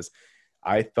opinion, because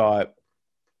I thought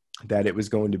that it was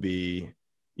going to be,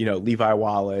 Levi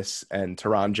Wallace and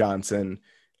Teron Johnson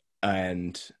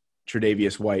and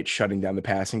Tre'Davious White shutting down the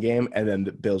passing game, and then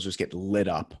the Bills just get lit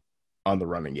up on the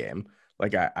running game.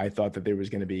 Like I thought that there was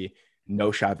going to be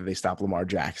no shot that they stop Lamar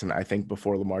Jackson. I think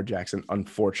before Lamar Jackson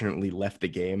unfortunately left the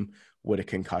game with a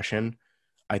concussion,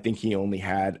 I think he only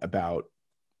had about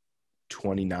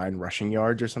 29 rushing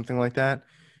yards or something like that.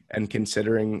 And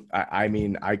considering, I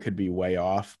mean, I could be way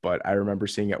off, but I remember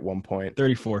seeing at one point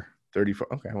 34.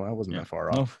 Okay, well, I wasn't that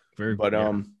far off.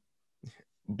 No,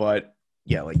 but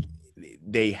yeah, like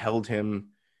they held him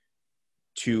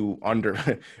to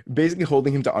under basically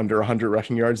holding him to under 100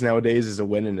 rushing yards nowadays is a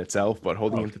win in itself, but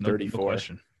holding him to 34.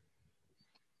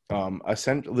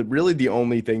 Essentially, really the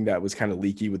only thing that was kind of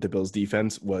leaky with the Bills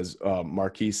defense was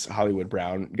Marquise Hollywood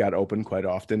Brown got open quite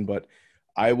often, but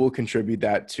I will contribute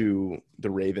that to the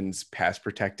Ravens pass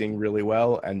protecting really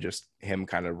well and just him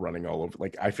kind of running all over.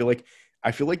 Like I feel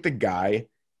like the guy,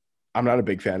 I'm not a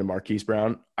big fan of Marquise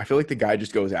Brown. I feel like the guy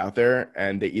just goes out there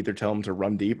and they either tell him to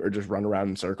run deep or just run around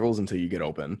in circles until you get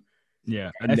open.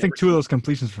 Yeah. And I think two of those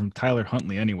completions from Tyler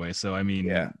Huntley anyway. So, I mean,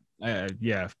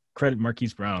 credit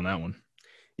Marquise Brown on that one.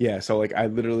 Yeah. So like I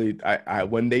literally,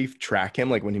 when they track him,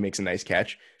 like when he makes a nice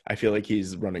catch, I feel like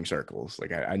he's running circles.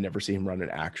 Like I never see him run an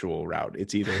actual route.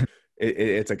 It's either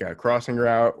it's like a crossing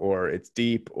route or it's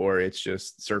deep or it's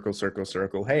just circle, circle,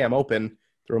 circle. Hey, I'm open.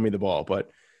 Throw me the ball.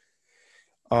 But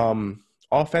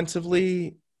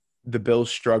offensively, the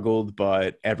Bills struggled,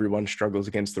 but everyone struggles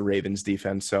against the Ravens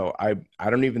defense. So I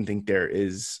don't even think there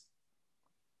is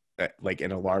like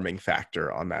an alarming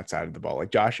factor on that side of the ball.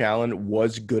 Like Josh Allen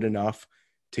was good enough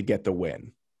to get the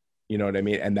win. You know what I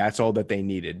mean? And that's all that they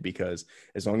needed, because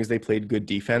as long as they played good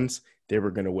defense, they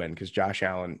were going to win. Because Josh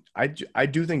Allen, I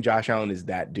do think Josh Allen is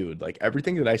that dude. Like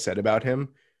everything that I said about him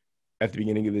at the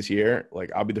beginning of this year,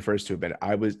 like I'll be the first to admit,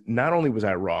 not only was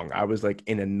I wrong, I was like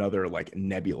in another like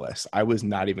nebulous. I was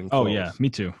not even close. Oh yeah, me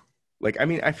too. Like, I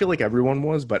mean, I feel like everyone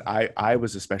was, but I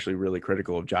was especially really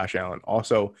critical of Josh Allen.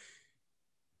 Also,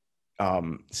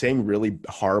 saying really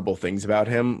horrible things about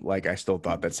him. Like I still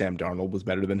thought that Sam Darnold was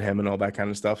better than him and all that kind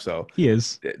of stuff. So he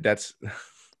is. That's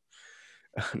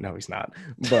no, he's not.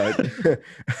 But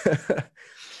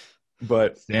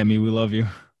but Sammy, we love you.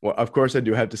 Well, of course, I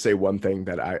do have to say one thing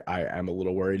that I am a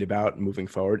little worried about moving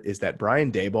forward is that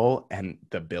Brian Daboll and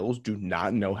the Bills do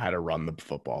not know how to run the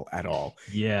football at all.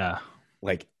 Yeah.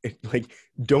 Like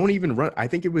don't even run. I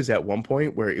think it was at one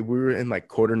point where we were in like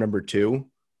quarter number 2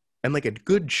 and like a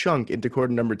good chunk into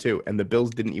quarter number 2, and the Bills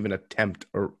didn't even attempt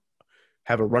or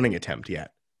have a running attempt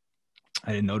yet.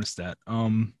 I didn't notice that.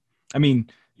 I mean,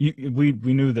 we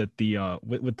knew that the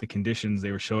with the conditions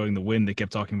they were showing the wind, they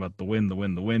kept talking about the wind, the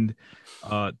wind, the wind.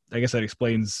 I guess that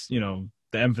explains,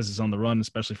 the emphasis on the run,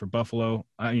 especially for Buffalo.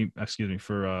 I mean, excuse me,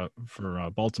 for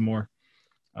Baltimore.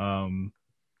 Um,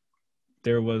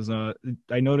 there was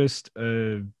I noticed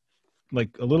like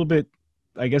a little bit,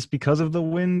 I guess, because of the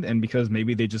wind and because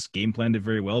maybe they just game planned it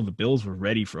very well. The Bills were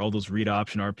ready for all those read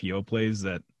option RPO plays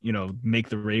that make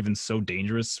the Ravens so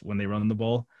dangerous when they run the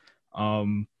ball.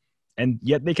 And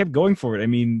yet they kept going for it. I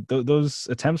mean, those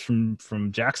attempts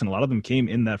from Jackson, a lot of them came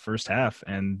in that first half,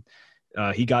 and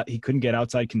he couldn't get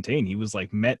outside contain. He was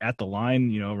like met at the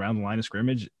line, around the line of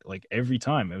scrimmage, like every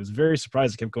time. I was very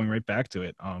surprised. He kept going right back to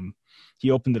it.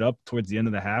 He opened it up towards the end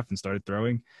of the half and started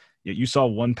throwing. You saw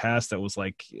one pass that was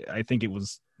like, I think it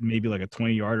was maybe like a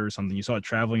 20-yarder or something. You saw it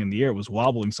traveling in the air. It was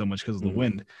wobbling so much because of the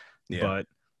wind. Yeah. But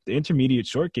the intermediate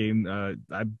short game,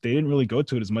 they didn't really go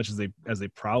to it as much as they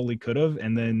probably could have.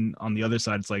 And then on the other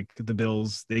side, it's like the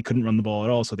Bills, they couldn't run the ball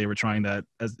at all. So they were trying that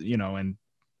and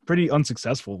pretty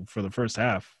unsuccessful for the first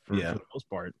half for the most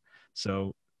part.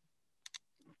 So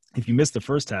if you missed the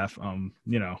first half,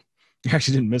 you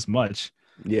actually didn't miss much.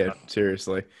 Yeah,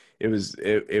 seriously. It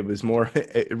was more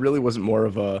it really wasn't more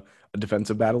of a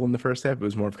defensive battle in the first half. It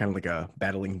was more of kind of like a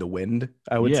battling the wind,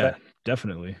 I would say.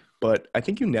 Definitely. But I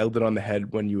think you nailed it on the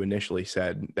head when you initially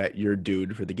said that your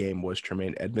dude for the game was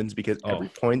Tremaine Edmunds, because every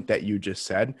point that you just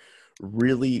said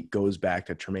really goes back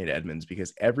to Tremaine Edmunds,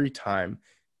 because every time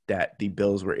that the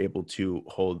Bills were able to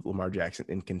hold Lamar Jackson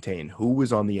and contain, who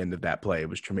was on the end of that play? It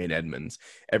was Tremaine Edmunds.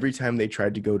 Every time they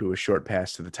tried to go to a short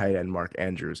pass to the tight end, Mark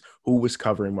Andrews, who was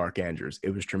covering Mark Andrews?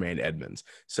 It was Tremaine Edmunds.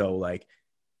 So like,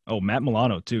 Matt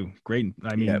Milano too. Great.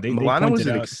 I mean,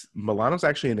 Milano's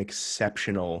actually an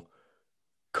exceptional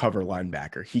cover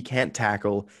linebacker. He can't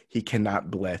tackle, he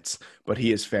cannot blitz, but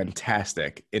he is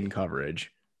fantastic in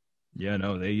coverage. Yeah,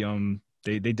 no,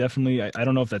 they definitely, I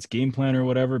don't know if that's game plan or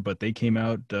whatever, but they came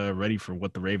out ready for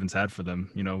what the Ravens had for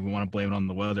them. We want to blame it on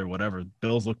the weather, whatever.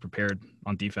 Bills look prepared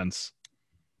on defense.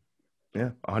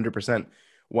 Yeah, 100%.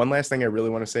 One last thing I really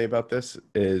want to say about this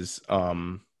is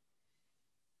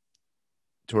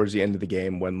towards the end of the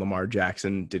game when Lamar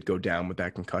Jackson did go down with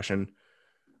that concussion,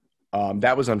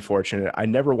 that was unfortunate. I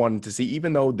never wanted to see,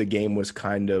 even though the game was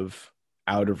kind of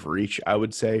out of reach, I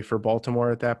would say, for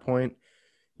Baltimore at that point,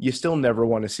 you still never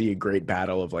want to see a great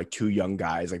battle of like two young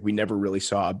guys. Like we never really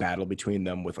saw a battle between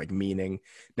them with like meaning.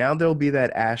 Now there'll be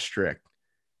that asterisk.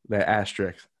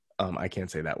 I can't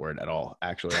say that word at all.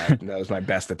 Actually, that was my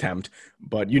best attempt,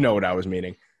 but you know what I was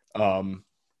meaning.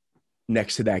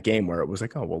 Next to that game where it was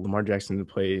like, oh, well, Lamar Jackson didn't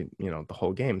play, the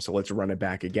whole game. So let's run it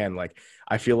back again. Like,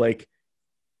 I feel like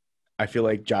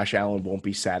Josh Allen won't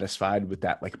be satisfied with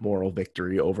that like moral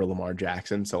victory over Lamar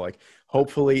Jackson. So like,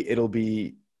 hopefully it'll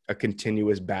be a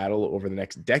continuous battle over the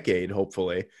next decade,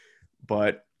 hopefully.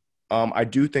 But I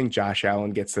do think Josh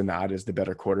Allen gets the nod as the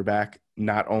better quarterback,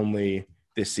 not only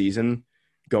this season,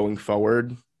 going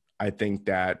forward. I think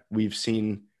that we've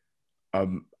seen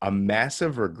a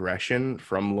massive regression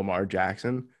from Lamar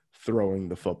Jackson throwing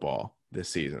the football this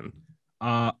season.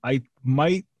 I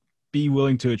might be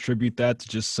willing to attribute that to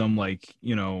just some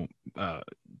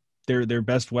their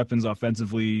best weapons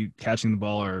offensively catching the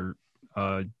ball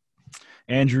are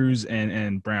Andrews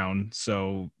and Brown.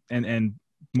 So and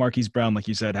Marquise Brown, like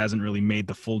you said, hasn't really made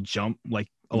the full jump like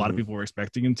a lot of people were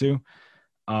expecting him to.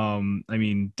 I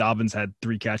mean, Dobbins had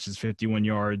 3 catches, 51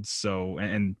 yards. So,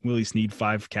 and Willie Snead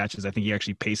 5 catches. I think he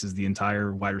actually paces the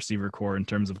entire wide receiver core in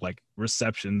terms of like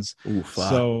receptions.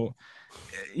 So,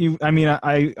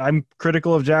 I'm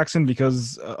critical of Jackson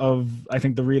because of, I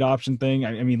think, the read option thing.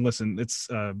 I mean, listen, it's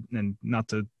and not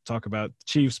to talk about the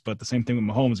Chiefs, but the same thing with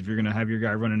Mahomes. If you're going to have your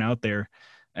guy running out there,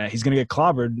 he's going to get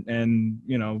clobbered, and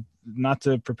not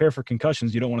to prepare for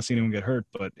concussions. You don't want to see anyone get hurt,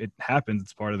 but it happens.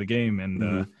 It's part of the game,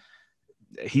 and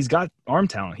he's got arm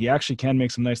talent. He actually can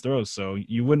make some nice throws. So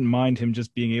you wouldn't mind him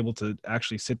just being able to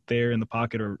actually sit there in the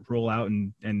pocket or roll out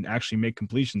and actually make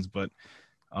completions. But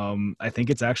I think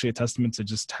it's actually a testament to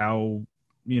just how,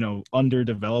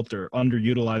 underdeveloped or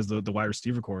underutilized the wide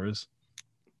receiver core is.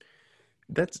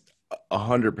 That's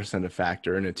 100% a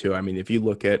factor in it too. I mean, if you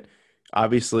look at,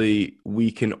 obviously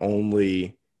we can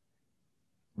only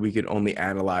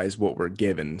analyze what we're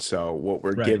given. So what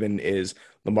we're given is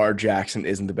Lamar Jackson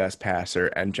isn't the best passer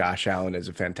and Josh Allen is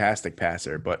a fantastic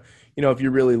passer. But, if you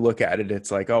really look at it,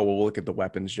 it's like, oh, well, we'll look at the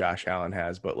weapons Josh Allen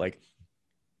has. But like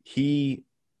he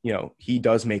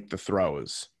does make the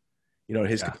throws. You know,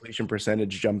 his Yeah. completion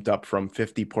percentage jumped up from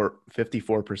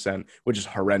 54%, which is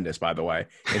horrendous, by the way,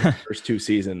 in his first 2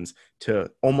 seasons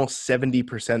to almost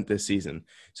 70% this season.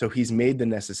 So he's made the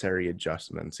necessary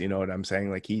adjustments. You know what I'm saying?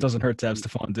 Like Doesn't hurt to have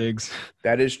Stephon Diggs.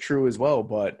 that is true as well,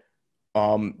 but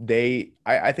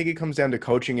I think it comes down to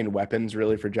coaching and weapons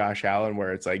really for Josh Allen,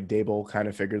 where it's like Dable kind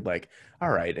of figured like,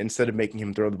 all right, instead of making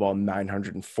him throw the ball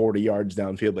 940 yards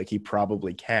downfield like he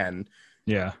probably can,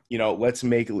 Yeah. you know, let's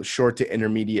make short to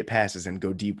intermediate passes and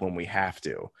go deep when we have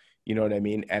to. You know what I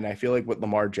mean? And I feel like with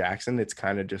Lamar Jackson, it's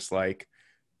kind of just like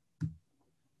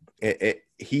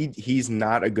he's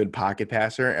not a good pocket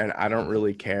passer, and I don't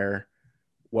really care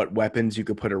what weapons you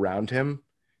could put around him.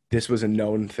 This was a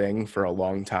known thing for a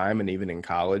long time, and even in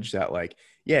college, that like,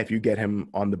 yeah, if you get him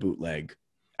on the bootleg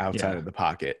outside Yeah. of the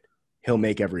pocket, he'll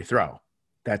make every throw.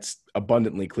 That's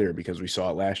abundantly clear because we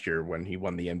saw it last year when he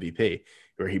won the MVP,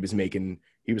 where he was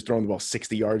throwing the ball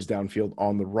 60 yards downfield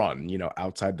on the run, you know,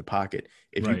 outside the pocket.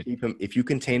 Right. If you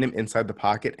contain him inside the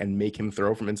pocket and make him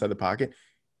throw from inside the pocket,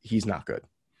 he's not good.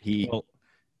 Well,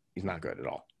 He's not good at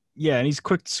all. yeah, and he's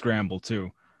quick to scramble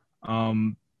too.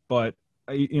 But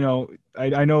I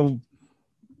know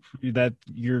that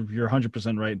you're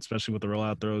 100% right, especially with the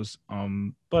rollout throws.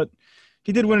 But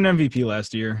he did win an MVP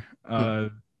last year.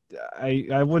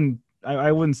 I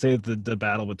wouldn't say that the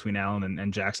battle between Allen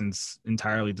and Jackson's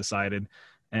entirely decided.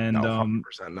 And No,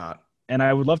 100% not. and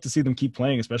I would love to see them keep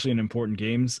playing, especially in important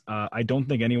games. I don't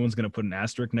think anyone's going to put an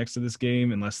asterisk next to this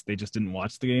game unless they just didn't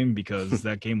watch the game, because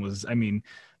that game was, I mean,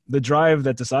 the drive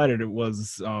that decided it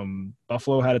was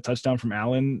Buffalo had a touchdown from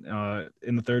Allen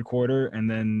in the third quarter, and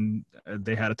then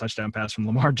they had a touchdown pass from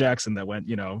Lamar Jackson that went,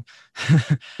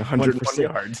 101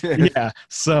 yards. yeah.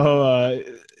 So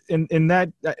in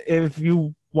that, if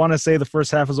you want to say the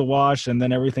first half is a wash and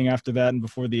then everything after that and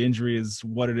before the injury is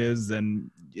what it is,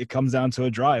 then it comes down to a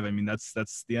drive. I mean, that's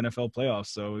the NFL playoffs.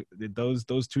 So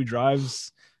those two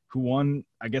drives, who won?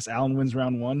 I guess Allen wins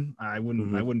round one. I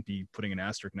wouldn't be putting an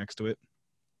asterisk next to it.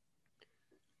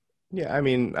 Yeah, I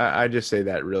mean, I just say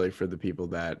that really for the people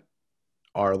that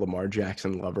are Lamar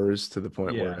Jackson lovers, to the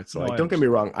point where it's like, don't get me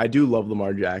wrong, I do love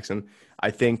Lamar Jackson.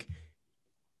 I think,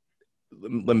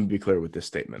 let me be clear with this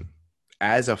statement.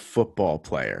 As a football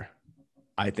player,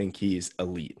 I think he's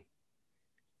elite.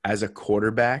 As a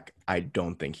quarterback, I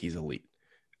don't think he's elite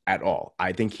at all.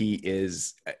 I think he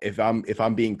is, if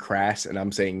I'm being crass and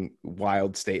I'm saying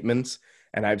wild statements,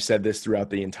 and I've said this throughout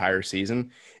the entire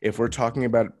season, if we're talking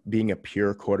about being a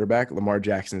pure quarterback, Lamar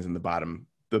Jackson's in the bottom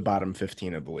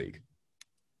 15 of the league.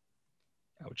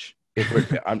 Ouch.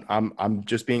 I'm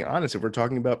just being honest. If we're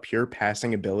talking about pure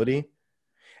passing ability,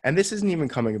 and this isn't even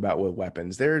coming about with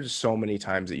weapons. There's so many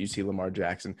times that you see Lamar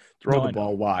Jackson throw the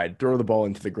ball wide, throw the ball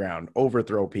into the ground,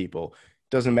 overthrow people.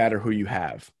 Doesn't matter who you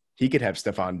have. He could have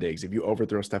Stephon Diggs. If you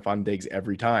overthrow Stephon Diggs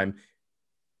every time,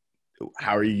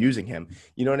 how are you using him?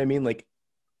 You know what I mean? Like,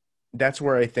 that's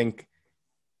where I think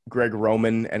Greg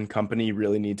Roman and company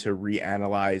really need to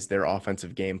reanalyze their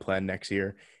offensive game plan next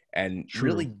year and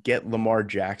really get Lamar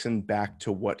Jackson back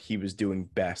to what he was doing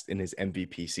best in his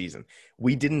MVP season.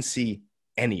 We didn't see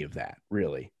any of that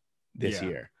really this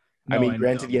year. No, I mean,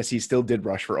 granted, yes, he still did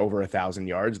rush for over 1,000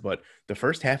 yards, but the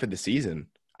first half of the season,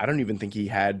 I don't even think he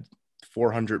had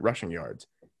 400 rushing yards.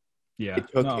 Yeah.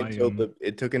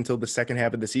 It took until the second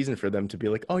half of the season for them to be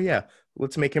like, oh yeah,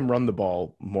 let's make him run the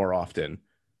ball more often.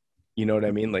 You know what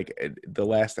I mean? Like the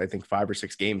last, I think 5 or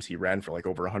 6 games, he ran for like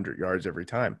over 100 yards every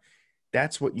time.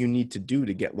 That's what you need to do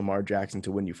to get Lamar Jackson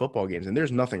to win you football games. And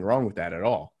there's nothing wrong with that at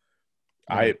all.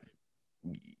 Right.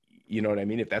 You know what I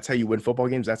mean? If that's how you win football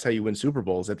games, that's how you win Super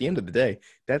Bowls. At the end of the day,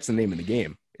 that's the name of the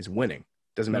game, is winning.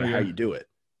 Doesn't matter how you do it.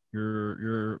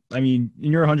 You're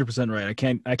 100%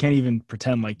 right. I can't even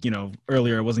pretend like,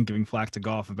 earlier I wasn't giving flack to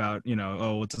Goff about,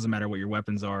 it doesn't matter what your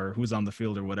weapons are, who's on the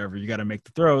field or whatever. You got to make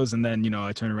the throws. And then,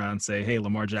 I turn around and say, hey,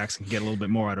 Lamar Jackson can get a little bit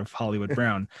more out of Hollywood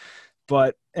Brown.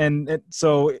 But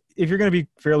so if you're going to be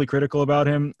fairly critical about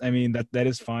him, I mean, that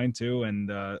is fine too.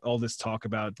 And all this talk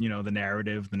about, the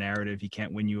narrative, he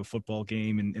can't win you a football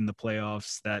game in the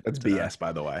playoffs. That's BS,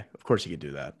 by the way. Of course he could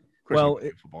do that. Well,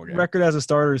 record as a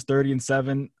starter is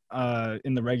 30-7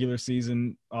 in the regular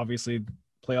season. Obviously,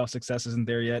 playoff success isn't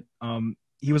there yet.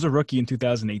 He was a rookie in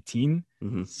 2018.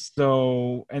 Mm-hmm.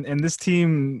 So, and this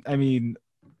team, I mean,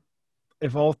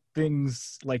 if all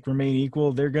things like remain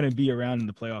equal, they're going to be around in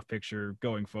the playoff picture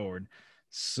going forward.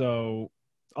 So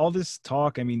all this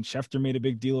talk, I mean, Schefter made a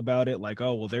big deal about it. Like,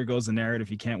 oh, well, there goes the narrative.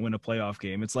 He can't win a playoff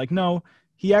game. It's like, no,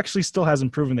 he actually still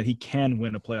hasn't proven that he can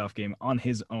win a playoff game on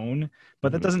his own,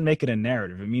 but that doesn't make it a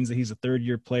narrative. It means that he's a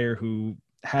third-year player who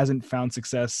hasn't found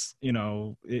success, in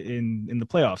the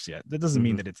playoffs yet. That doesn't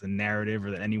mean Mhm. that it's a narrative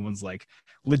or that anyone's like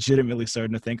legitimately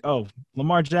starting to think, oh,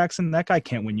 Lamar Jackson, that guy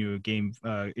can't win you a game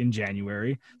in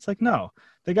January. It's like, no,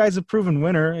 the guy's a proven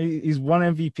winner. He's won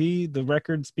MVP. The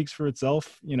record speaks for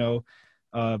itself.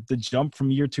 The jump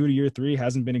from year 2 to year 3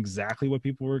 hasn't been exactly what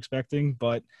people were expecting,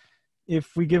 but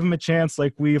if we give him a chance,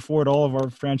 like we afford all of our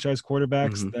franchise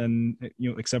quarterbacks, Mhm.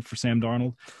 then except for Sam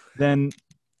Darnold, then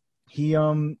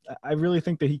I really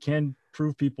think that he can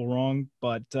prove people wrong.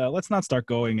 But let's not start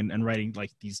going and writing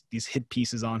like these hit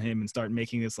pieces on him and start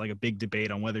making this like a big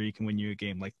debate on whether he can win you a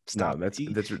game. Like, No, stop it.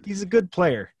 that's He's a good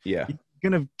player. yeah, He's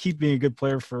gonna keep being a good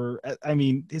player for. I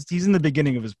mean, he's in the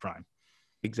beginning of his prime.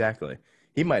 exactly.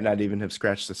 He might not even have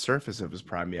scratched the surface of his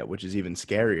prime yet, which is even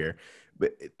scarier.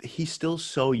 But he's still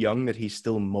so young that he's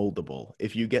still moldable.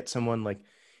 If you get someone like,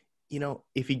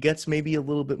 if he gets maybe a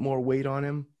little bit more weight on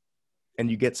him, and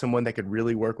you get someone that could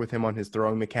really work with him on his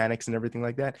throwing mechanics and everything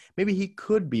like that, maybe he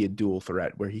could be a dual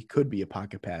threat where he could be a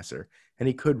pocket passer and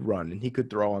he could run and he could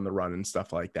throw on the run and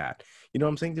stuff like that. You know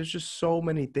what I'm saying? There's just so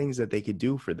many things that they could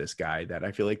do for this guy that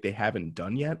I feel like they haven't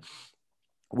done yet,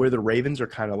 where the Ravens are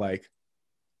kind of like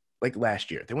last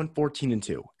year. They went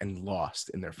 14-2 and lost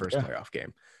in their first Yeah. playoff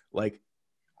game. Like,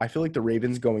 I feel like the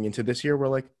Ravens going into this year were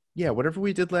like, yeah, whatever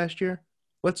we did last year,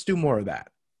 let's do more of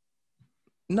that.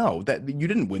 No, that you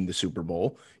didn't win the Super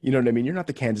Bowl. You know what I mean? You're not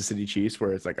the Kansas City Chiefs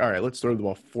where it's like, all right, let's throw the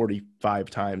ball 45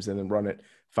 times and then run it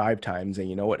 5 times. And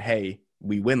you know what? Hey,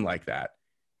 we win like that.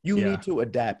 You Yeah. need to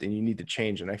adapt and you need to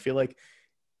change. And I feel like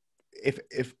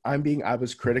if I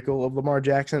was critical of Lamar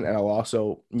Jackson, and I'll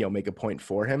also, make a point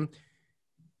for him,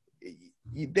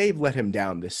 they've let him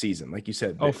down this season. Like you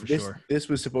said, Oh, for this sure. this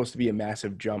was supposed to be a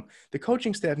massive jump. The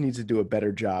coaching staff needs to do a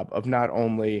better job of not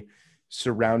only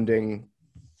surrounding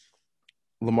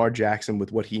Lamar Jackson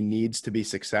with what he needs to be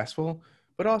successful,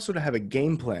 but also to have a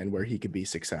game plan where he could be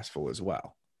successful as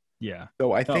well. Yeah. So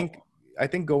No. I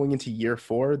think going into year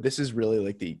 4, this is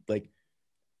really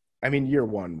I mean, year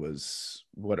 1 was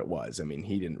what it was. I mean,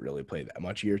 he didn't really play that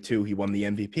much. Year 2, he won the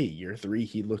MVP. Year 3,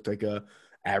 he looked like a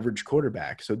average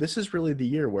quarterback. So this is really the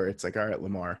year where it's like, all right,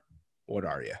 Lamar, what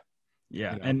are you?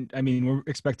 Yeah. You know? And I mean, we're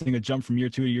expecting a jump from year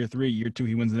 2 to year 3. Year 2,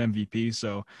 he wins an MVP.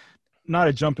 So not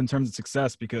a jump in terms of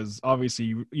success, because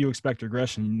obviously you expect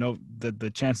regression. You know that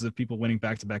the chances of people winning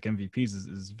back-to-back MVPs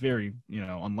is very,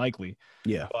 unlikely.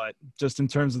 Yeah. But just in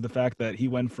terms of the fact that he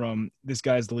went from this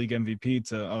guy's the league MVP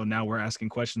to, oh, now we're asking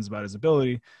questions about his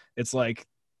ability, it's like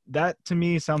that to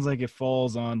me sounds like it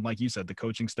falls on, like you said, the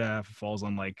coaching staff. It falls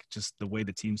on like just the way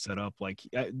the team's set up. Like,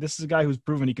 this is a guy who's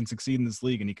proven he can succeed in this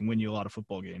league and he can win you a lot of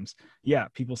football games. Yeah,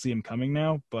 people see him coming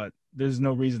now, but there's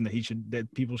no reason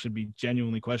that people should be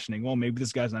genuinely questioning, well, maybe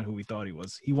this guy's not who we thought he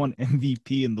was. He won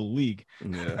MVP in the league.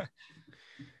 Yeah.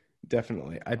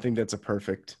 Definitely. I think that's a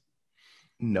perfect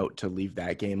note to leave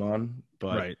that game on.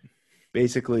 But Right.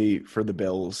 basically, for the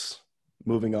Bills,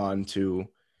 moving on to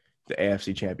the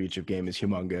AFC Championship game is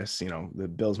humongous. The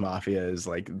Bills Mafia is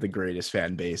like the greatest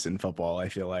fan base in football. I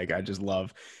feel like I just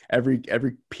love every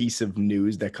piece of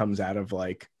news that comes out of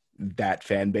like that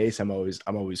fan base. I'm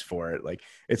always for it. Like,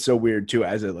 it's so weird too.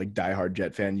 As a like diehard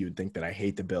Jet fan, you would think that I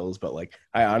hate the Bills, but like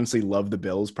I honestly love the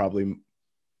Bills. Probably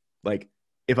like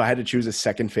if I had to choose a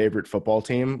second favorite football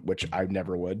team, which I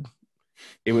never would,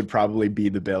 it would probably be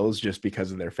the Bills just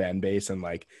because of their fan base and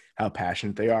like how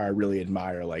passionate they are. I really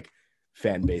admire like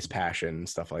fan base passion and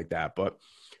stuff like that. But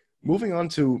moving on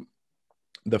to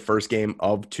the first game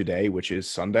of today, which is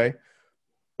Sunday.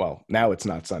 Well, now it's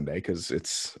not Sunday because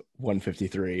it's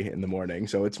 1:53 in the morning.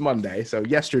 So it's Monday. So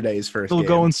yesterday's first Still game.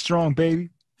 going strong, baby.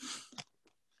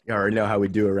 You already know how we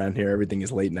do around here. Everything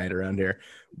is late night around here.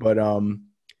 But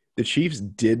the Chiefs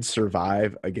did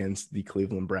survive against the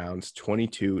Cleveland Browns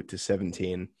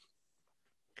 22-17.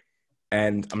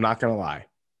 And I'm not going to lie.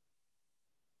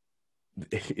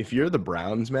 If you're the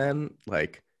Browns, man,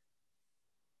 like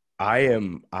I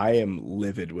am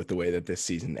livid with the way that this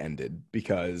season ended,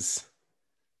 because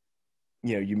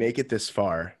you make it this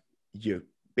far, you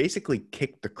basically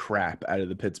kick the crap out of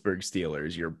the Pittsburgh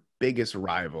Steelers, your biggest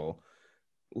rival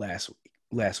last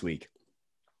week.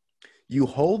 You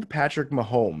hold Patrick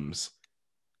Mahomes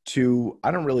to,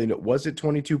 I don't really know, was it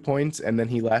 22 points and then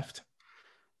he left?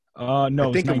 No, I it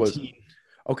was think it was. 19.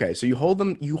 Okay, so you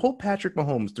hold Patrick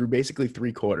Mahomes through basically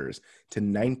 3 quarters to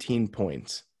 19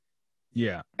 points,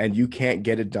 Yeah. and you can't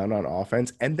get it done on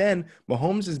offense. And then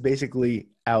Mahomes is basically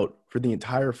out for the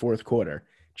entire fourth quarter.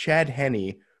 Chad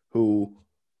Henne, who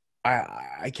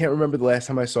I can't remember the last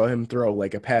time I saw him throw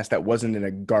like a pass that wasn't in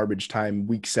a garbage time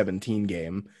week 17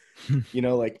 game.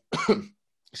 Like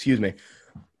excuse me.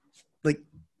 Like,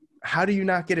 how do you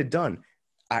not get it done?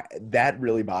 that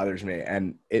really bothers me,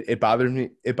 and it bothers me.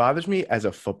 It bothers me as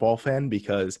a football fan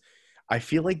because I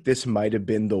feel like this might have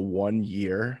been the one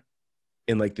year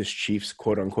in like this Chiefs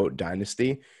quote unquote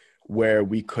dynasty where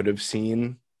we could have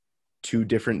seen two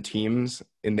different teams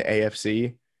in the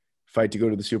AFC fight to go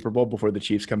to the Super Bowl before the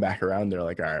Chiefs come back around. They're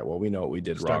like, all right, well, we know what we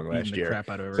did Start wrong beating last the year, crap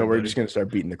out of so we're everybody. just going to start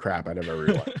beating the crap out of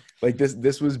everyone. Like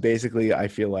this was basically, I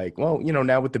feel like, well,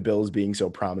 now with the Bills being so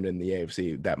prominent in the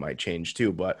AFC, that might change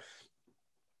too. But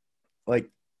like,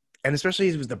 and especially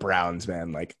it was the Browns,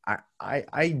 man. Like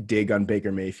I dig on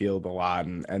Baker Mayfield a lot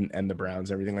and the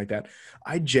Browns, everything like that.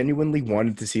 I genuinely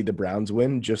wanted to see the Browns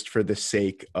win just for the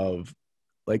sake of,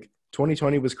 like,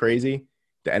 2020 was crazy.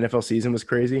 The NFL season was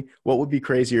crazy. What would be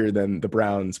crazier than the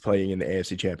Browns playing in the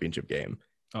AFC Championship game?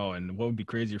 Oh, and what would be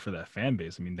crazier for that fan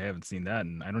base? I mean, they haven't seen that,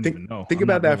 and I don't even know. Think I'm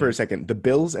about not that for really. a second. The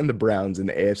Bills and the Browns in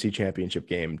the AFC Championship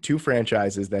game, two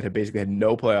franchises that have basically had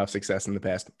no playoff success in the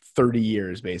past 30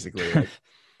 years, basically. Like,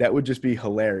 that would just be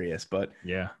hilarious. But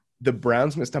Yeah. the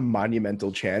Browns missed a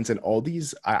monumental chance. And all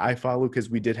these I follow because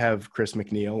we did have Chris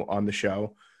McNeil on the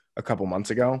show a couple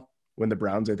months ago when the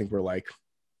Browns, I think, were like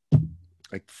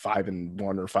 5-1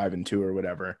 or 5-2 or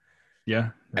whatever.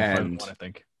 Yeah. And 5-1, I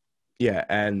think. yeah,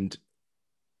 and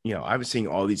I was seeing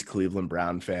all these Cleveland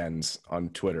Brown fans on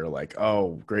Twitter like,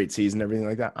 "Oh, great season," everything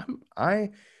like that.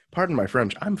 Pardon my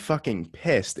French, I'm fucking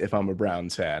pissed if I'm a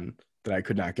Browns fan that I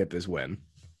could not get this win.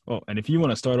 Well, and if you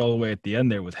want to start all the way at the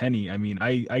end there with Henny, I mean,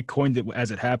 I coined it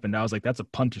as it happened. I was like, that's a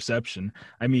punt reception.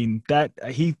 I mean, that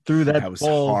he threw that was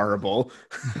ball. Horrible.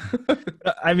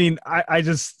 I mean, I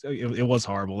just it was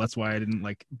horrible. That's why I didn't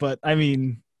like. But I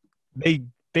mean, they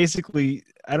basically,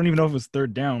 I don't even know if it was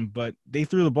third down, but they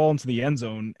threw the ball into the end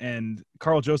zone, and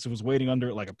Carl Joseph was waiting under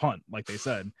it like a punt, like they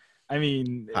said. I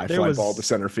mean, High fly ball to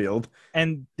center field,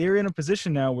 and they're in a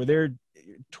position now where they're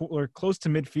or close to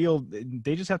midfield.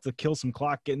 They just have to kill some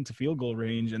clock, get into field goal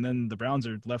range, and then the Browns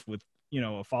are left with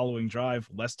a following drive,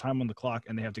 less time on the clock,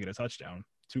 and they have to get a touchdown,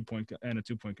 2-point and a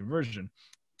 2-point conversion.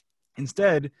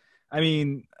 Instead, I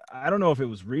mean, I don't know if it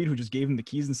was Reed who just gave him the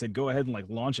keys and said, go ahead and like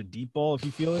launch a deep ball if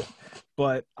you feel it.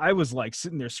 But I was like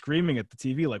sitting there screaming at the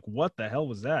TV, like, what the hell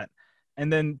was that?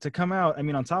 And then to come out, I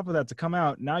mean, on top of that, to come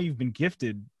out, now you've been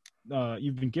gifted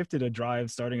a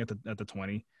drive starting at the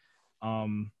 20,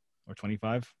 or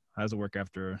 25. How does it work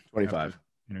after 25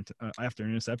 after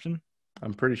interception?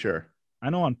 I'm pretty sure. I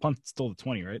know on punt it's still the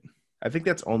 20, right? I think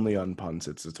that's only on punts.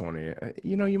 It's the 20.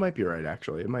 You might be right.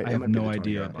 Actually, I have no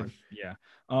idea. Yeah.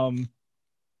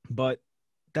 But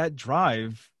that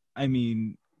drive, I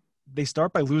mean, they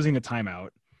start by losing a timeout.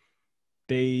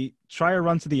 They try a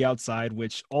run to the outside,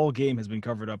 which all game has been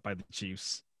covered up by the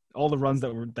Chiefs. All the runs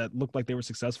that looked like they were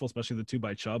successful, especially the 2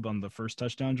 by Chubb on the first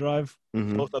touchdown drive,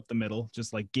 both up the middle,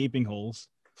 just like gaping holes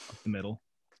up the middle,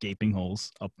 gaping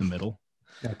holes up the middle.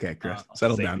 Okay, Chris,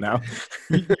 settle down now.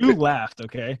 You laughed,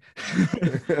 okay?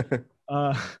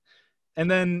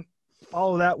 And then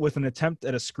follow that with an attempt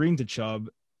at a screen to Chubb,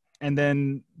 and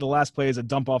then the last play is a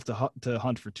dump off to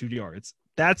Hunt for 2 yards.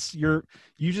 You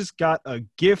just got a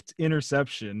gift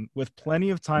interception with plenty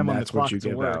of time on the clock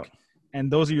to work, and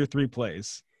those are your 3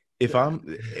 plays. If I'm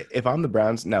the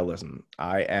Browns, now listen,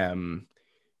 I am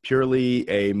purely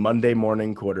a Monday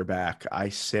morning quarterback. I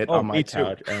sit on my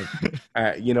couch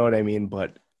and you know what I mean?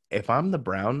 But if I'm the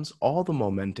Browns, all the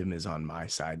momentum is on my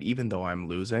side, even though I'm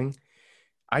losing.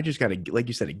 I just got like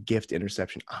you said, a gift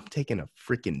interception. I'm taking a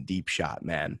freaking deep shot,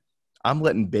 man. I'm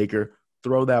letting Baker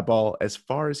throw that ball as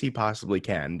far as he possibly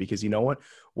can, because you know what?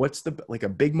 What's a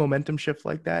big momentum shift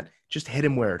like that? Just hit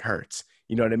him where it hurts.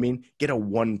 You know what I mean? Get a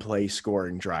 1-play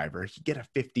scoring drive, or get a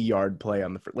 50-yard play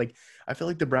on the I feel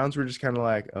like the Browns were just kind of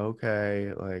like,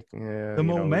 okay, like, yeah. The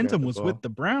momentum was with the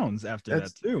Browns after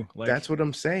that too. Like, that's what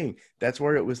I'm saying. That's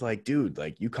where it was like, dude,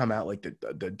 like, you come out like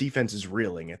the defense is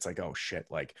reeling. It's like, oh shit,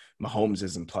 like Mahomes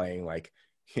isn't playing. Like,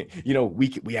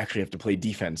 we actually have to play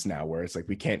defense now, where it's like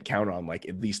we can't count on like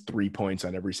at least 3 points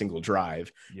on every single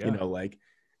drive. Yeah. Like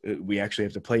we actually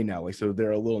have to play now. Like, so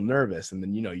they're a little nervous, and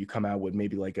then you come out with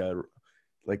maybe like a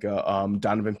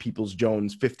Donovan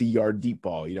Peoples-Jones 50-yard deep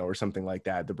ball, or something like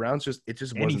that. The Browns it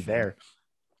wasn't there.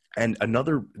 And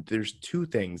there's 2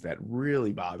 things that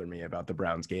really bother me about the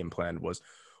Browns game plan was,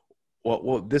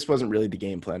 well, this wasn't really the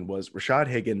game plan, was Rashad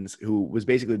Higgins, who was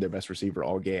basically their best receiver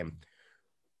all game,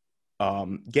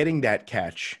 getting that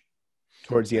catch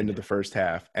towards the end of the first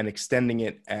half and extending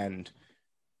it and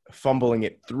fumbling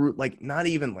it through, like, not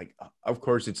even like, of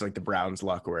course it's like the Browns'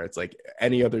 luck, where it's like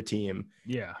any other team,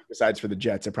 besides for the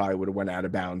Jets, it probably would have went out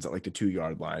of bounds at like the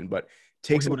 2-yard line, but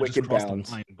takes a wicked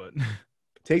bounce.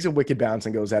 takes a wicked bounce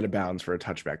and goes out of bounds for a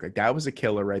touchback. Like that was a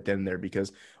killer right then and there,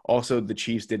 because also the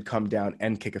Chiefs did come down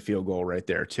and kick a field goal right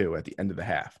there too at the end of the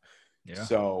half. Yeah,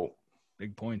 So,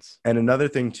 big points. and another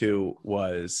thing too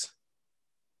was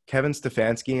Kevin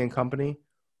Stefanski and company.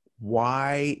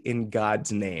 Why in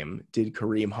God's name did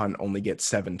Kareem Hunt only get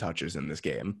 7 touches in this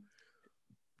game?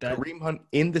 Kareem Hunt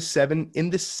in the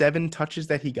seven touches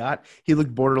that he got, he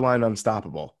looked borderline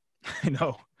unstoppable. I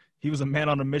know. He was a man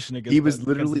on a mission against. He was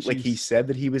literally like, he said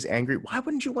that he was angry. Why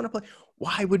wouldn't you want to play?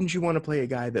 Why wouldn't you want to play a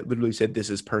guy that literally said this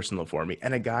is personal for me?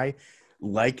 And a guy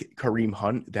like Kareem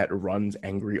Hunt that runs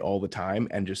angry all the time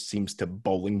and just seems to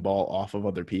bowling ball off of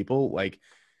other people. Like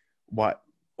what?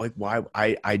 Like why?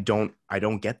 I don't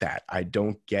get that. I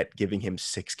don't get giving him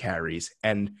 6 carries.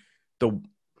 And the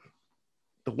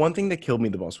one thing that killed me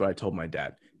the most, what I told my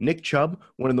dad, Nick Chubb,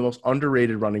 one of the most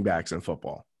underrated running backs in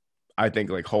football. I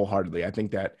think, like, wholeheartedly. I think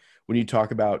that when you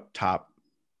talk about top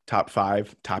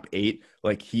 5, top 8,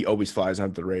 like, he always flies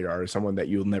under the radar as someone that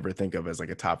you'll never think of as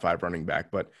like a top 5 running back.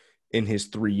 But in his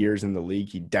 3 years in the league,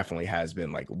 he definitely has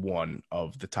been like one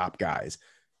of the top guys.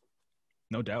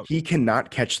 No doubt. He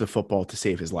cannot catch the football to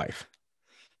save his life.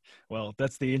 Well,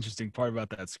 that's the interesting part about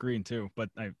that screen too. But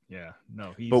But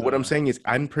what I'm saying is,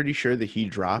 I'm pretty sure that he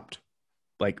dropped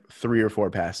like 3 or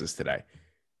 4 passes today.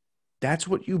 That's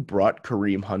what you brought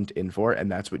Kareem Hunt in for, and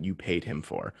that's what you paid him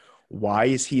for. Why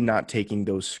is he not taking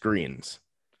those screens?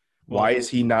 Why is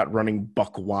he not running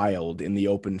buck wild in the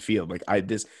open field? Like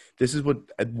this is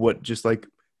what just like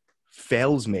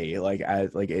fails me. Like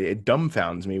it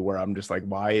dumbfounds me, where I'm just like,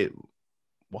 why?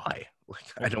 Like,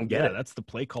 I don't get it. That's the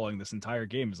play calling this entire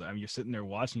game. Is, I mean, you're sitting there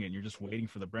watching it and you're just waiting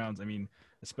for the Browns. I mean,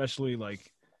 especially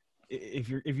like if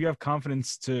you have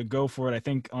confidence to go for it. I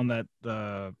think on that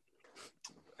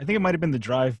I think it might have been the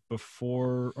drive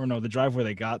before, or no, the drive where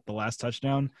they got the last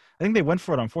touchdown. I think they went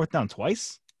for it on 4th down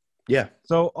twice. Yeah.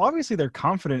 So obviously they're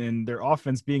confident in their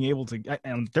offense being able to,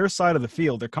 on their side of the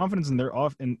field, they're confident in their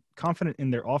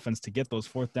offense to get those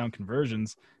 4th down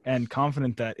conversions, and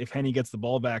confident that if Henny gets the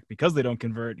ball back because they don't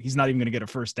convert, he's not even going to get a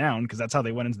 1st down, because that's how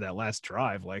they went into that last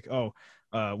drive. Like,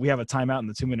 we have a timeout in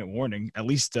the 2-minute warning. At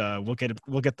least we'll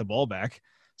get the ball back.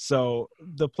 So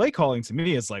the play calling to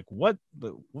me is like, what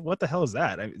the hell is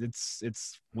that?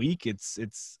 It's weak.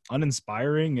 It's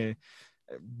uninspiring.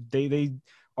 They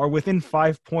are within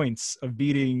 5 points of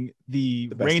beating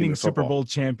the reigning Super Bowl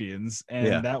champions,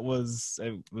 and it was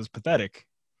pathetic.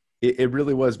 It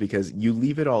really was, because you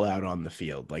leave it all out on the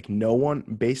field. Like, no one,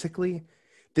 basically,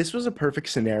 this was a perfect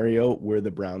scenario where the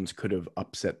Browns could have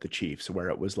upset the Chiefs, where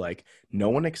it was like, no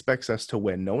one expects us to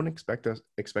win. No one expects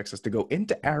us to go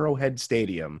into Arrowhead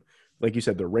Stadium, like you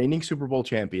said, the reigning Super Bowl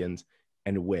champions,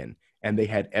 and win. And they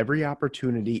had every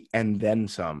opportunity and then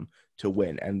some to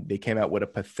win. And they came out with a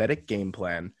pathetic game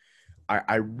plan.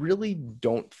 I really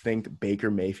don't think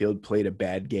Baker Mayfield played a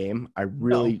bad game. I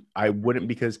wouldn't,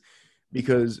 because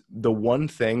the one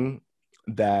thing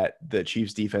that the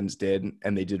Chiefs defense did,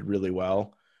 and they did really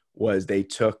well, was they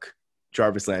took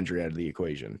Jarvis Landry out of the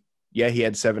equation. Yeah, he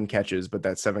had 7 catches, but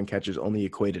that 7 catches only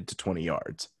equated to 20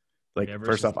 yards. Like,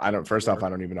 first off, I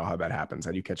don't even know how that happens.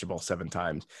 How do you catch a ball 7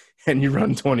 times and you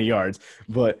run 20 yards?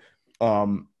 But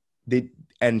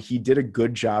he did a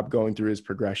good job going through his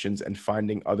progressions and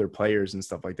finding other players and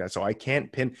stuff like that. So I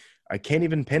can't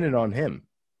even pin it on him.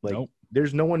 Like, nope.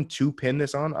 There's no one to pin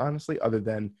this on, honestly, other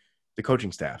than the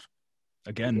coaching staff.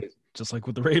 Again, just like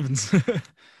with the Ravens.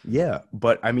 Yeah,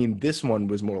 but I mean, this one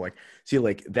was more like,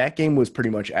 that game was pretty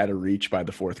much out of reach by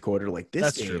the 4th quarter. Like,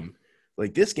 this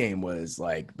game was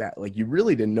like that. Like, you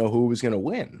really didn't know who was going to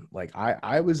win. Like,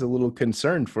 I was a little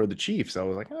concerned for the Chiefs. I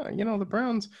was like, the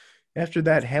Browns, after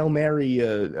that Hail Mary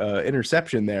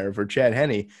interception there for Chad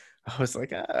Henne, I was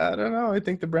like, I don't know. I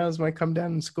think the Browns might come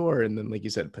down and score. And then, like you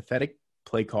said, pathetic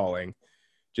play calling,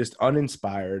 just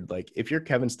uninspired. Like, if you're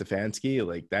Kevin Stefanski,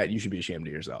 like that, you should be ashamed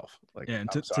of yourself. Like, yeah,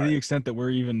 and to the extent that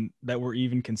we're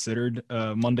even considered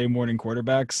Monday morning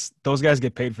quarterbacks, those guys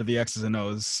get paid for the X's and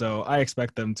O's. So I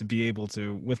expect them to be able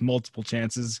to, with multiple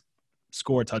chances,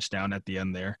 score a touchdown at the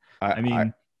end there.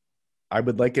 I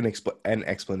would like an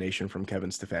explanation from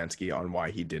Kevin Stefanski on why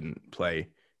he didn't play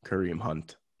Kareem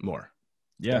Hunt more.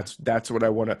 Yeah, that's what I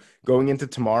want to, going into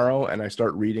tomorrow, and I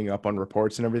start reading up on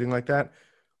reports and everything like that.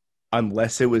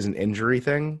 Unless it was an injury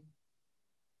thing,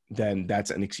 then that's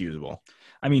inexcusable.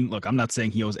 I mean, look, I'm not saying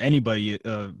he owes anybody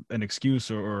an excuse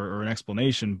or an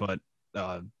explanation, but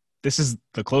this is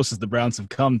the closest the Browns have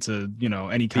come to,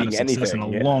 any kind of success in a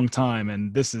long time,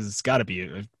 and this has got to be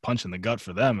a punch in the gut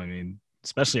for them. I mean,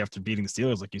 especially after beating the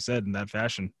Steelers, like you said, in that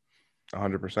fashion.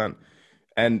 100%.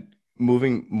 And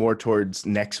moving more towards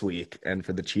next week, and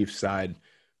for the Chiefs side,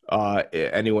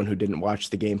 Anyone who didn't watch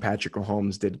the game, Patrick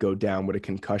Mahomes did go down with a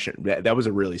concussion. That was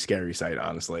a really scary sight,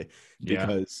 honestly, Yeah.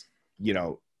 because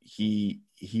he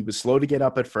was slow to get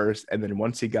up at first, and then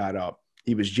once he got up,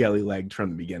 he was jelly legged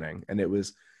from the beginning, and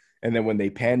then when they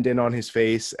panned in on his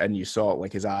face and you saw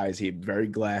like his eyes, he had very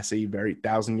glassy, very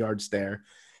 1,000-yard stare.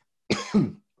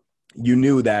 You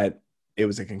knew that it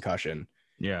was a concussion.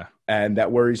 Yeah. And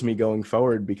that worries me going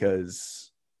forward because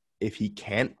if he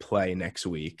can't play next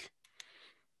week,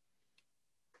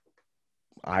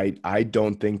 I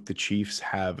don't think the Chiefs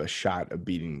have a shot of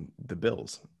beating the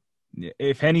Bills.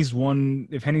 If Henny's one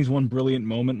brilliant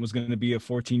moment was going to be a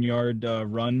 14-yard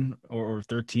run or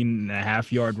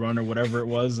 13.5-yard run or whatever it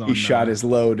was, He shot his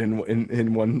load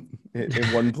in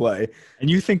one play. And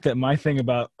you think that my thing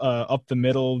about up the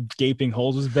middle gaping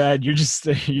holes was bad? You're just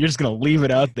gonna leave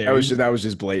it out there. That was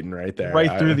just blatant right there,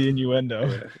 right through the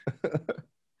innuendo. Yeah.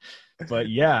 But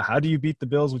yeah, how do you beat the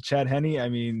Bills with Chad Henne? I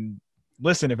mean,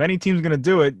 listen, if any team's gonna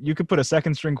do it, you could put a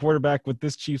second string quarterback with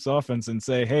this Chiefs offense and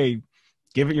say, hey,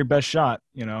 give it your best shot.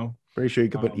 Pretty sure you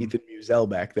could put Ethan Musiel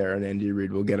back there, and Andy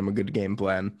Reid will get him a good game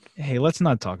plan. Hey, let's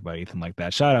not talk about Ethan like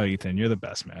that. Shout out Ethan, you're the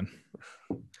best, man.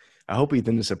 I hope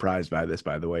Ethan is surprised by this.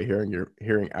 By the way,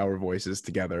 hearing our voices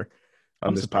together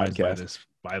on this podcast.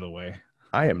 By the way,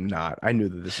 I am not. I knew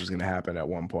that this was going to happen at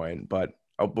one point, but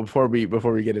before we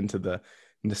get into the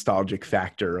nostalgic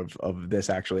factor of this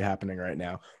actually happening right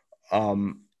now,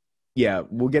 yeah,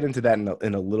 we'll get into that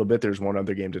in a little bit. There's one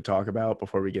other game to talk about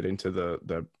before we get into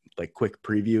the like quick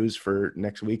previews for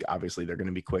next week. Obviously, they're going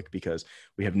to be quick because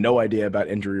we have no idea about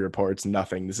injury reports,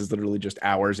 nothing. This is literally just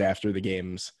hours after the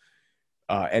games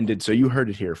ended. So you heard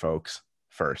it here, folks,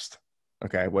 first.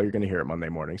 Okay, well, you're going to hear it Monday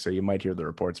morning, so you might hear the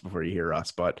reports before you hear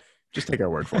us, but just take our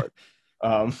word for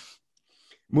it.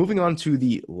 Moving on to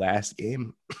the last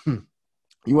game, you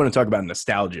want to talk about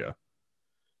nostalgia.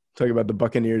 Talk about the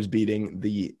Buccaneers beating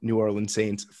the New Orleans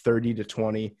Saints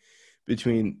 30-20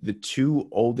 between the two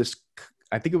oldest,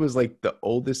 I think it was like the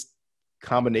oldest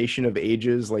combination of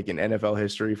ages like in NFL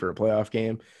history for a playoff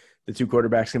game. The two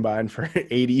quarterbacks combined for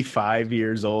 85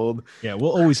 years old. Yeah,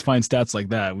 we'll always find stats like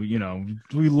that. We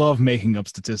love making up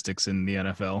statistics in the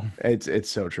NFL. It's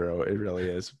so true. It really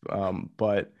is.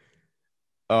 But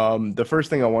the first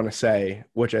thing I want to say,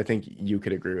 which I think you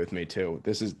could agree with me too,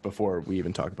 this is before we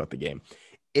even talk about the game.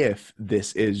 If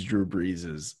this is Drew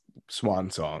Brees' swan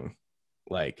song,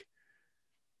 like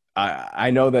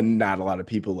I know that not a lot of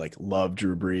people like love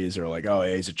Drew Brees or like, oh,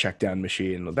 yeah, he's a check down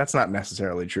machine. That's not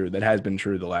necessarily true. That has been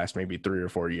true the last maybe 3 or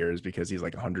 4 years because he's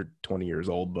like 120 years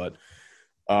old. But,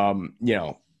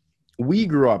 we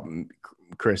grew up,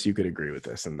 Chris, you could agree with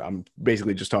this. And I'm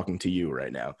basically just talking to you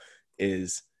right now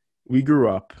is we grew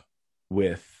up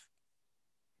with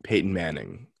Peyton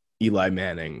Manning, Eli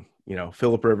Manning,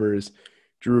 Phillip Rivers,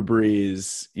 Drew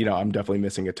Brees, I'm definitely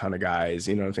missing a ton of guys,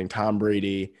 what I'm saying? Tom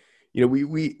Brady,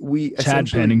 we Chad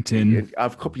Pennington.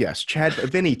 Yes,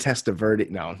 Vinny Testaverde.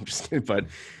 No, I'm just kidding. But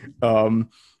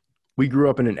we grew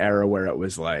up in an era where it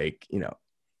was like,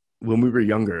 when we were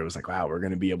younger, it was like, wow, we're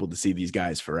going to be able to see these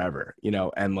guys forever,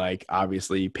 and like,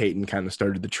 obviously Peyton kind of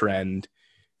started the trend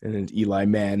and then Eli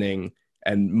Manning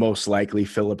and most likely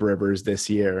Phillip Rivers this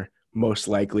year. Most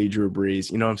likely Drew Brees.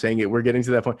 You know what I'm saying? We're getting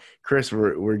to that point. Chris,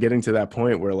 we're getting to that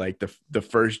point where like the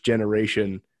first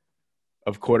generation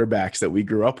of quarterbacks that we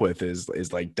grew up with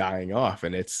is like dying off.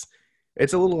 And it's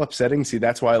a little upsetting. See,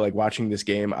 that's why like watching this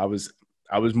game, I was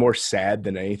more sad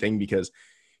than anything because,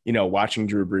 watching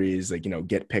Drew Brees, like,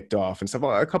 get picked off and stuff.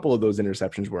 A couple of those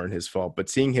interceptions weren't his fault, but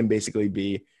seeing him basically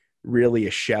be really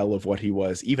a shell of what he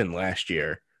was even last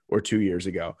year or 2 years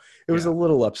ago, it was a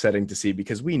little upsetting to see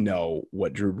because we know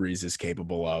what Drew Brees is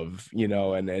capable of,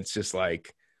 and it's just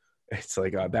like,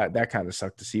 that kind of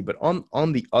sucked to see. But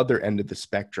on the other end of the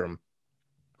spectrum,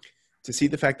 to see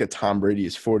the fact that Tom Brady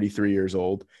is 43 years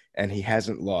old and he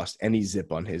hasn't lost any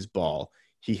zip on his ball,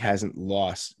 he hasn't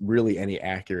lost really any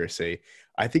accuracy.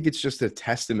 I think it's just a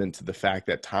testament to the fact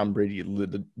that Tom Brady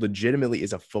legitimately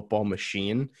is a football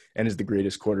machine and is the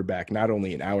greatest quarterback, not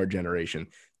only in our generation,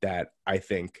 that I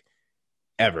think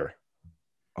ever.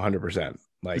 100%.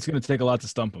 Like, it's going to take a lot to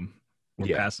stump him or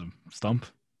pass him. Stump?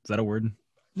 Is that a word?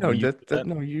 No,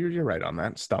 no, you're right on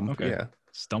that. Stump. Okay. Yeah.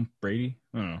 Stump Brady?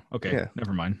 I don't know. Okay. Yeah.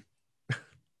 Never mind.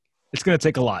 It's going to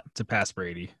take a lot to pass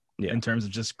Brady in terms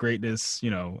of just greatness.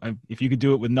 If you could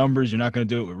do it with numbers, you're not going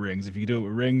to do it with rings. If you could do it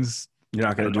with rings, you're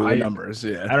not going to do it with numbers.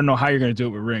 Yeah. I don't know how you're going to do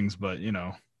it with rings, but,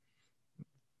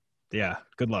 yeah,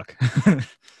 good luck.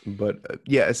 But,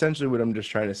 essentially what I'm just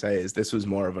trying to say is this was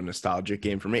more of a nostalgic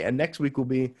game for me. And next week will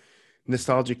be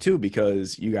nostalgic too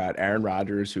because you got Aaron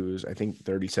Rodgers, who's, I think,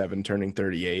 37, turning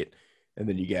 38. And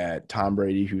then you get Tom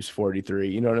Brady, who's 43.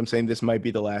 You know what I'm saying? This might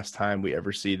be the last time we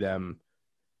ever see them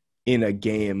in a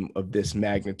game of this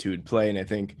magnitude play. And I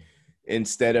think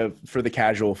instead of, for the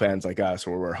casual fans like us,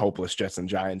 where we're hopeless Jets and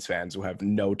Giants fans who have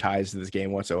no ties to this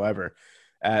game whatsoever,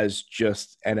 as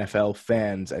just NFL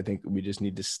fans, I think we just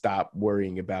need to stop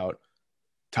worrying about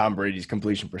Tom Brady's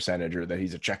completion percentage or that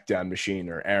he's a check down machine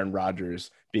or Aaron Rodgers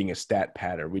being a stat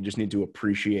patter. We just need to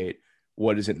appreciate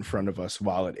what is in front of us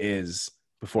while it is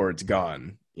before it's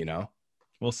gone, you know?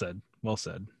 Well said. Well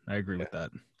said. I agree with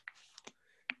that.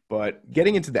 But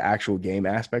getting into the actual game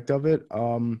aspect of it,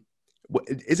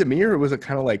 is it me or was it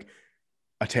kind of like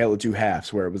a tale of two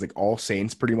halves where it was like all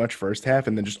Saints pretty much first half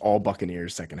and then just all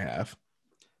Buccaneers second half?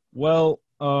 Well,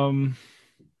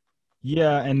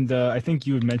 yeah, and I think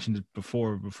you had mentioned it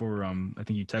before I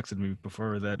think you texted me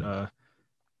before that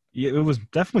yeah, it was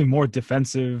definitely more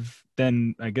defensive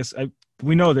than I guess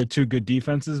we know they're two good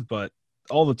defenses, but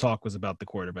all the talk was about the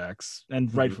quarterbacks,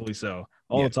 and rightfully so.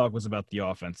 All the talk was about the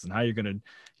offense and how you're going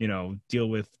to, deal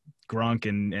with Gronk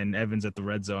and Evans at the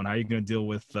red zone. How you're going to deal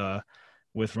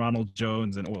with Ronald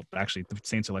Jones and actually the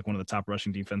Saints are like one of the top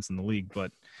rushing defense in the league,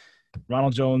 but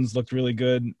Ronald Jones looked really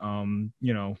good. And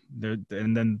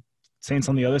then Saints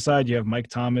on the other side, you have Mike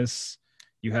Thomas,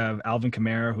 you have Alvin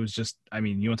Kamara, who's just,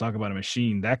 you want to talk about a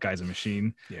machine. That guy's a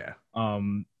machine. Yeah.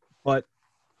 But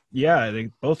yeah,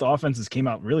 both offenses came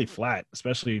out really flat,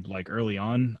 especially like early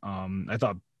on. I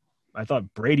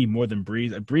thought Brady more than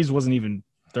Breeze. Breeze wasn't even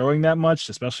throwing that much,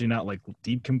 especially not like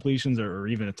deep completions or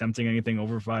even attempting anything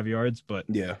over 5 yards. But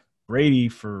yeah, Brady,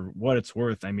 for what it's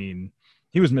worth,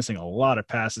 he was missing a lot of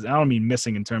passes. I don't mean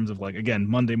missing in terms of like, again,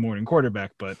 Monday morning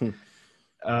quarterback, but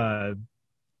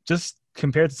just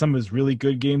compared to some of his really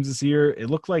good games this year, it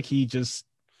looked like he just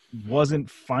wasn't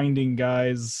finding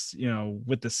guys,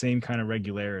 with the same kind of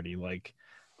regularity. Like,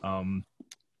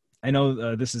 I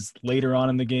know this is later on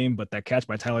in the game, but that catch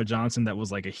by Tyler Johnson, that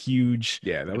was like a huge.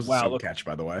 Yeah, that was a sub catch,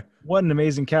 by the way. What an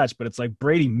amazing catch. But it's like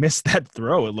Brady missed that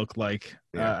throw, it looked like.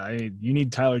 Yeah. You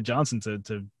need Tyler Johnson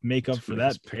to make up for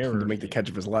that error. To make the catch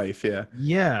of his life, yeah.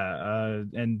 Yeah,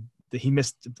 and he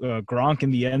missed Gronk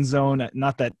in the end zone.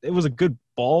 Not that it was a good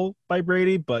ball by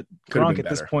Brady, but Gronk at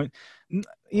this point,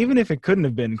 even if it couldn't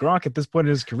have been, Gronk at this point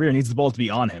in his career needs the ball to be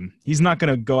on him. He's not going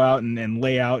to go out and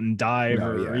lay out and dive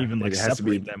or even like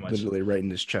separate that much. Literally right in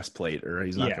his chest plate, or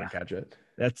he's not going to catch it.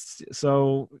 That's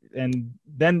so. And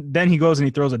then he goes and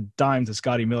he throws a dime to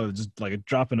Scotty Miller, just like a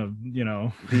drop in a.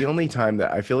 The only time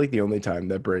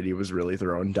that Brady was really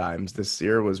throwing dimes this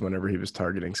year was whenever he was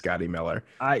targeting Scotty Miller.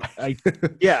 I'm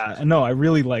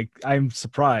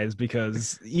surprised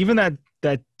because even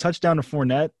that touchdown to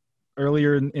Fournette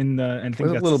earlier in the, and I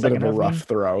think that's a little bit of a rough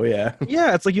throw. Yeah.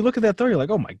 Yeah. It's like, you look at that throw, you're like,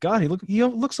 oh my God, he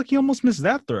looks like he almost missed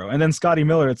that throw. And then Scotty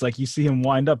Miller, it's like, you see him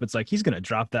wind up. It's like, he's going to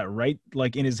drop that right,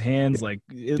 like in his hands. Like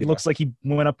it looks like he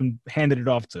went up and handed it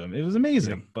off to him. It was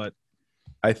amazing, but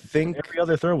I think every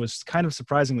other throw was kind of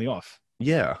surprisingly off.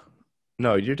 Yeah.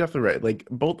 No, you're definitely right. Like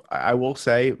both, I will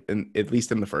say, at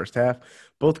least in the first half,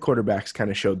 both quarterbacks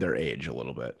kind of showed their age a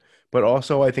little bit. But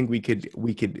also, I think we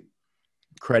could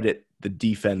credit the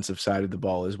defensive side of the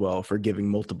ball as well for giving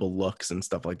multiple looks and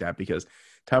stuff like that, because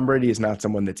Tom Brady is not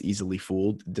someone that's easily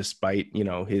fooled, despite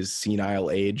his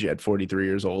senile age at 43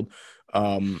 years old.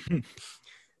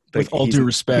 With all due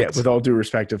respect, yeah, with all due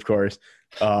respect, of course,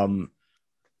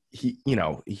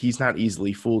 he's not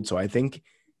easily fooled. So I think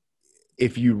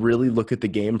if you really look at the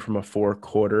game from a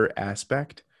 4-quarter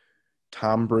aspect,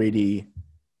 Tom Brady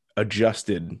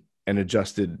adjusted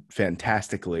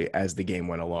fantastically as the game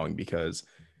went along, because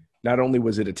not only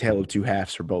was it a tale of two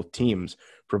halves for both teams,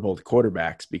 for both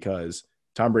quarterbacks, because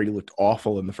Tom Brady looked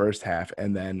awful in the first half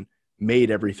and then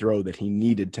made every throw that he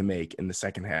needed to make in the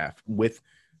second half with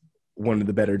one of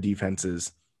the better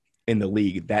defenses in the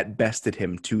league that bested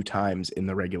him 2 times in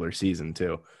the regular season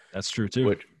too. That's true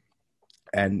too.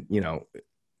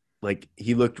 Like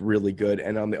he looked really good.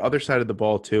 And on the other side of the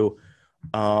ball too,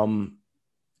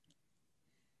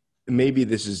 maybe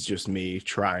this is just me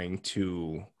trying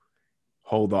to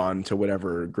hold on to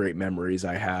whatever great memories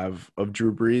I have of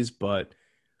Drew Brees, but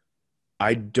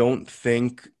I don't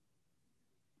think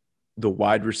the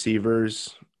wide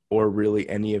receivers or really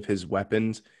any of his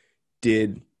weapons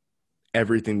did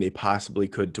everything they possibly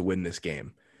could to win this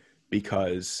game,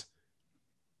 because,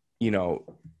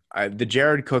 the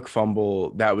Jared Cook fumble,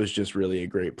 that was just really a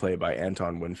great play by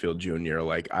Anton Winfield Jr.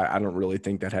 Like, I don't really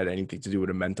think that had anything to do with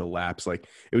a mental lapse. Like,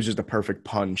 it was just a perfect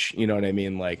punch, you know what I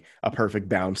mean? Like a perfect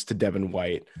bounce to Devin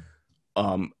White.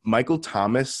 Michael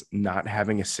Thomas not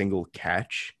having a single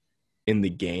catch in the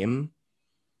game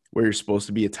where you're supposed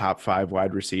to be a top 5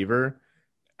 wide receiver,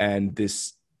 and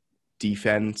this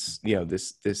defense,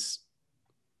 this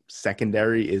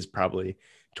secondary is probably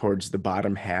towards the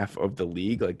bottom half of the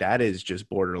league. Like that is just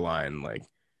borderline. Like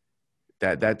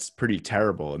that's pretty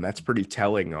terrible, and that's pretty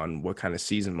telling on what kind of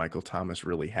season Michael Thomas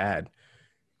really had.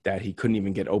 That he couldn't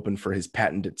even get open for his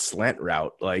patented slant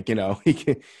route. Like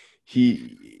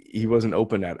he wasn't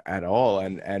open at all.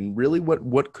 And really,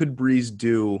 what could Breeze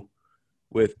do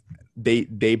with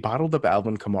they bottled up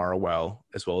Alvin Kamara well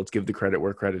as well. Let's give the credit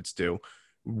where credit's due.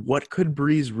 What could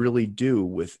Breeze really do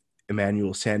with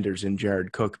Emmanuel Sanders and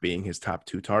Jared Cook being his top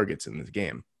two targets in this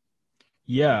game?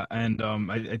 Yeah, and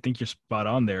I think you're spot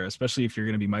on there, especially if you're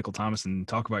going to be Michael Thomas and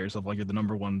talk about yourself like you're the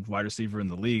number one wide receiver in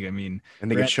the league. I mean, and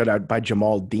they get shut out by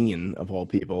Jamal Dean of all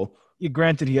people.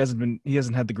 Granted, he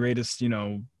hasn't had the greatest,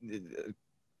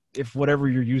 if whatever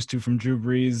you're used to from Drew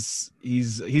Brees,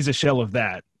 he's a shell of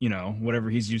that, whatever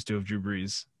he's used to of Drew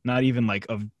Brees. Not even like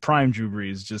of prime Drew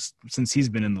Brees, just since he's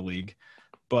been in the league.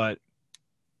 But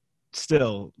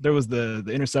still, there was the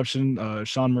interception,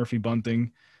 Sean Murphy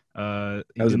bunting. That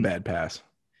was a bad pass.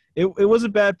 It was a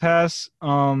bad pass,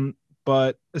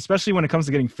 but especially when it comes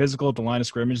to getting physical at the line of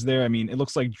scrimmage there, I mean, it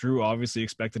looks like Drew obviously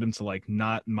expected him to like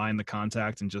not mind the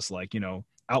contact and just like,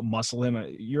 out muscle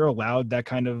him. You're allowed that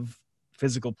kind of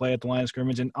physical play at the line of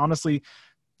scrimmage. And honestly,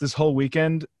 this whole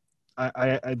weekend,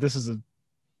 I this is a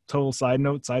total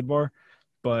sidebar,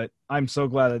 but I'm so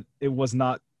glad that it was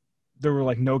not. There were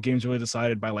like no games really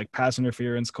decided by like pass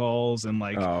interference calls and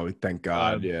like. Oh, thank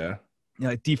God! Yeah.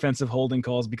 Like defensive holding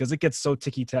calls, because it gets so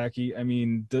ticky-tacky. I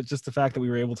mean, just the fact that we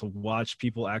were able to watch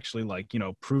people actually like,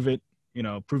 prove it,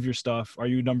 prove your stuff. Are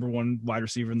you number one wide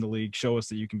receiver in the league? Show us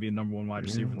that you can be a number one wide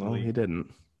receiver in the league. He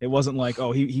didn't. It wasn't like,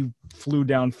 oh, he flew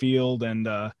downfield and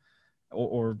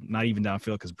or not even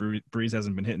downfield, because Breeze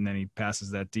hasn't been hitting any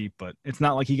passes that deep, but it's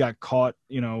not like he got caught,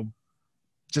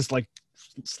 just like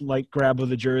slight grab of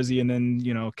the jersey and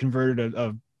then, converted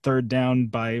a third down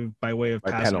by way of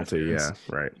pass penalty. Yeah,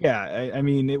 right. Yeah, I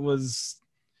mean, it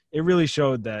really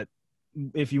showed that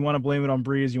if you want to blame it on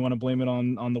Breeze, you want to blame it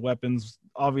on the weapons.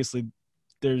 Obviously,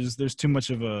 there's too much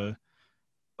of a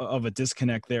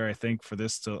disconnect there, I think, for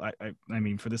this to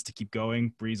for this to keep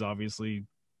going. Breeze obviously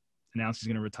announced he's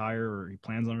going to retire, or he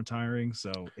plans on retiring,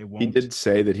 so it won't. He did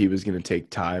say that he was going to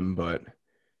take time, but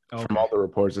from all the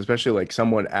reports, especially like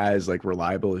someone as like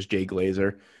reliable as Jay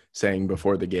Glazer saying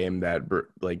before the game that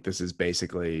like this is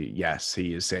basically, yes,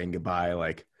 he is saying goodbye.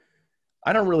 Like,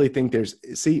 I don't really think this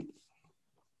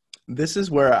is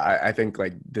where I think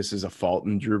like this is a fault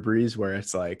in Drew Brees, where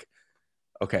it's like,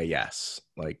 okay, yes,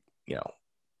 like,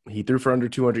 he threw for under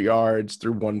 200 yards,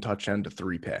 threw one touchdown to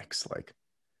 3 picks, like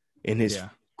in his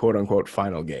quote unquote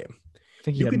final game. I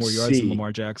think he had more yards than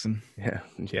Lamar Jackson. Yeah,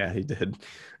 he did.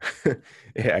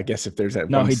 Yeah, I guess if there's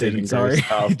that. No, he didn't. Sorry.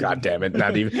 Oh, God damn it!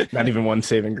 Not even one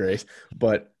saving grace.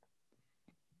 But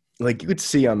like you could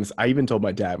see on this, I even told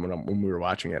my dad when we were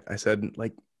watching it. I said,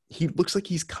 like, he looks like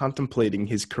he's contemplating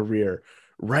his career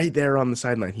right there on the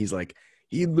sideline. He's like,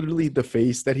 he literally, the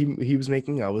face that he was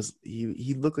making,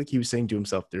 he looked like he was saying to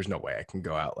himself, "There's no way I can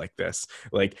go out like this.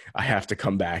 Like, I have to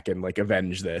come back and like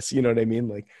avenge this." You know what I mean?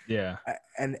 Like, yeah.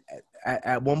 And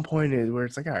at one point where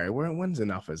it's like, all right, when's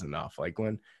enough is enough? Like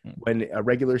when a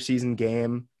regular season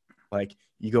game, like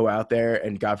you go out there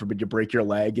and God forbid you break your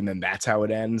leg and then that's how it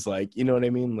ends. Like, you know what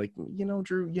I mean? Like,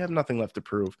 Drew, you have nothing left to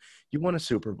prove. You won a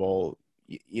Super Bowl.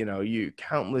 You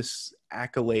countless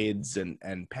accolades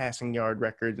and passing yard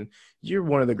records, and you're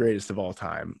one of the greatest of all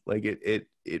time. Like it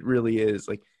really is.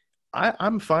 Like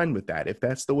I'm fine with that. If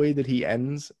that's the way that he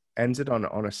ends it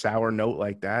on a sour note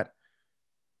like that,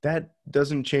 that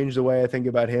doesn't change the way I think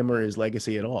about him or his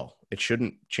legacy at all. It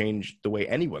shouldn't change the way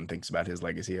anyone thinks about his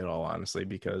legacy at all, honestly,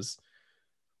 because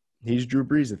he's Drew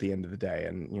Brees at the end of the day.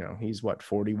 And, he's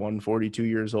 41, 42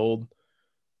 years old.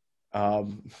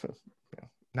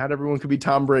 Not everyone could be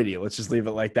Tom Brady. Let's just leave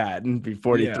it like that and be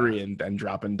 43 and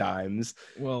dropping dimes.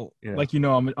 Well, like,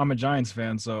 I'm a Giants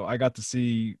fan, so I got to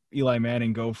see Eli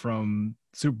Manning go from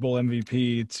Super Bowl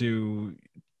MVP to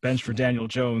bench for Daniel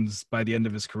Jones by the end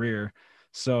of his career.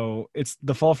 So it's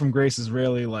the fall from grace is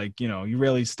really like, you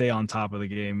really stay on top of the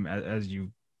game as you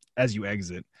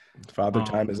exit. Father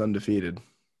Time is undefeated.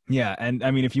 Yeah. And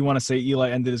I mean, if you want to say Eli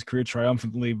ended his career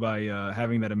triumphantly by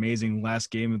having that amazing last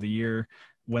game of the year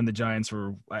when the Giants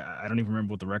were, I don't even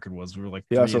remember what the record was. We were like,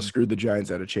 he also screwed the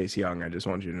Giants out of Chase Young. I just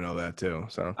want you to know that too.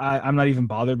 So I'm not even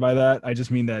bothered by that. I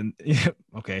just mean that.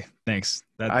 Okay. Thanks.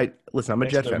 Listen, I'm a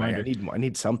Jet fan. I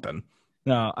need something.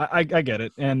 No, I get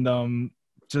it. And, you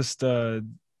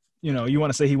want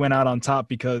to say he went out on top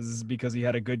because he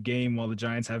had a good game while the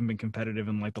Giants haven't been competitive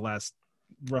in like the last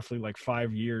roughly like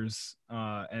 5 years.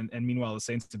 And meanwhile, the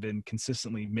Saints have been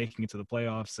consistently making it to the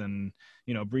playoffs, and,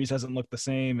 Breeze hasn't looked the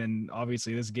same. And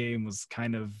obviously this game was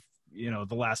kind of,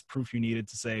 the last proof you needed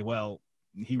to say, well,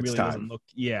 he It's really time. doesn't look.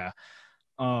 Yeah.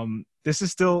 This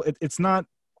is still, it's not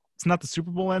the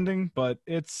Super Bowl ending, but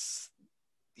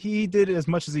he did as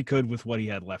much as he could with what he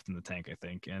had left in the tank, I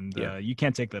think. And Yeah. you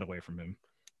can't take that away from him.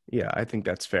 Yeah, I think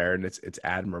that's fair, and it's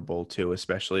admirable too,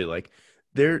 especially like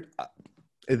there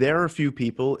there are a few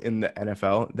people in the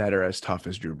NFL that are as tough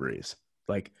as Drew Brees.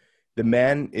 Like the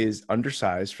man is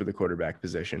undersized for the quarterback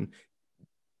position.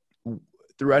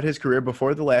 Throughout his career,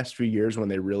 before the last few years when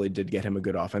they really did get him a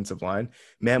good offensive line,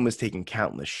 man was taking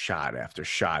countless shot after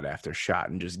shot after shot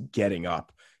and just getting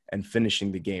up and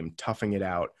finishing the game, toughing it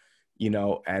out,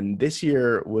 and this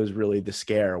year was really the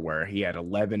scare where he had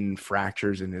 11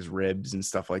 fractures in his ribs and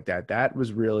stuff like that. That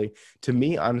was really, to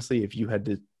me, honestly, if you had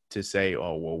to say,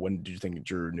 oh, well, when did you think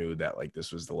Drew knew that like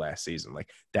this was the last season? Like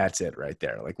that's it right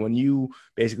there. Like when you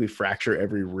basically fracture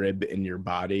every rib in your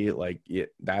body, like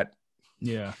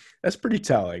Yeah, that's pretty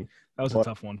telling. that was a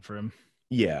tough one for him.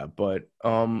 Yeah, but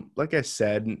like I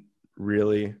said,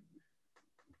 really,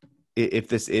 if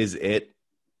this is it,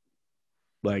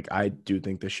 like I do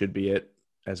think this should be it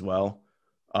as well.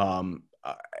 Um,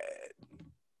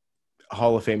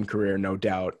 Hall of Fame career, no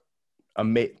doubt.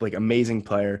 Amazing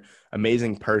player,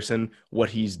 amazing person. What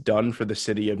he's done for the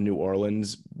city of New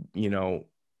Orleans,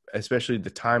 especially the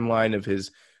timeline of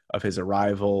his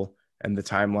arrival and the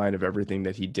timeline of everything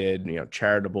that he did,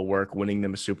 charitable work, winning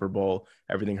them a Super Bowl,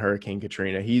 everything Hurricane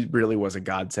Katrina. He really was a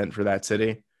godsend for that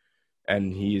city.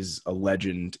 And he's a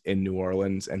legend in New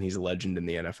Orleans, and he's a legend in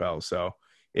the NFL. So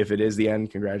if it is the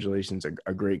end, congratulations,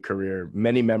 a great career,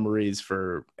 many memories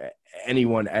for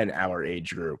anyone and our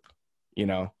age group,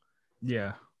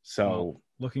 Yeah. So well,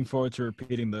 looking forward to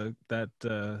repeating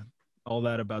all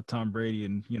that about Tom Brady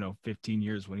in 15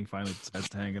 years when he finally decides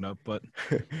to hang it up. But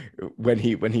when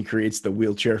he creates the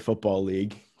wheelchair football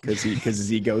league because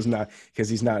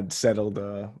he's not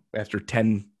settled after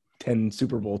 10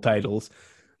 Super Bowl titles.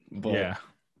 But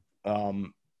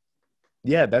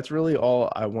yeah, that's really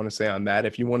all I want to say on that.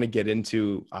 If you want to get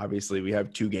into, obviously we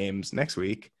have 2 games next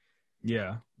week.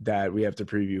 Yeah, that we have to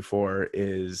preview for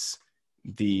is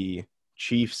the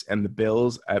Chiefs and the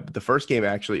Bills. The first game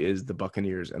actually is the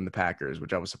Buccaneers and the Packers,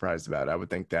 which I was surprised about. I would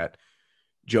think that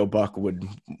Joe Buck would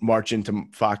march into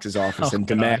Fox's office and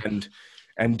demand,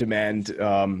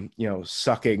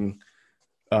 sucking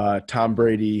Tom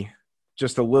Brady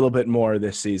just a little bit more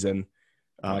this season.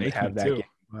 Have that game.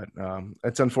 But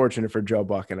it's unfortunate for Joe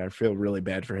Buck, and I feel really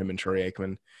bad for him and Troy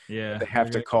Aikman. Yeah, they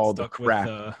have to call the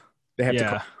crap. They have to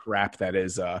call crap that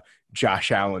is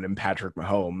Josh Allen and Patrick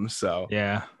Mahomes. So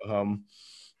yeah,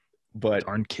 but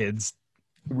darn kids.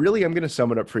 Really, I'm going to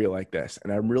sum it up for you like this,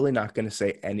 and I'm really not going to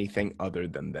say anything other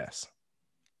than this.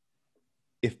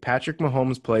 If Patrick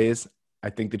Mahomes plays, I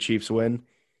think the Chiefs win.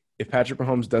 If Patrick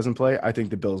Mahomes doesn't play, I think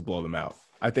the Bills blow them out.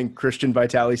 I think Christian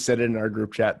Vitale said it in our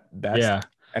group chat best,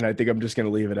 and I think I'm just going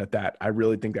to leave it at that. I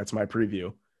really think that's my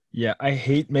preview. Yeah, I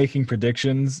hate making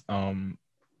predictions,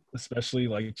 especially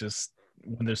like just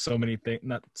when there's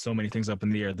not so many things up in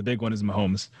the air. The big one is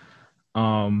Mahomes,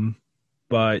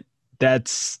 but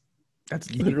that's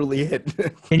literally it.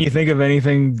 Can you think of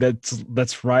anything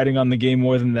that's riding on the game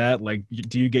more than that? Like,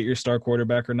 do you get your star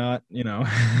quarterback or not? Yeah,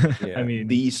 I mean,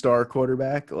 the star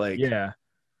quarterback. Like, yeah,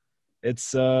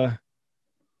 it's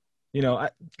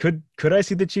could I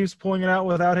see the Chiefs pulling it out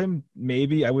without him?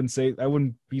 Maybe. I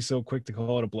wouldn't be so quick to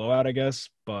call it a blowout, I guess.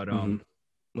 But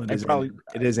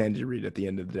it is Andy Reid at the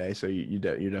end of the day, so you're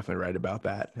definitely right about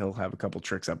that. He'll have a couple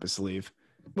tricks up his sleeve.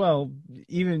 Well,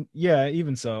 even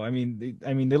so. I mean,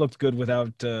 they looked good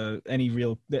without any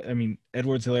real. I mean,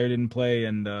 Edwards-Helaire didn't play,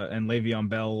 and Le'Veon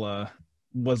Bell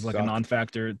was like a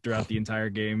non-factor throughout the entire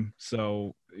game.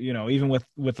 So even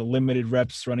with the limited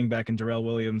reps running back in Darrell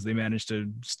Williams, they managed to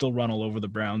still run all over the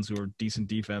Browns, who are decent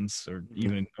defense, or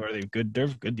are they good? They're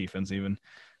good defense even.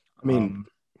 I mean.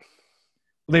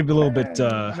 They'd be a little bit.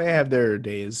 They have their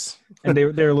days, and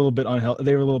they're a little bit unhealthy.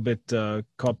 They were a little bit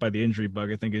caught by the injury bug,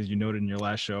 I think, as you noted in your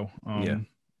last show.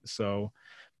 So,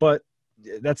 but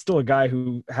that's still a guy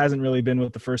who hasn't really been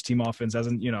with the first team offense.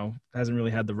 Hasn't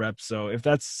really had the reps. So if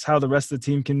that's how the rest of the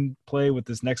team can play with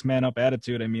this next man up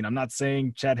attitude, I mean, I'm not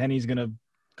saying Chad Henne's gonna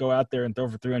go out there and throw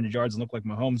for 300 yards and look like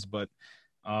Mahomes, but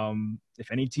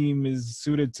if any team is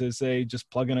suited to say just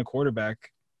plug in a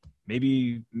quarterback.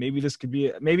 Maybe this could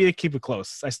be. Maybe they keep it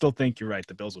close. I still think you're right.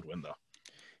 The Bills would win, though.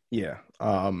 Yeah.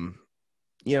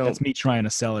 That's me trying to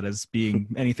sell it as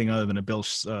being anything other than a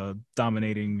Bills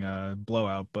dominating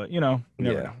blowout. But never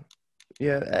know.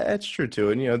 Yeah, that's true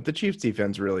too. And the Chiefs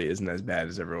defense really isn't as bad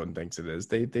as everyone thinks it is.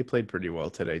 They played pretty well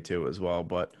today too as well.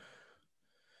 But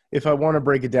if I want to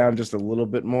break it down just a little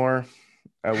bit more,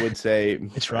 I would say, I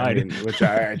I tried. mean, which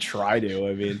I try to.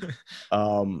 I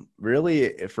mean,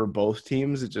 really for both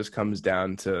teams, it just comes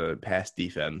down to pass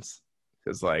defense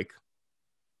because like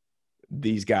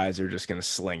these guys are just going to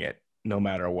sling it no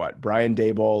matter what. Brian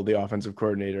Daboll, the offensive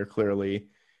coordinator, clearly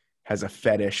has a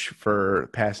fetish for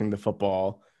passing the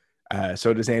football.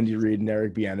 So does Andy Reid and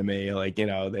Eric Bieniemy. Like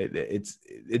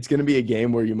it's going to be a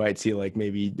game where you might see like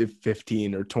maybe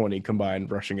 15 or 20 combined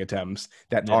rushing attempts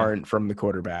that Yeah. aren't from the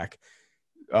quarterback.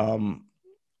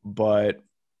 But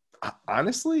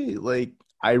honestly, like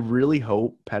I really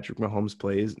hope Patrick Mahomes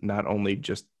plays, not only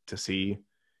just to see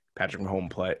Patrick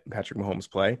Mahomes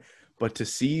play, but to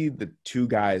see the two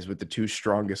guys with the two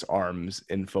strongest arms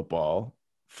in football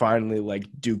finally like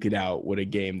duke it out with a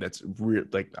game that's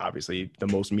like obviously the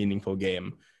most meaningful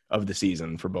game of the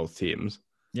season for both teams.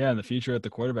 Yeah, and the future at the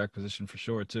quarterback position for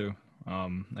sure too. I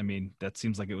mean, that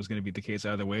seems like it was going to be the case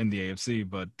either way in the AFC,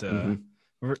 but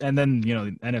Mm-hmm. and then the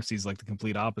NFC is like the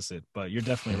complete opposite. But you're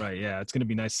definitely right. Yeah, it's going to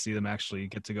be nice to see them actually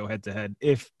get to go head to head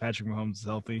if Patrick Mahomes is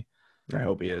healthy. I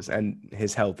hope he is, and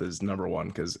his health is number one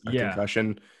because a Yeah.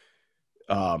 concussion,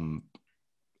 um,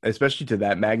 especially to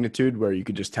that magnitude where you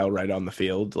could just tell right on the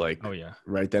field, like Oh yeah.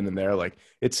 right then and there, like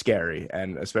it's scary.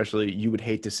 And especially you would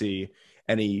hate to see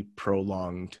any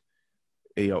prolonged,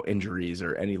 injuries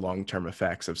or any long-term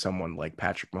effects of someone like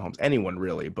Patrick Mahomes, anyone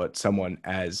really, but someone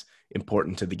as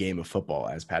important to the game of football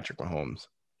as Patrick Mahomes.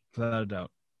 Without a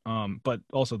doubt. But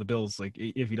also the Bills, like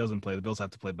if he doesn't play, the Bills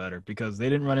have to play better because they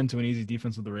didn't run into an easy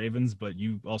defense with the Ravens. But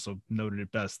you also noted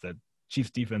it best that Chiefs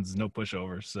defense is no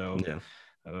pushover. So Yeah.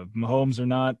 Mahomes or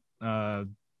not,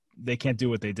 they can't do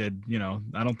what they did.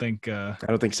 I don't think. I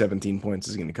don't think 17 points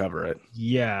is going to cover it.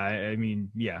 Yeah, I mean,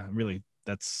 yeah, really,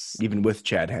 that's Even with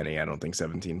Chad Henne, I don't think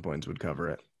 17 points would cover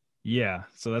it. yeah.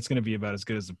 So that's going to be about as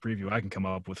good as the preview I can come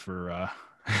up with for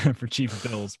for Chiefs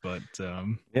Bills. But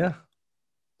Yeah.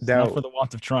 it's not Now, for the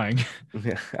want of trying.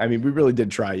 yeah, I mean, we really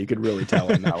did try. You could really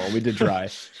tell on that one. We did try.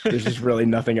 There's just really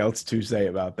nothing else to say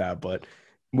about that. But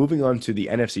moving on to the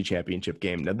NFC Championship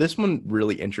game. Now, this one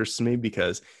really interests me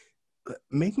because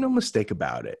make no mistake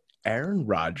about it, Aaron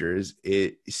Rodgers,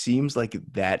 it seems like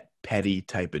that petty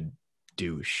type of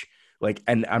douche. Like,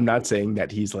 and I'm not saying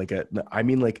that he's like I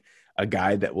mean like a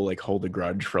guy that will like hold a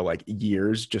grudge for like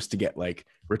years just to get like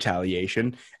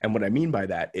retaliation. And what I mean by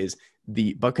that is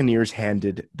the Buccaneers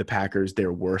handed the Packers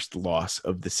their worst loss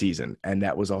of the season. And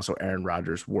that was also Aaron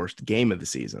Rodgers' worst game of the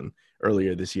season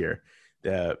earlier this year.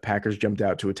 The Packers jumped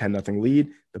out to a 10-0 lead.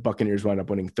 The Buccaneers wound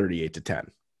up winning 38-10.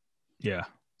 Yeah.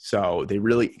 So they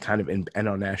really kind of and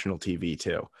on national TV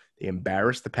too. They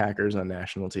embarrassed the Packers on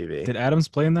national TV. Did Adams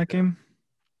play in that game?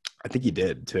 I think he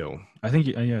did too. I think.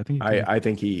 Yeah, I think. He did. I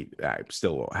think he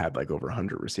still had like over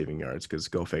 100 receiving yards because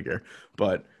go figure.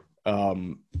 But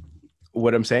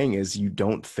what I'm saying is, you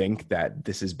don't think that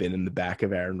this has been in the back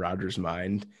of Aaron Rodgers'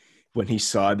 mind when he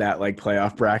saw that like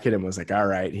playoff bracket and was like, all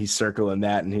right, he's circling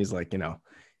that, and he's like,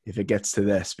 if it gets to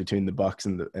this between the Bucks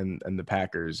and the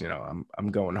Packers,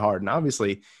 I'm going hard. And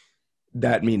obviously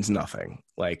that means nothing.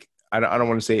 Like I don't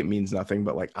want to say it means nothing,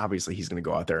 but like obviously he's going to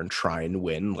go out there and try and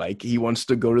win. Like he wants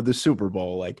to go to the Super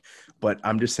Bowl. Like, but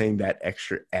I'm just saying that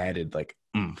extra added like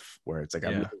oomph where it's like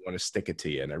I really want to stick it to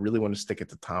you, and I really want to stick it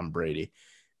to Tom Brady,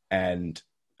 and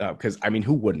because I mean,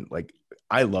 who wouldn't? Like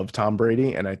I love Tom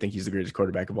Brady, and I think he's the greatest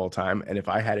quarterback of all time. And if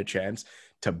I had a chance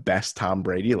to best Tom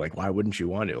Brady, like why wouldn't you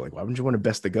want to? Like why wouldn't you want to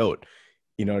best the GOAT?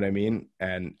 You know what I mean?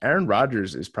 And Aaron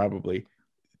Rodgers is probably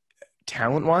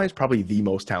talent wise, probably the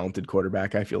most talented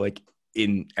quarterback I feel like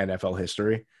in NFL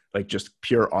history. Like just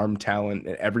pure arm talent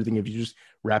and everything. If you just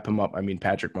wrap him up, I mean,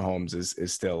 Patrick Mahomes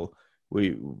is still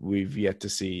we've yet to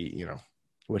see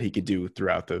what he could do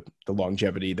throughout the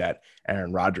longevity that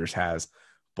Aaron Rodgers has.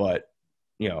 But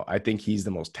I think he's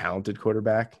the most talented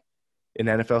quarterback in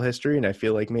NFL history, and I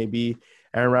feel like maybe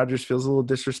Aaron Rodgers feels a little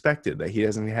disrespected that he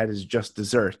hasn't had his just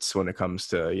desserts when it comes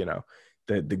to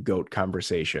the GOAT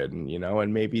conversation,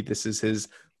 and maybe this is his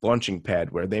launching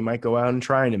pad where they might go out and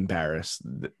try and embarrass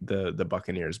the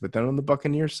Buccaneers. But then on the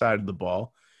Buccaneers side of the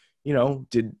ball,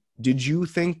 did you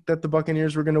think that the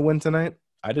Buccaneers were going to win tonight?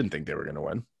 I didn't think they were going to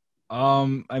win.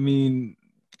 I mean,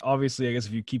 obviously, I guess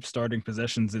if you keep starting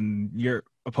possessions in your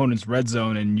opponent's red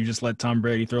zone and you just let Tom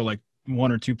Brady throw like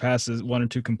one or two passes, one or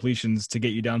two completions to get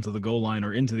you down to the goal line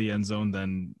or into the end zone,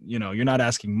 then you're not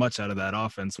asking much out of that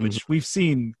offense, which we've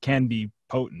seen can be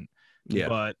potent. Yeah.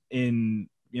 But in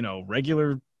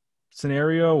regular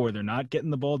scenario where they're not getting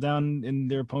the ball down in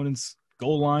their opponent's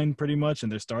goal line pretty much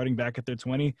and they're starting back at their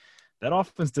 20, that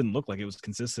offense didn't look like it was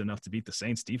consistent enough to beat the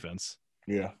Saints defense.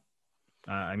 Yeah.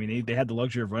 I mean, they had the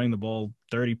luxury of running the ball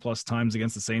 30 plus times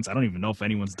against the Saints. I don't even know if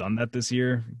anyone's done that this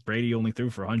year. Brady only threw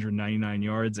for 199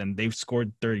 yards, and they've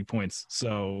scored 30 points.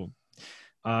 So,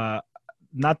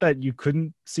 not that you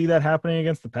couldn't see that happening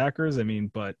against the Packers. I mean,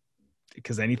 but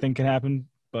because anything can happen.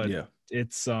 But Yeah.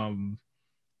 it's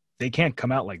they can't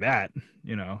come out like that.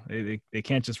 They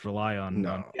can't just rely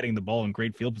on getting the ball in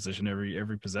great field position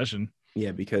every possession.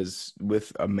 Yeah, because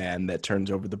with a man that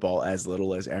turns over the ball as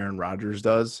little as Aaron Rodgers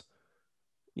does,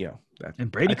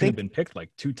 and Brady could have been picked like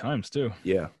 2 times too.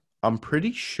 Yeah. I'm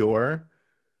pretty sure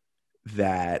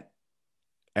that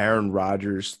Aaron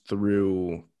Rodgers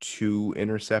threw 2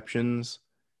 interceptions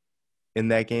in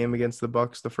that game against the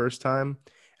Bucs the first time.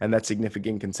 And that's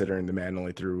significant considering the man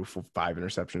only threw for 5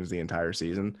 interceptions the entire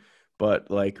season.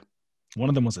 But like, one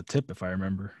of them was a tip, if I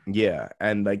remember. Yeah.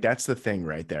 And like, that's the thing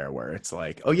right there where it's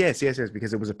like, oh yes,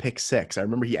 because it was a pick 6. I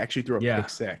remember he actually threw a pick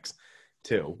 6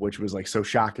 too, which was like so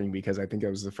shocking because I think that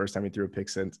was the first time he threw a pick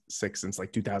 6 since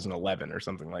like 2011 or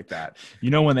something like that.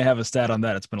 When they have a stat on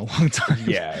that, it's been a long time.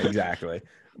 Yeah, exactly.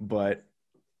 But,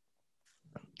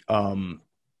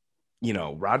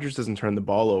 Rodgers doesn't turn the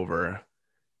ball over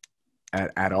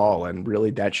at all. And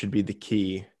really that should be the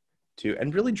key to,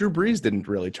 and really Drew Brees didn't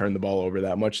really turn the ball over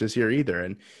that much this year either.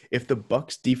 And if the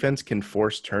Bucs defense can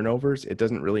force turnovers, it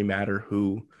doesn't really matter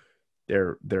who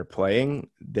they're playing.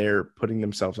 They're putting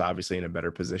themselves obviously in a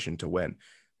better position to win.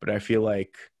 But I feel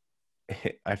like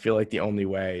the only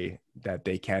way that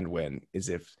they can win is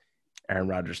if Aaron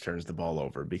Rodgers turns the ball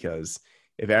over, because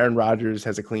if Aaron Rodgers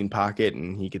has a clean pocket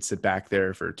and he could sit back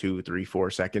there for 2, 3, 4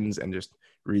 seconds and just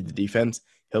read the defense,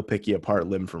 he'll pick you apart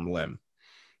limb from limb.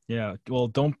 Yeah. Well,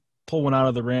 don't pull one out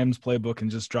of the Rams playbook and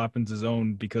just drop into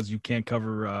zone because you can't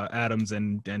cover Adams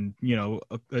and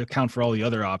account for all the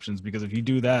other options. Because if you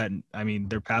do that, I mean,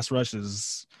 their pass rush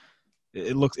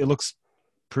it looks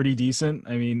pretty decent.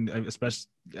 I mean, especially,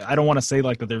 I don't want to say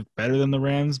like that they're better than the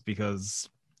Rams because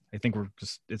I think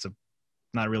it's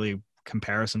not really a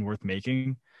comparison worth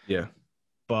making. Yeah.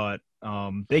 But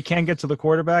they can get to the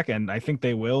quarterback, and I think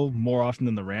they will more often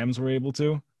than the Rams were able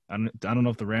to. I don't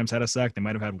know if the Rams had a sack. They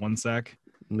might have had 1 sack.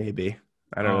 Maybe.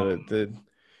 I don't know.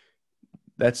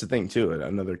 That's the thing too.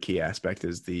 Another key aspect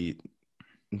is the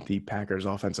Packers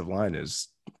offensive line is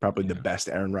probably the best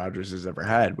Aaron Rodgers has ever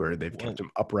had, where they've kept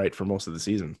him upright for most of the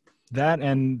season. That,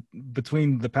 and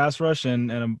between the pass rush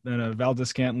and a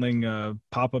Valdez-Scantling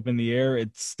pop up in the air, I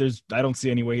don't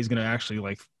see any way he's going to actually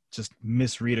like just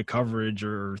misread a coverage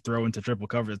or throw into triple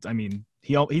coverage. I mean,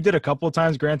 he did a couple of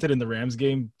times, granted, in the Rams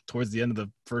game towards the end of the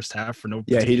first half for no.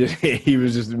 Yeah, he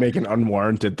was just making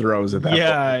unwarranted throws at that.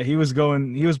 Yeah, point. He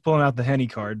was pulling out the Henny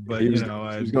card, but he was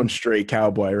going straight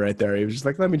cowboy right there. He was just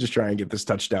like, let me just try and get this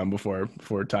touchdown before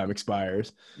time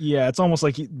expires. Yeah, it's almost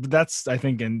like that's, I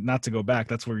think, and not to go back,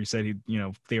 that's where you said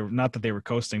they were, not that they were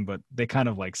coasting, but they kind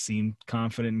of like seemed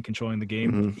confident in controlling the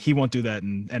game. Mm-hmm. He won't do that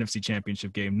in NFC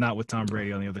Championship game, not with Tom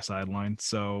Brady on the other sideline.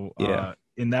 So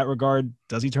in that regard,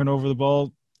 does he turn over the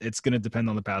ball? It's going to depend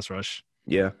on the pass rush.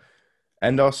 Yeah.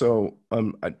 And also,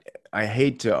 I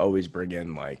hate to always bring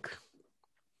in like,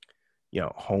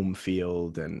 home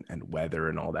field and weather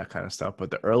and all that kind of stuff, but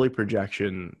the early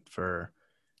projection for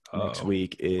next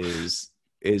week is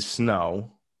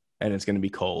snow, and it's going to be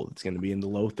cold. It's going to be in the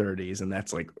low 30s, and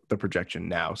that's like the projection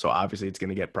now. So obviously it's going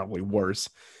to get probably worse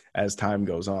as time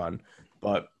goes on.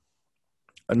 But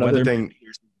another thing,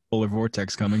 polar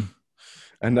vortex coming.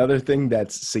 Another thing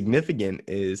that's significant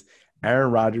is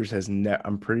Aaron Rodgers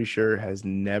I'm pretty sure has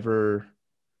never, I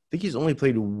think he's only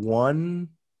played 1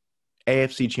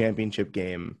 AFC championship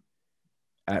game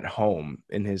at home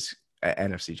in his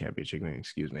NFC championship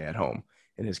game, at home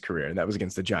in his career. And that was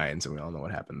against the Giants, and we all know what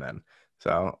happened then.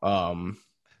 So,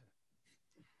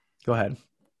 go ahead.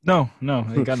 No,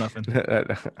 I got nothing.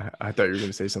 I thought you were going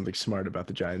to say something smart about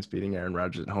the Giants beating Aaron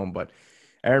Rodgers at home, but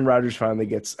Aaron Rodgers finally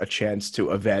gets a chance to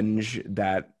avenge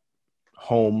that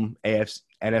home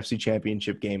NFC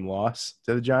championship game loss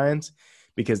to the Giants,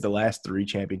 because the last 3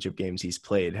 championship games he's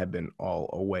played have been all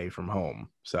away from home.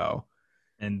 So,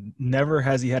 and never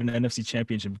has he had an NFC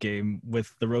championship game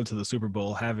with the road to the Super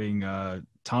Bowl having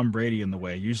Tom Brady in the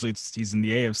way. Usually he's in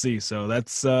the AFC. So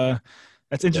that's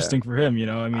interesting for him.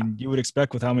 I mean, you would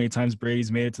expect with how many times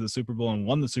Brady's made it to the Super Bowl and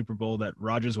won the Super Bowl that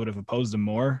Rodgers would have opposed him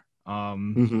more.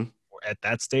 At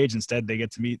that stage, instead they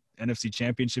get to meet NFC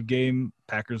championship game,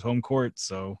 Packers home court.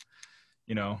 So,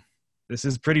 this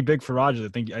is pretty big for Rodgers. I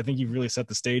think you've really set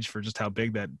the stage for just how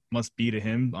big that must be to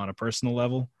him on a personal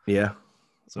level. Yeah,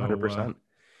 100%.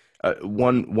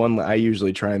 One. I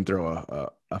usually try and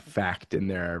throw a fact in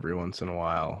there every once in a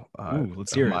while. Ooh,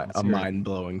 let's hear it. A mind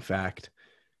blowing fact.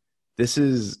 This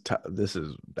is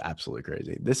absolutely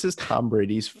crazy. This is Tom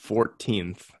Brady's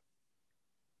 14th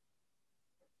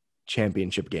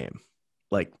championship game.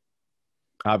 Like,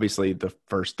 obviously, the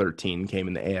first 13 came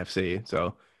in the AFC,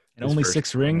 so and only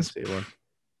 6 rings.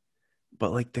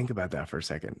 But like, think about that for a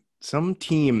second. Some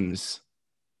teams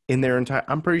in their entire,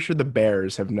 I'm pretty sure the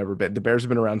Bears have never been. The Bears have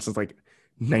been around since like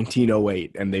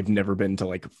 1908, and they've never been to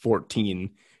like 14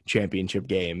 championship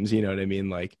games. You know what I mean?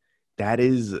 Like,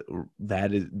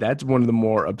 that's one of the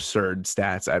more absurd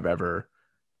stats I've ever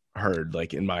heard,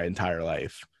 like, in my entire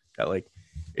life. That, like,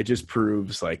 it just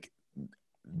proves like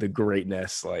the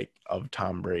greatness, like, of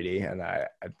Tom Brady. And I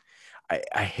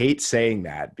hate saying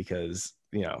that because,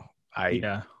 you know,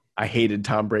 I hated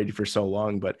Tom Brady for so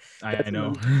long, but I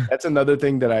know that's another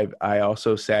thing that I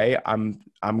also say.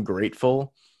 I'm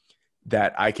grateful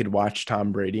that I could watch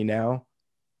Tom Brady now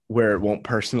where it won't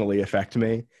personally affect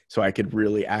me. So I could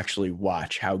really actually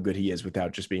watch how good he is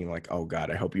without just being like, oh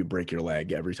God, I hope you break your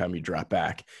leg every time you drop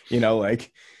back. You know,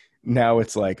 like, now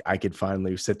it's like I could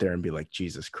finally sit there and be like,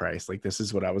 Jesus Christ, like, this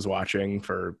is what I was watching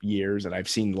for years and I've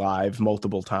seen live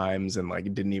multiple times and like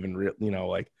didn't even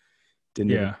even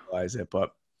realize it.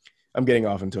 But I'm getting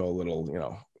off into a little, you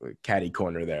know, catty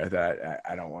corner there that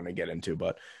I don't want to get into.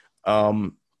 But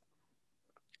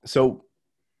so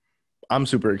I'm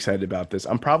super excited about this.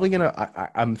 I'm probably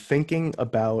I'm thinking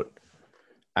about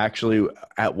actually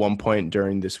at one point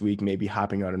during this week, maybe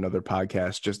hopping on another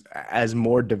podcast, just as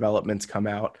more developments come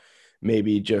out,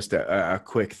 maybe just a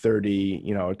quick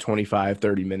 25,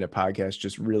 30-minute podcast,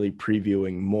 just really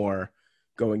previewing more,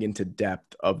 going into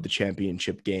depth of the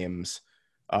championship games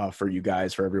for you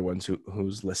guys, for everyone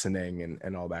who's listening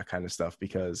and all that kind of stuff,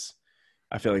 because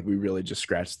I feel like we really just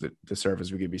scratched the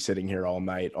surface. We could be sitting here all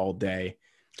night, all day.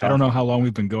 I don't know how long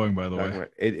we've been going, by the way.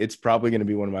 It's probably going to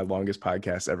be one of my longest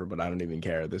podcasts ever, but I don't even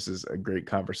care. This is a great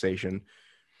conversation,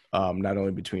 not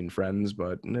only between friends,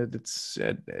 but it's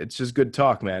just good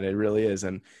talk, man. It really is.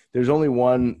 And there's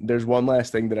one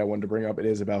last thing that I wanted to bring up. It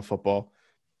is about football.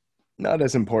 Not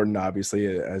as important, obviously,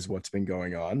 as what's been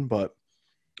going on, but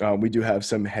we do have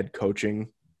some head coaching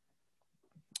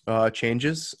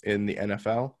changes in the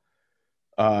NFL.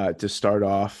 To start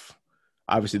off,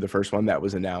 obviously, the first one that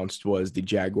was announced was the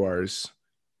Jaguars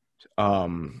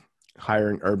hiring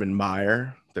Urban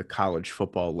Meyer, the college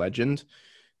football legend.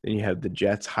 Then you have the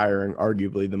Jets hiring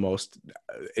arguably the most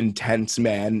intense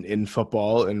man in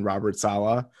football in Robert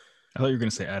Saleh. I thought you were going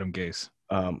to say Adam Gase.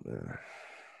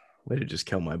 Way to just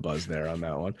kill my buzz there on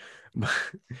that one.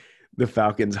 The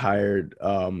Falcons hired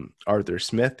Arthur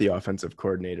Smith, the offensive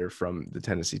coordinator from the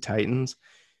Tennessee Titans.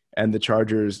 And the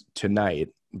Chargers tonight,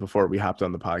 before we hopped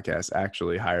on the podcast,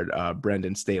 actually hired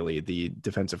Brendan Staley, the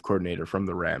defensive coordinator from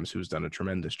the Rams, who's done a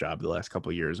tremendous job the last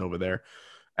couple of years over there.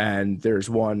 And there's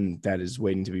one that is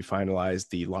waiting to be finalized.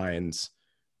 The Lions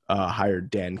hired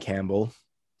Dan Campbell,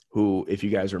 who, if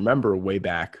you guys remember way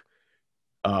back,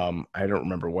 I don't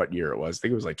remember what year it was. I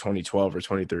think it was like 2012 or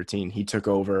 2013. He took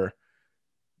over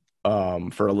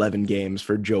for 11 games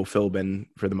for Joe Philbin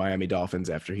for the Miami Dolphins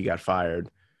after he got fired,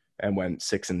 and went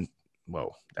 6 and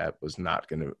whoa, that was not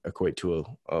going to equate to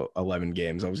 11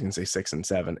 games. I was going to say 6 and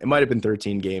 7. It might have been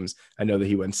 13 games. I know that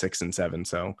he went 6 and 7.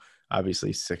 So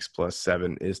obviously 6 plus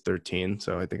 7 is 13.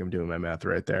 So I think I'm doing my math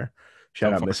right there.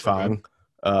 Shout out Miss Fong.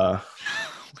 Oh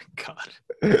my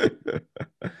God.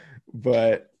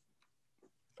 But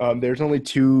there's only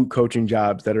 2 coaching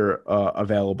jobs that are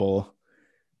available.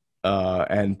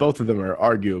 And both of them are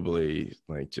arguably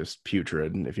like just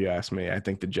putrid. And if you ask me, I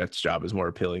think the Jets job is more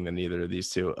appealing than either of these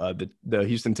two, the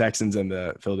Houston Texans and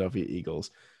the Philadelphia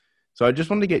Eagles. So I just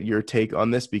wanted to get your take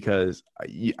on this because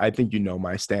I think you know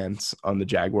my stance on the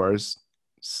Jaguars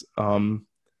hiring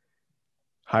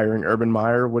Urban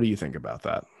Meyer. What do you think about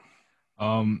that?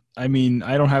 I mean,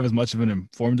 I don't have as much of an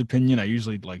informed opinion. I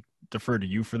usually like defer to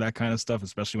you for that kind of stuff,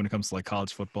 especially when it comes to like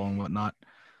college football and whatnot.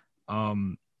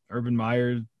 Urban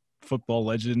Meyer, football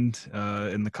legend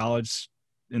in the college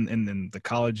in the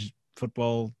college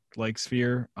football like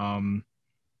sphere.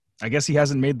 I guess he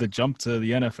hasn't made the jump to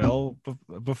the NFL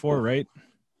before, right?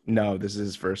 No, this is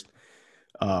his first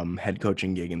head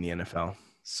coaching gig in the NFL.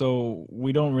 So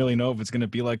we don't really know if it's going to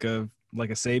be like a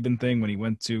Saban thing when he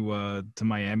went to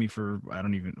Miami for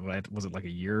was it like a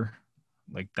year?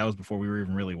 Like that was before we were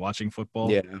even really watching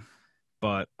football. Yeah.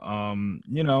 But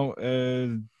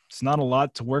it's not a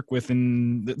lot to work with,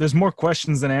 and there's more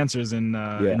questions than answers in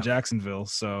Jacksonville.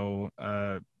 So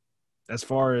as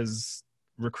far as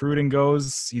recruiting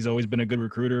goes, he's always been a good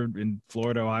recruiter in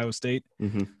Florida, Ohio State.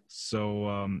 Mm-hmm.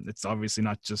 So it's obviously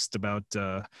not just about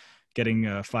getting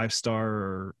a five-star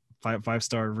or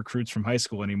five-star recruits from high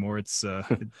school anymore. It's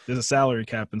there's a salary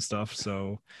cap and stuff.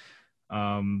 So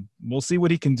we'll see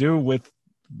what he can do with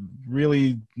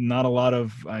really not a lot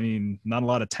of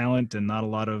talent and not a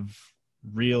lot of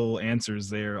real answers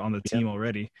there on the team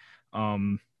already.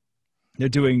 They're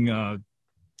doing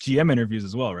GM interviews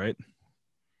as well, right?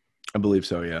 I believe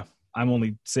so, yeah. I'm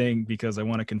only saying because I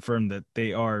want to confirm that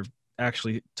they are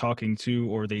actually talking to,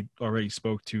 or they already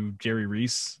spoke to, Jerry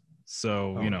Reese.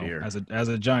 So, Dear. as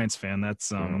a Giants fan,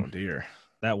 that's Oh dear.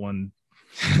 that one.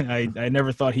 I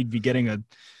never thought he'd be getting an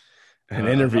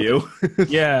interview.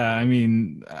 Yeah, I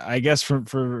mean, I guess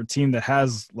for a team that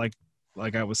has like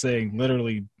I was saying,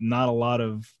 literally not a lot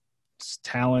of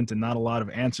talent and not a lot of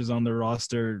answers on their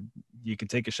roster, you could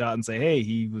take a shot and say, hey,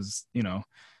 he was,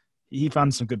 he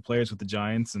found some good players with the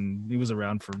Giants and he was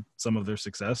around for some of their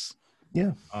success.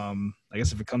 Yeah. I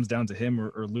guess if it comes down to him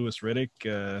or Louis Riddick,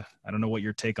 I don't know what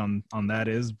your take on that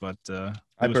is, but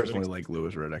I personally like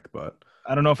Louis Riddick, but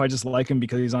I don't know if I just like him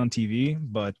because he's on TV,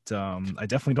 but I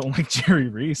definitely don't like Jerry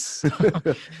Reese.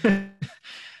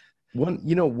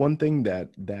 One thing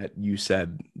that you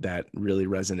said that really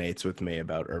resonates with me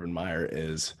about Urban Meyer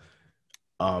is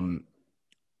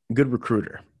good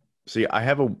recruiter. See, I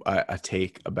have a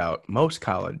take about most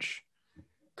college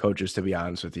coaches, to be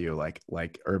honest with you,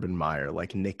 like Urban Meyer,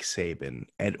 like Nick Saban,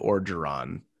 Ed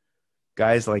Orgeron,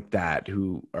 guys like that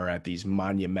who are at these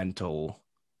monumental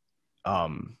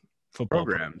football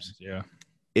programs. Yeah.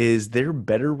 Is they're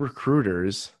better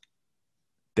recruiters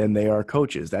than they are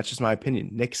coaches. That's just my opinion.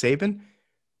 Nick Saban,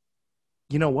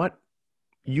 you know what?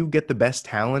 You get the best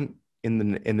talent in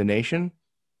the nation,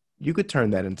 you could turn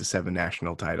that into 7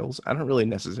 national titles. I don't really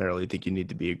necessarily think you need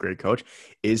to be a great coach.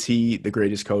 Is he the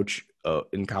greatest coach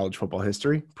in college football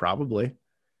history? Probably.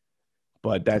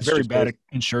 But that's very bad at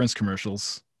insurance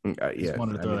commercials. Yeah,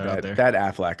 wanted to throw that out there. That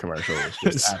Affleck commercial is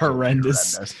just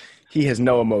horrendous. He has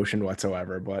no emotion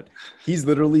whatsoever, but he's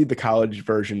literally the college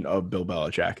version of Bill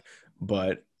Belichick.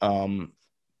 But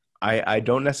I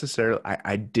don't necessarily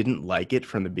I didn't like it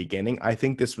from the beginning. I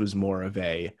think this was more of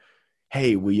a,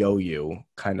 hey, we owe you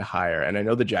kind of hire. And I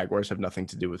know the Jaguars have nothing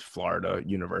to do with Florida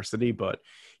University, but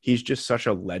he's just such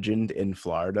a legend in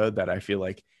Florida that I feel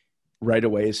like right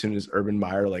away, as soon as Urban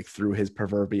Meyer threw his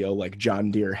proverbial John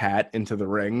Deere hat into the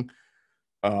ring,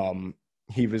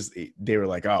 they were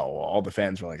like, oh, all the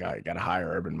fans were like, oh, you got to hire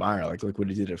Urban Meyer. Look what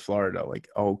he did at Florida.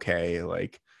 Okay,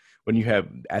 when you have,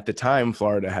 at the time,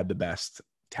 Florida had the best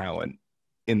talent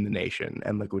in the nation,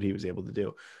 and look what he was able to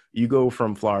do. You go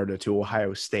from Florida to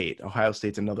Ohio State. Ohio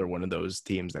State's another one of those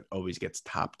teams that always gets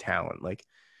top talent.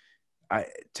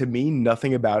 To me,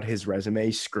 nothing about his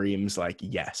resume screams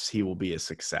yes, he will be a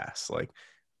success.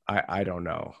 I don't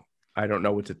know. I don't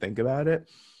know what to think about it.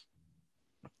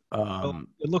 Well,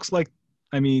 it looks like,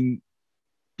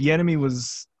 Bieniemy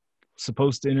was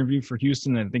supposed to interview for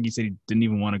Houston. And I think he said he didn't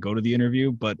even want to go to the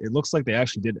interview, but it looks like they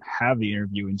actually did have the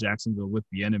interview in Jacksonville with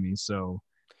Bieniemy. So,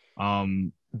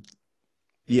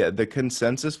 yeah, the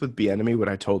consensus with Bieniemy, what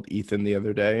I told Ethan the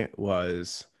other day,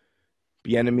 was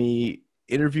Bieniemy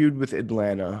interviewed with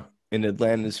Atlanta, and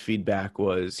Atlanta's feedback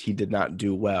was he did not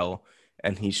do well,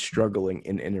 and he's struggling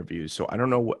in interviews. So I don't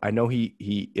know. I know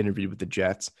he interviewed with the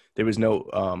Jets. There was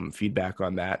no feedback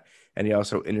on that. And he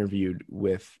also interviewed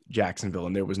with Jacksonville,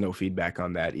 and there was no feedback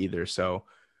on that either. So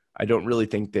I don't really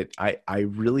think that I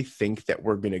really think that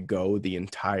we're going to go the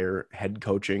entire head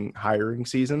coaching hiring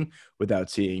season without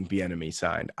seeing Bieniemy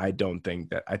signed. I don't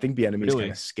think that. I think Bieniemy is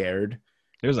kind of scared.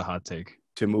 There's a hot take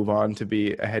to move on to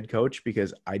be a head coach,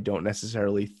 because I don't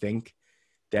necessarily think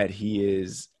that he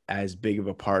is as big of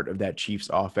a part of that Chiefs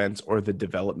offense or the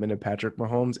development of Patrick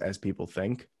Mahomes as people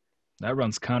think. That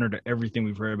runs counter to everything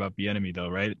we've heard about Bieniemy, though,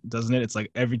 right? Doesn't it? It's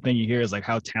everything you hear is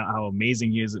how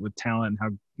amazing he is with talent, how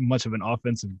much of an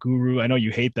offensive guru. I know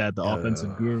you hate that, the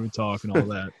offensive guru talk and all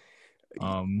that.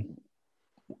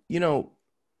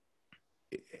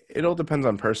 It all depends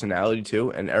on personality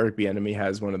too. And Eric Bieniemy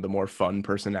has one of the more fun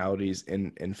personalities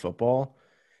in football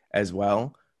as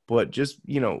well. But just,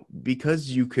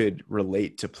 because you could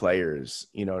relate to players,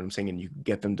 you know what I'm saying, and you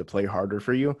get them to play harder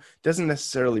for you, doesn't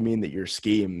necessarily mean that your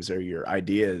schemes or your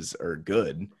ideas are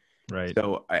good. Right.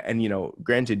 So, and,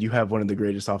 granted, you have one of the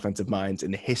greatest offensive minds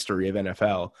in the history of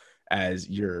NFL as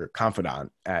your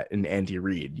confidant in Andy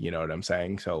Reid, you know what I'm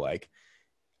saying? So,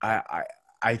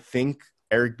 I think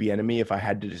Eric Bieniemy, if I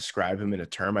had to describe him in a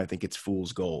term, I think it's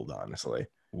fool's gold, honestly.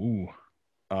 Ooh.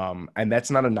 And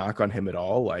that's not a knock on him at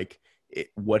all.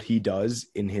 What he does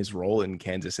in his role in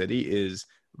Kansas City is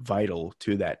vital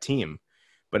to that team.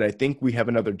 But I think we have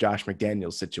another Josh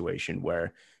McDaniels situation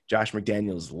where Josh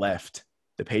McDaniels left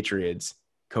the Patriots,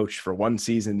 coached for one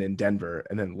season in Denver,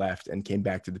 and then left and came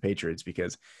back to the Patriots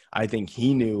because I think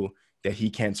he knew that he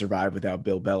can't survive without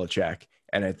Bill Belichick.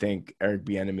 And I think Eric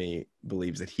Bieniemy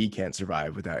believes that he can't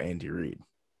survive without Andy Reid.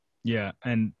 Yeah,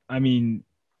 and I mean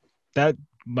that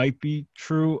might be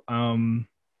true.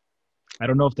 I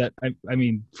don't know if that. I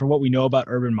mean, for what we know about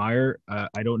Urban Meyer,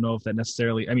 I don't know if that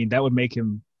necessarily. I mean, that would make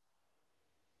him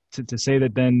to say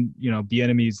that. Then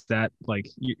Bieniemy's that like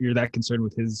you're that concerned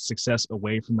with his success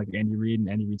away from like Andy Reid and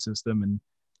Andy Reid's system, and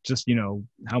just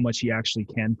how much he actually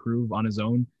can prove on his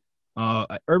own.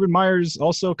 Urban Meyer's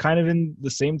also kind of in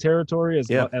the same territory as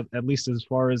at least as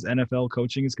far as NFL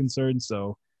coaching is concerned.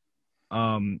 So,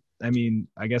 I mean,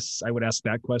 I guess I would ask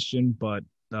that question, but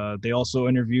they also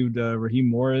interviewed Raheem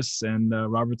Morris and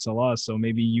Robert Salah. So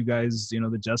maybe you guys,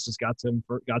 the Jets just got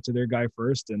to their guy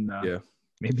first, and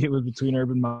maybe it was between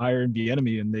Urban Meyer and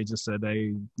Bieniemy, and they just said,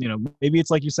 maybe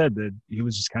it's like you said that he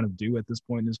was just kind of due at this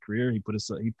point in his career. He put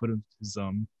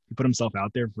himself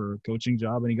out there for a coaching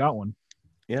job, and he got one.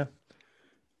 Yeah.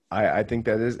 I think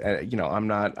that is,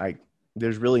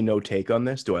 there's really no take on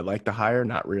this. Do I like the hire?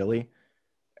 Not really.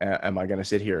 Am I going to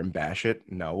sit here and bash it?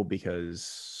 No,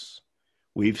 because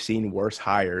we've seen worse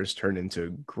hires turn into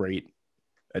great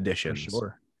additions. For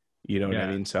sure. You know what I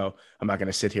mean? So I'm not going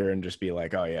to sit here and just be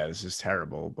like, oh yeah, this is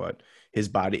terrible. But his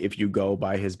body, if you go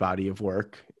by his body of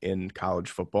work in college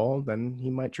football, then he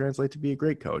might translate to be a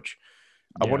great coach.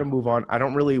 I want to move on. I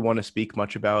don't really want to speak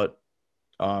much about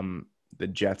the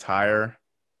Jets hire.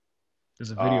 There's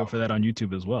a video for that on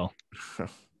YouTube as well.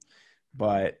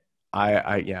 But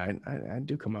I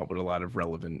do come up with a lot of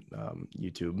relevant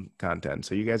YouTube content.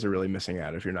 So you guys are really missing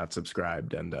out if you're not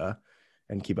subscribed and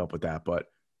keep up with that. But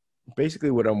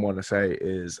basically what I want to say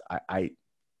is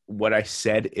what I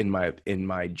said in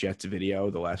my Jets video,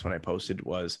 the last one I posted,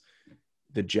 was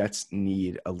the Jets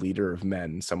need a leader of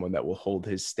men, someone that will hold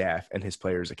his staff and his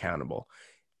players accountable.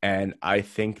 And I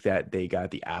think that they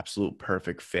got the absolute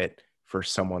perfect fit for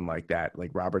someone like that.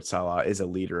 Like Robert Salah is a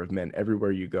leader of men.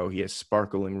 Everywhere you go, he has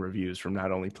sparkling reviews from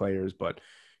not only players, but,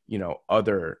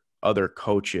 other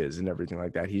coaches and everything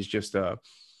like that. He's just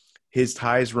his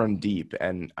ties run deep.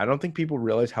 And I don't think people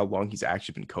realize how long he's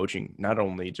actually been coaching, not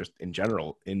only just in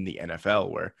general in the NFL,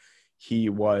 where he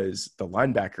was the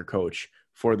linebacker coach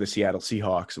for the Seattle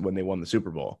Seahawks when they won the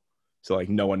Super Bowl. So like,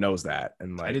 no one knows that.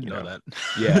 And like, I didn't know that.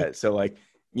 Yeah. So like,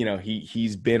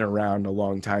 he's been around a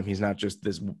long time. He's not just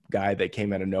this guy that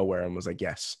came out of nowhere and was like,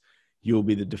 yes, you will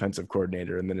be the defensive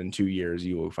coordinator. And then in 2 years,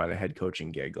 you will find a head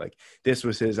coaching gig. Like this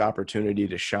was his opportunity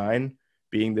to shine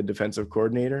being the defensive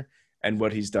coordinator. And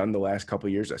what he's done the last couple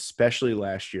of years, especially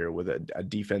last year with a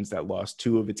defense that lost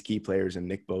 2 of its key players in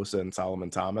Nick Bosa and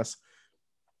Solomon Thomas,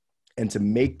 and to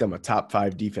make them a top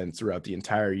 5 defense throughout the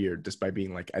entire year, despite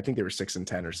being like, I think they were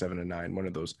 6-10 or 7-9,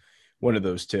 one of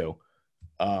those two.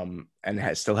 And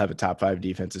still have a top 5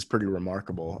 defense is pretty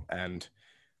remarkable. And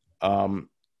I'm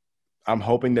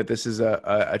hoping that this is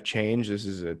a change. This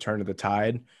is a turn of the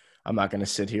tide. I'm not going to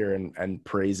sit here and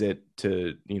praise it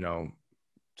to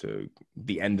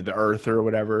the end of the earth or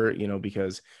whatever,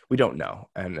 because we don't know.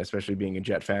 And especially being a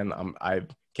Jet fan, I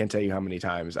can't tell you how many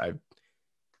times I've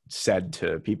said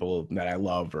to people that I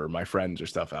love or my friends or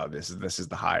stuff, oh, this is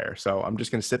the hire. So I'm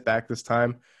just going to sit back this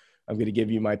time. I'm going to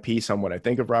give you my piece on what I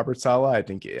think of Robert Salah.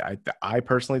 I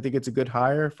personally think it's a good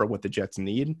hire for what the Jets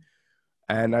need.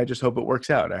 And I just hope it works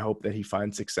out. I hope that he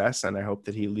finds success, and I hope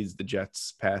that he leads the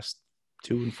Jets past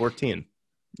 2-14.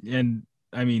 And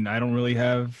I mean, I don't really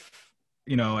have,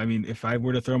 if I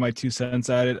were to throw my 2 cents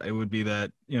at it, it would be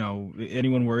that,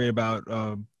 anyone worried about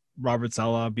Robert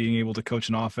Salah being able to coach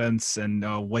an offense and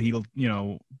what he'll,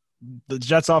 the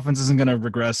Jets offense isn't going to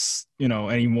regress,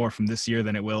 any more from this year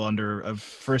than it will under a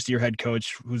first-year head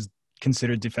coach who's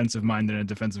considered defensive-minded and a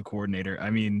defensive coordinator. I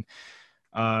mean,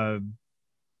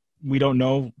 we don't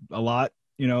know a lot,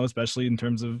 especially in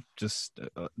terms of just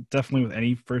definitely with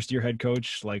any first-year head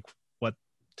coach, like what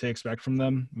to expect from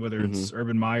them, whether it's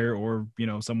Urban Meyer or,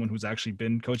 someone who's actually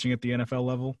been coaching at the NFL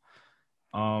level.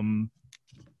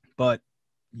 But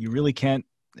you really can't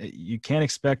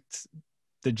expect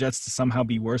the Jets to somehow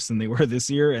be worse than they were this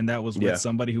year. And that was with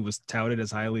somebody who was touted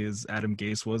as highly as Adam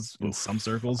Gase was in some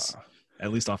circles,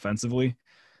 at least offensively.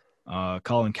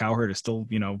 Colin Cowherd is still,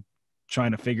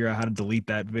 trying to figure out how to delete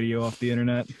that video off the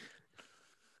internet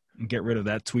and get rid of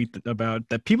that tweet about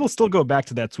that. People still go back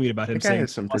to that tweet about him saying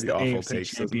some pretty awful AFC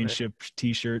takes, championship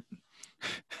t-shirt.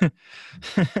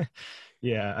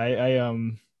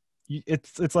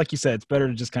 It's like you said, it's better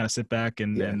to just kind of sit back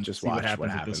and just see watch what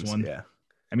happens with this one. Yeah.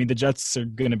 I mean, the Jets are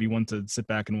going to be one to sit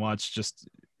back and watch just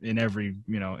in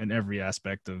every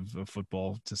aspect of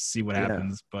football to see what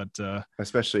happens. But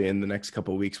especially in the next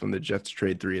couple of weeks when the Jets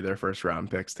trade 3 of their first round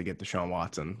picks to get Deshaun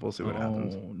Watson, we'll see what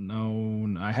happens.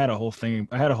 No, I had a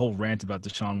whole rant about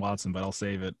Deshaun Watson, but I'll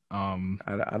save it.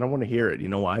 I don't want to hear it. You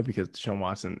know why? Because Deshaun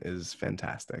Watson is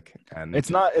fantastic, and it's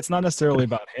not necessarily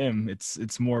about him.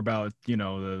 It's more about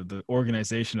the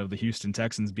organization of the Houston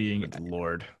Texans being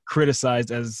Lord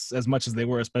criticized as much as they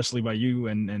were, especially by you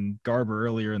and Garber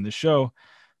earlier in the show.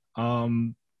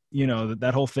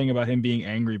 That whole thing about him being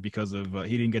angry because of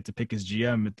he didn't get to pick his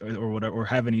GM or whatever, or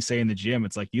have any say in the GM.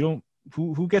 It's like,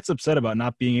 who gets upset about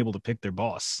not being able to pick their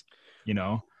boss,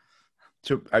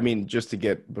 So, I mean, just to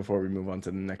get, before we move on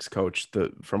to the next coach,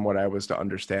 from what I was to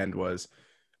understand was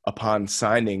upon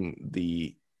signing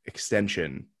the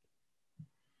extension,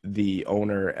 the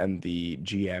owner and the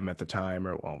GM at the time,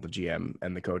 the GM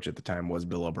and the coach at the time was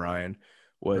Bill O'Brien,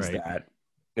 was right. That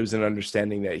it was an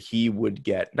understanding that he wouldn't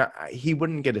get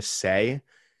a say.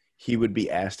 He would be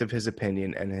asked of his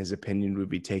opinion, and his opinion would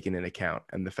be taken into account.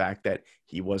 And the fact that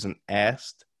he wasn't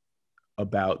asked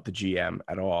about the GM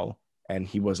at all, and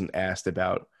he wasn't asked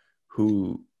about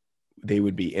who they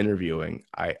would be interviewing,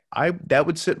 I that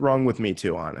would sit wrong with me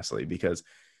too, honestly, because,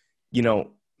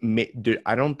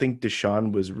 I don't think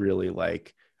Deshaun was really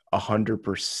like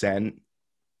 100%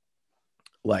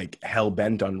 like hell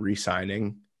bent on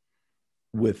re-signing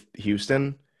with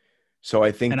Houston. So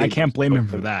I think, and I can't blame him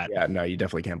for that. Yeah, no, you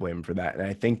definitely can't blame him for that. And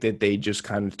I think that they just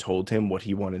kind of told him what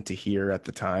he wanted to hear at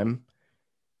the time.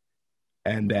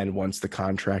 And then once the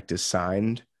contract is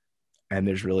signed and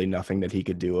there's really nothing that he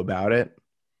could do about it,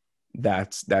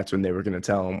 that's when they were going to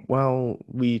tell him, well,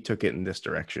 we took it in this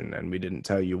direction and we didn't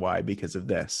tell you why because of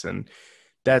this. And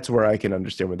that's where I can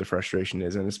understand where the frustration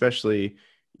is. And especially,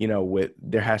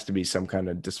 there has to be some kind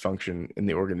of dysfunction in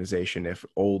the organization if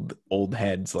old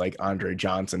heads like Andre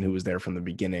Johnson, who was there from the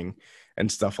beginning and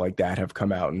stuff like that, have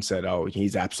come out and said, oh,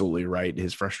 he's absolutely right,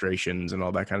 his frustrations and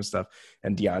all that kind of stuff.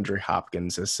 And DeAndre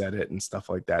Hopkins has said it and stuff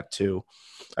like that too.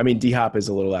 I mean, D-Hop is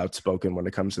a little outspoken when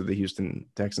it comes to the Houston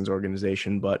Texans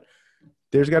organization, but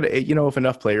there's got to, if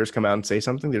enough players come out and say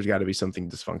something, there's got to be something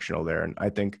dysfunctional there. And I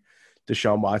think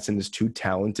Deshaun Watson is too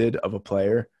talented of a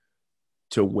player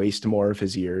to waste more of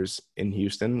his years in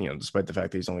Houston, despite the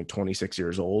fact that he's only 26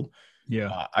 years old.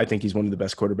 Yeah. I think he's one of the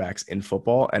best quarterbacks in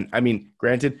football. And I mean,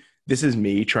 granted, this is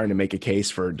me trying to make a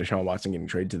case for Deshaun Watson getting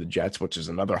traded to the Jets, which is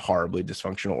another horribly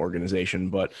dysfunctional organization,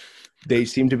 but they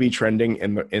seem to be trending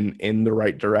in the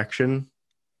right direction,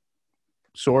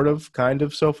 sort of, kind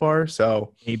of so far.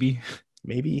 So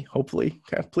maybe, hopefully,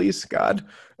 please, God.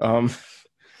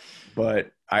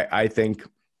 But I think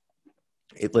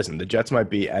listen, the Jets might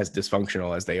be as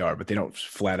dysfunctional as they are, but they don't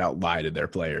flat out lie to their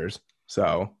players.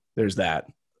 So there's that.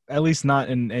 At least not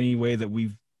in any way that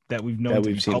we've known that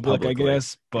we've seen public, I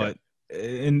guess. But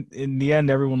in the end,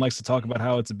 everyone likes to talk about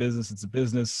how it's a business. It's a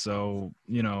business. So,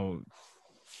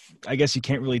 I guess you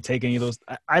can't really take any of those.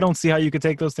 I don't see how you could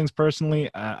take those things personally.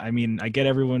 I mean, I get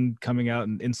everyone coming out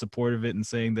in support of it and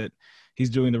saying that he's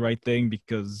doing the right thing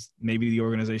because maybe the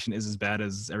organization is as bad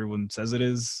as everyone says it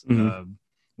is,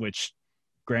 which,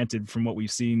 granted, from what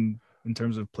we've seen in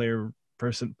terms of player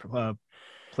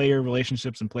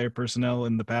relationships and player personnel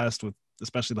in the past, with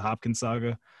especially the Hopkins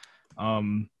saga,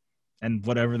 and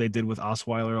whatever they did with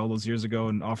Osweiler all those years ago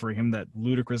and offering him that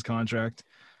ludicrous contract.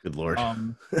 Good Lord.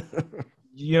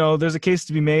 There's a case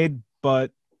to be made,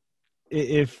 but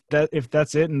if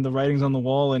that's it and the writing's on the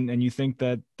wall and you think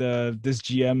that this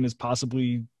GM is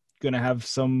possibly going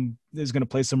to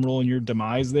play some role in your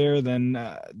demise there, then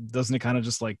doesn't it kind of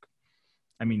just like,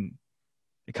 I mean,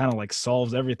 it kind of like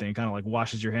solves everything. It kind of like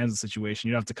washes your hands of the situation.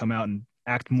 You don't have to come out and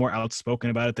act more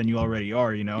outspoken about it than you already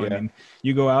are. Yeah. I mean,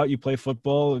 you go out, you play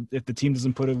football. If the team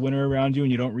doesn't put a winner around you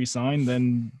and you don't re-sign,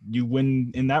 then you win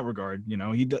in that regard.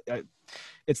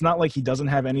 It's not like he doesn't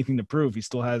have anything to prove. He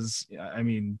still has, I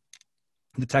mean,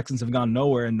 the Texans have gone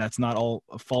nowhere, and that's not all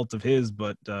a fault of his,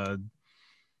 but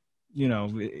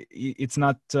it's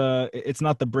not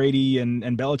the Brady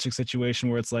and Belichick situation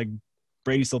where it's like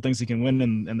Brady still thinks he can win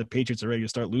and the Patriots are ready to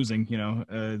start losing.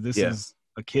 This is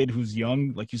a kid who's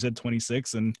young, like you said,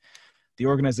 26, and the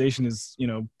organization is,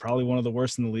 probably one of the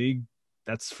worst in the league.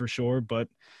 That's for sure. But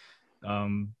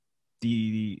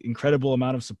the incredible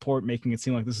amount of support making it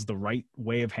seem like this is the right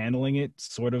way of handling it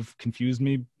sort of confused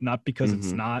me, not because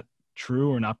it's not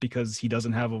true or not because he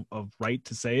doesn't have a right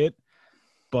to say it,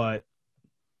 but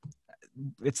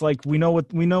it's like we know what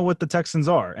the Texans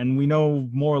are, and we know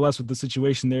more or less what the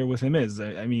situation there with him is.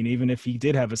 I mean, even if he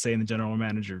did have a say in the general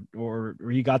manager or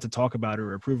he got to talk about it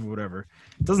or approve or whatever,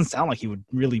 it doesn't sound like he would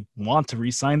really want to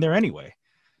re-sign there anyway.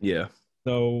 Yeah.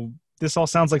 So this all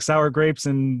sounds like sour grapes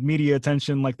and media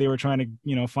attention, like they were trying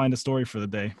to, find a story for the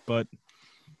day. But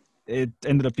it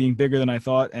ended up being bigger than I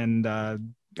thought, and Now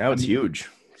I it's mean, huge.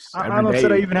 Every I'm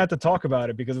upset I day. even had to talk about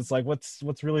it because it's like, what's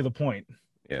really the point?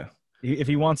 Yeah. If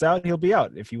he wants out, he'll be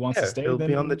out. If he wants to Yeah. stay, He'll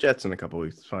be on the then Jets in a couple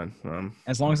weeks. It's fine.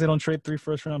 as long as they don't trade 3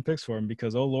 first-round picks for him,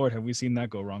 because oh Lord, have we seen that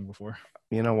go wrong before?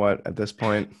 You know what? At this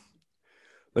point,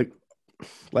 like,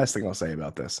 last thing I'll say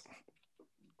about this,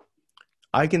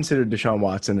 I consider Deshaun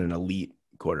Watson an elite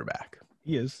quarterback.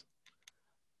 He is.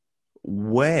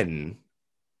 When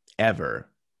ever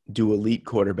do elite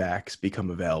quarterbacks become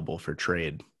available for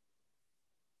trade?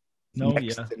 No,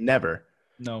 Next yeah, to never.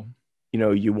 no.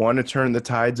 You want to turn the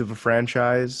tides of a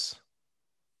franchise.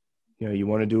 You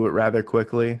want to do it rather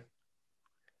quickly.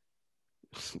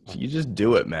 You just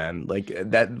do it, man. Like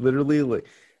that literally, like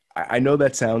I know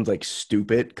that sounds like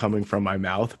stupid coming from my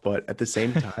mouth, but at the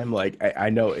same time, like I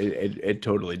know it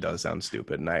totally does sound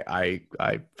stupid, and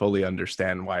I fully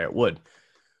understand why it would.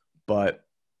 But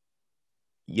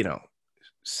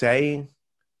say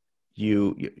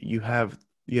you have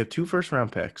 2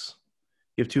 first-round picks.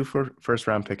 You have 2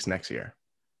 first-round picks next year.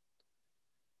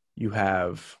 You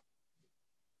have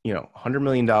 $100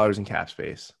 million in cap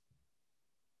space.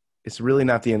 It's really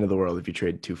not the end of the world if you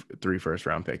trade 3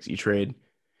 first-round picks. You trade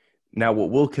now. What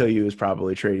will kill you is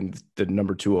probably trading the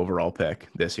number 2 overall pick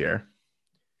this year.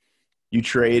 You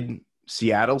trade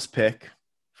Seattle's pick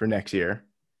for next year,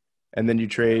 and then you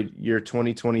trade your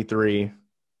 2023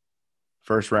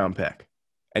 first-round pick,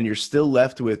 and you're still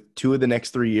left with 2 of the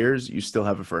next 3 years. You still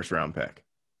have a first-round pick.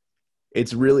 It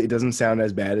doesn't sound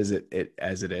as bad as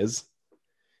it is.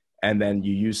 And then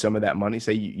you use some of that money.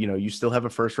 Say you still have a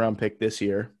first-round pick this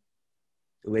year.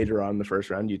 Later on in the first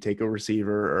round, you take a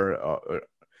receiver or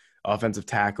offensive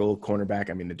tackle, cornerback.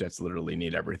 I mean, the Jets literally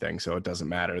need everything, so it doesn't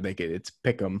matter. It's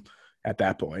pick them at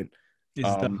that point. Is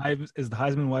the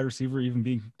Heisman wide receiver even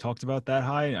being talked about that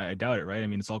high? I doubt it, right? I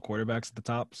mean, it's all quarterbacks at the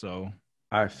top, so.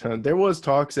 There was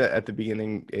talks at the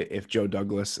beginning if Joe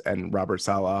Douglas and Robert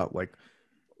Saleh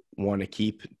want to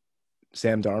keep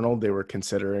Sam Darnold, they were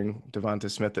considering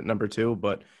Devonta Smith at number 2,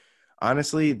 but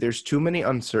honestly, there's too many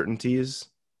uncertainties.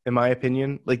 In my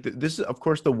opinion, like this is, of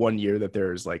course, the one year that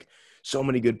there's like so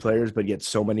many good players, but yet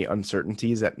so many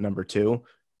uncertainties at number 2.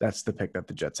 That's the pick that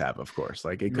the Jets have, of course.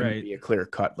 Like it couldn't be a clear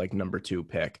cut, like number 2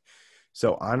 pick.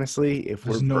 So honestly,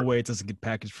 there's no way it doesn't get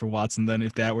packaged for Watson then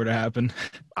if that were to happen.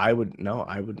 I would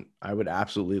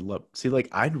absolutely love see, like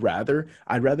I'd rather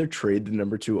trade the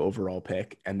number 2 overall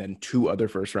pick and then 2 other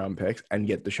first round picks and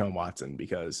get Deshaun Watson,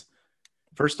 because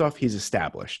first off, he's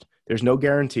established. There's no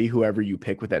guarantee whoever you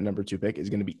pick with that number 2 pick is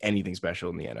going to be anything special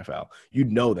in the NFL.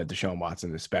 You'd know that Deshaun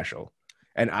Watson is special.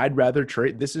 And I'd rather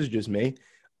trade, this is just me,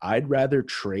 I'd rather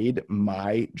trade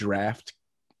my draft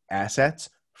assets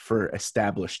for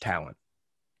established talent.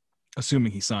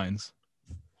 Assuming he signs.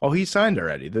 Oh, he signed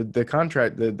already. The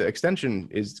contract, the extension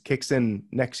kicks in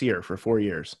next year for 4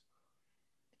 years.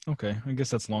 Okay, I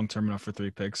guess that's long-term enough for 3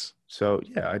 picks. So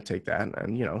yeah, I'd take that.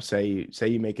 And say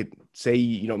you make it. Say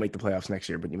you don't make the playoffs next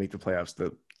year, but you make the playoffs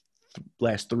the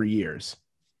last 3 years.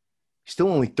 He's still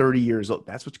only 30 years old.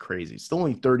 That's what's crazy. He's still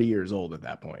only 30 years old at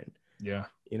that point. Yeah.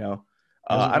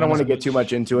 I don't want to get too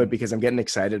much into it because I'm getting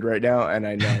excited right now, and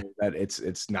I know that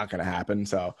it's not going to happen.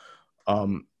 So,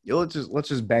 let's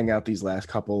just bang out these last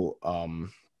couple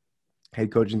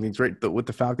head coaching things. Right, with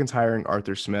the Falcons hiring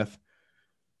Arthur Smith.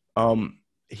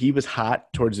 He was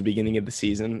hot towards the beginning of the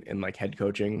season in like head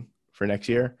coaching for next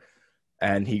year,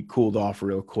 and he cooled off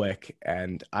real quick.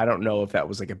 And I don't know if that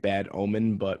was like a bad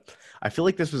omen, but I feel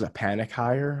like this was a panic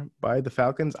hire by the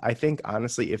Falcons. I think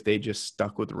honestly, if they just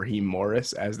stuck with Raheem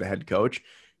Morris as the head coach,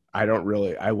 I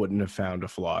wouldn't have found a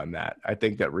flaw in that. I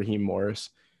think that Raheem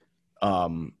Morris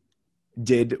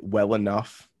did well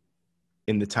enough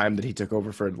in the time that he took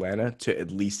over for Atlanta to at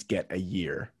least get a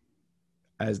year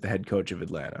as the head coach of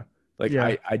Atlanta. Like,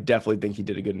 yeah. I definitely think he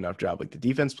did a good enough job. Like, the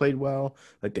defense played well.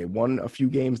 Like, they won a few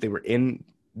games. They were in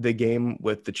the game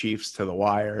with the Chiefs to the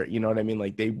wire. You know what I mean?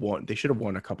 Like, they should have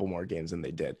won a couple more games than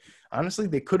they did. Honestly,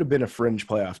 they could have been a fringe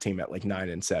playoff team at like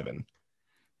 9-7.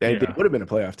 They would have been a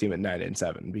playoff team at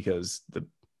 9-7 because the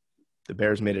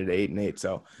Bears made it 8-8.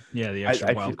 So yeah, the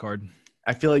extra wild card.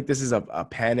 I feel like this is a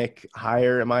panic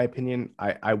hire, in my opinion.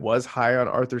 I was high on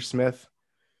Arthur Smith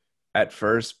at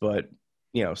first, but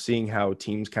seeing how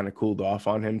teams kind of cooled off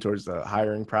on him towards the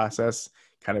hiring process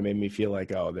kind of made me feel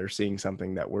like, oh, they're seeing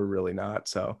something that we're really not.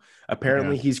 So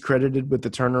apparently he's credited with the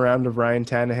turnaround of Ryan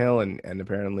Tannehill, and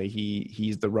apparently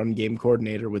he's the run game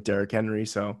coordinator with Derrick Henry.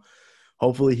 So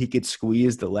hopefully he could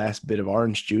squeeze the last bit of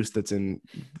orange juice that's in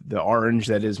the orange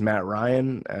that is Matt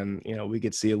Ryan, and we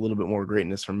could see a little bit more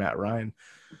greatness from Matt Ryan.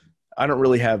 I don't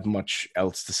really have much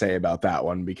else to say about that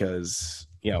one because,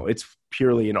 it's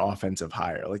purely an offensive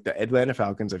hire. Like the Atlanta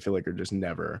Falcons, I feel like are just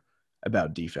never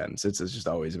about defense. It's just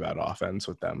always about offense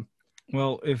with them.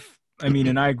 Well,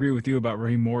 and I agree with you about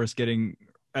Raheem Morris getting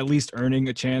at least earning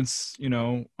a chance,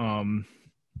 to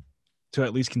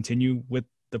at least continue with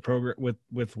the program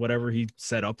with whatever he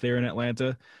set up there in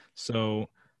Atlanta. So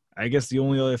I guess the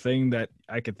only other thing that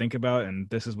I could think about, and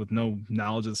this is with no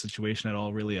knowledge of the situation at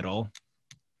all, really at all,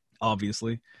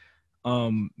 obviously,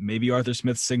 maybe Arthur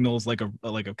Smith signals like a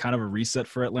kind of a reset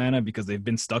for Atlanta because they've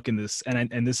been stuck in this,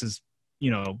 and this is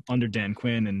under Dan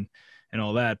Quinn and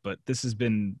all that, but this has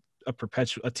been a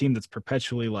team that's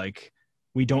perpetually like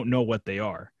we don't know what they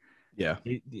are. Yeah.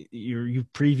 You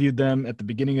previewed them at the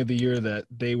beginning of the year that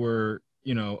they were,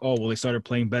 they started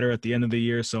playing better at the end of the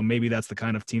year, so maybe that's the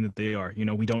kind of team that they are.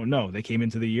 We don't know. They came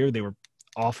into the year, they were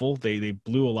awful. They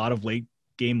blew a lot of late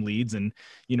game leads, and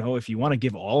if you want to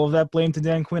give all of that blame to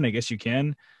Dan Quinn, I guess you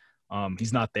can.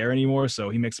 He's not there anymore, so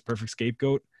he makes a perfect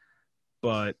scapegoat.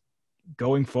 But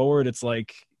going forward, it's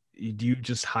like, do you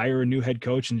just hire a new head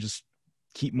coach and just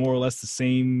keep more or less the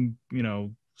same,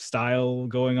 style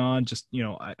going on? Just,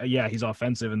 yeah, he's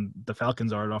offensive and the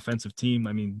Falcons are an offensive team.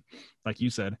 I mean, like you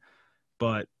said,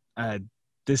 but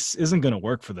this isn't going to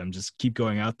work for them. Just keep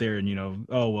going out there and,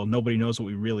 oh, well, nobody knows what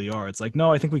we really are. It's like,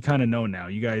 no, I think we kind of know now.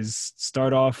 You guys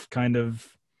start off kind of,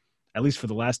 at least for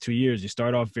the last 2 years, you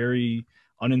start off very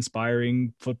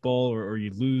uninspiring football or you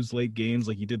lose late games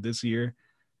like you did this year.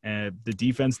 And the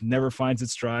defense never finds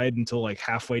its stride until like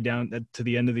halfway down to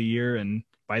the end of the year. And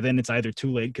by then it's either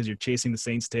too late because you're chasing the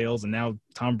Saints' tails and now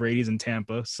Tom Brady's in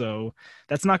Tampa. So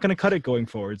that's not going to cut it going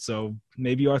forward. So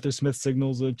maybe Arthur Smith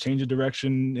signals a change of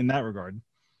direction in that regard.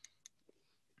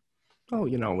 Oh,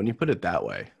 when you put it that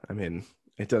way, I mean,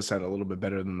 it does sound a little bit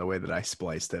better than the way that I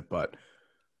spliced it. But,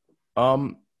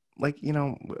 the way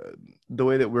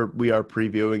that we are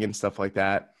previewing and stuff like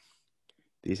that,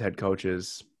 these head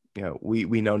coaches,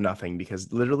 we know nothing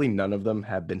because literally none of them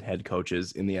have been head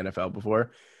coaches in the NFL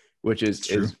before, which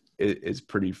is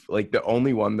pretty, like, the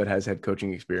only one that has head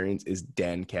coaching experience is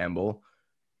Dan Campbell.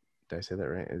 Did I say that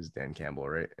right? Is Dan Campbell,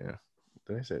 right? Yeah.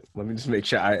 Did I say it? Let me just make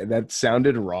sure. That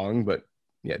sounded wrong, but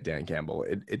yeah, Dan Campbell.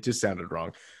 It just sounded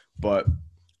wrong. But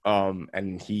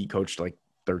and he coached like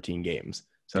 13 games.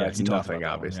 So yeah, that's nothing,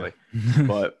 obviously. Yeah.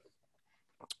 But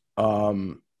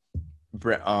the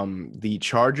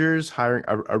Chargers hiring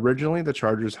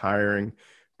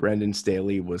Brandon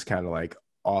Staley was kind of like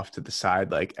off to the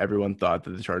side. Like everyone thought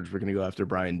that the Chargers were going to go after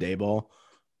Brian Daboll.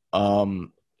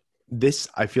 This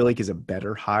I feel like is a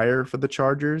better hire for the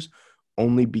Chargers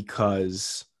only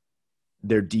because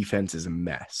their defense is a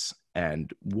mess.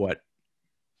 And what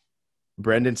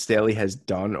Brandon Staley has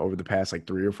done over the past like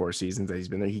 3 or 4 seasons that he's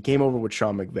been there, he came over with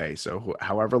Sean McVay. So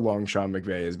however long Sean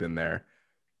McVay has been there,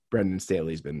 Brandon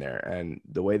Staley's been there. And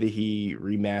the way that he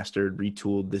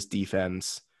retooled this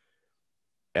defense,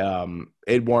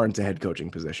 it warrants a head coaching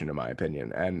position, in my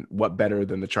opinion. And what better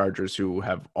than the Chargers, who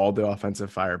have all the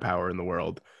offensive firepower in the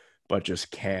world, but just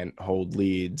can't hold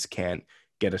leads, can't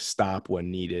get a stop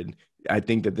when needed. I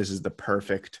think that this is the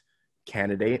perfect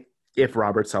candidate. If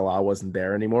Robert Saleh wasn't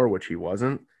there anymore, which he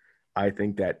wasn't, I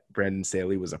think that Brandon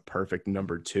Staley was a perfect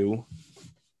number 2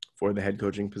 for the head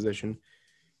coaching position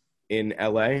in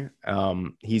LA.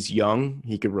 He's young.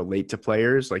 He could relate to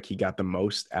players. Like he got the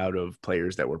most out of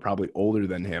players that were probably older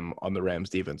than him on the Rams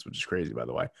defense, which is crazy, by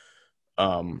the way.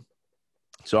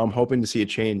 So I'm hoping to see a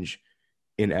change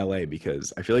in LA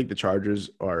because I feel like the Chargers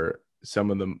are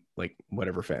some of them, like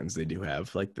whatever fans they do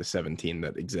have, like the 17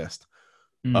 that exist.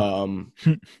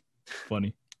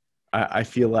 Funny. I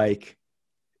feel like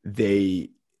they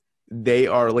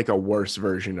are like a worse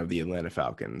version of the Atlanta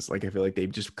Falcons. Like I feel like they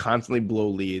just constantly blow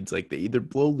leads. Like they either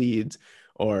blow leads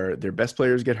or their best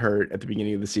players get hurt at the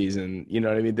beginning of the season. You know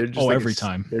what I mean? They're just every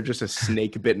time. They're just a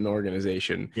snake bitten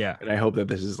organization. Yeah. And I hope that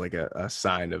this is like a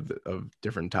sign of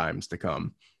different times to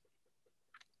come.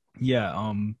 Yeah.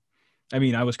 I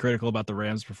mean, I was critical about the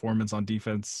Rams' performance on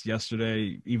defense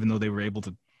yesterday, even though they were able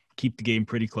to keep the game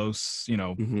pretty close,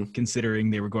 considering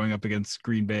they were going up against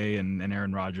Green Bay and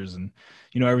Aaron Rodgers and,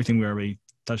 everything we already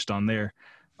touched on there.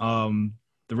 The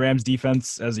Rams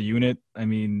defense as a unit, I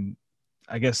mean,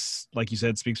 I guess, like you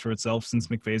said, speaks for itself. Since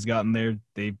McVay's gotten there,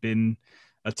 they've been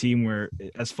a team where,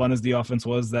 as fun as the offense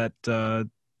was that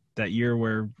year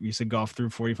where you said Goff threw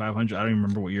 4,500, I don't even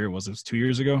remember what year it was. It was 2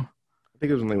 years ago. I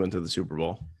think it was when they went to the Super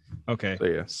Bowl. Okay. So,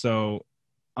 yeah. So,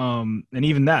 and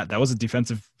even that was a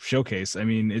defensive showcase. I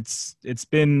mean, it's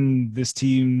been this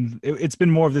team. It's been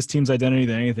more of this team's identity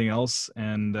than anything else.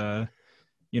 And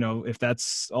if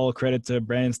that's all credit to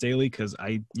Brandon Staley, because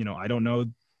I don't know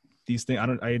these things.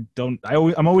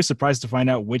 I'm always surprised to find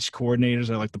out which coordinators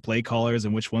are like the play callers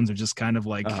and which ones are just kind of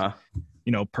like,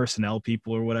 personnel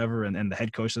people or whatever. And the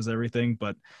head coach does everything.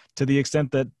 But to the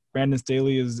extent that Brandon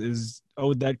Staley is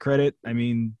owed that credit, I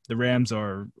mean, the Rams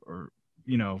are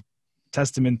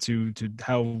testament to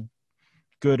how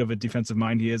good of a defensive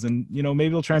mind he is. And, maybe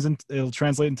it'll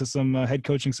translate into some head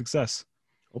coaching success.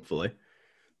 Hopefully.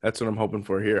 That's what I'm hoping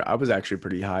for here. I was actually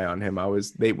pretty high on him.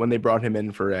 When they brought him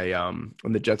in for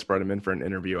when the Jets brought him in for an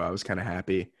interview, I was kind of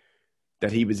happy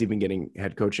that he was even getting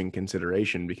head coaching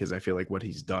consideration, because I feel like what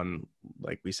he's done,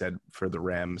 like we said, for the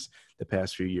Rams the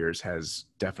past few years has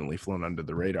definitely flown under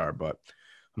the radar. But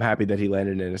I'm happy that he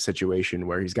landed in a situation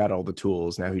where he's got all the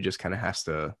tools. Now he just kind of has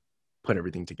to put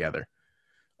everything together.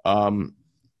 The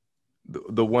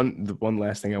one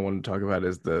last thing I want to talk about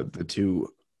is the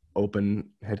two open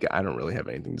head. I don't really have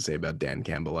anything to say about Dan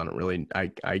Campbell. I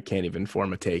can't even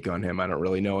form a take on him. I don't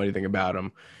really know anything about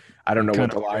him. I don't know what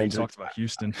the Lions talked about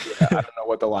Houston. I don't know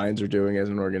what the Lions are doing as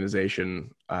an organization.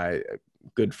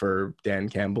 Good for Dan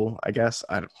Campbell, I guess.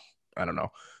 I don't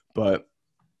know, but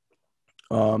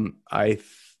to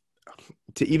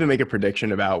even make a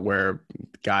prediction about where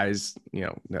guys,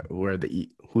 who the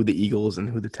Eagles and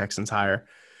who the Texans hire,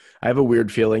 I have a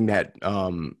weird feeling that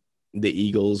the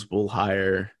Eagles will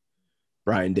hire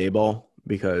Brian Daboll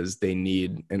because they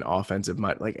need an offensive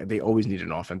mind. Like, they always need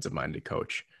an offensive minded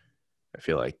coach. I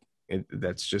feel like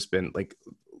that's just been like,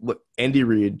 look, Andy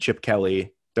Reid, Chip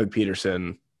Kelly, Doug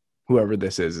Peterson, whoever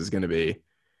this is going to be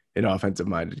an offensive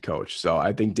minded coach. So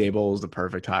I think Daboll is the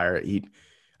perfect hire. The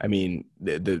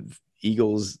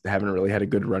Eagles haven't really had a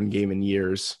good run game in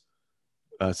years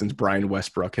since Brian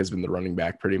Westbrook has been the running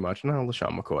back pretty much. No,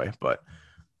 LaShawn McCoy, but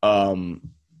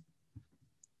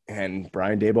and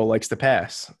Brian Daboll likes to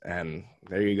pass, and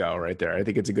there you go, right there. I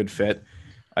think it's a good fit.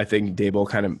 I think Daboll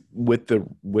kind of with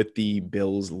the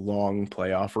Bills' long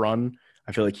playoff run,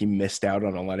 I feel like he missed out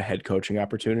on a lot of head coaching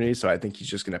opportunities. So I think he's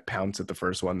just going to pounce at the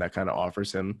first one that kind of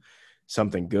offers him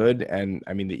something good. And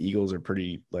I mean, the Eagles are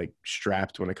pretty like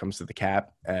strapped when it comes to the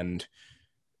cap, and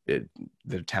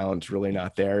the talent's really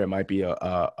not there. It might be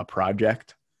a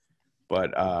project,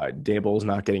 but Daboll's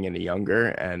not getting any younger,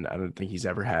 and I don't think he's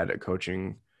ever had a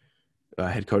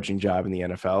head coaching job in the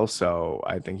NFL. So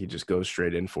I think he just goes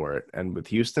straight in for it. And with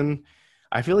Houston,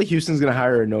 I feel like Houston's going to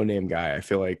hire a no-name guy. I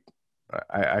feel like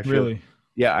I feel, really,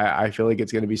 yeah, I feel like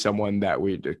it's going to be someone that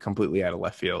we completely out of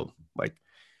left field. Like,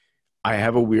 I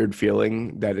have a weird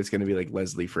feeling that it's going to be like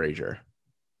Leslie Frazier.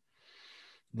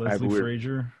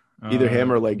 Frazier, either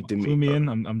him or like Clue me in.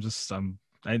 The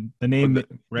name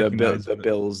the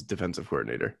Bills defensive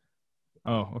coordinator.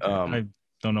 Oh, okay. I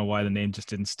don't know why the name just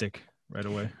didn't stick right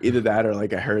away. Either that or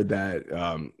like I heard that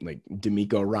like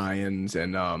DeMeco Ryans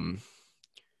and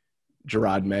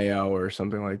Gerard Mayo or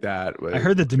something like that. I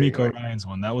heard the DeMeco Ryans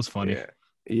one. That was funny.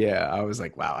 Yeah, I was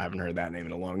like, wow, I haven't heard that name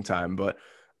in a long time. But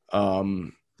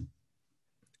the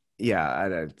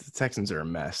Texans are a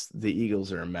mess. The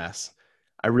Eagles are a mess.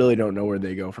 I really don't know where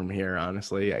they go from here,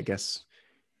 honestly. I guess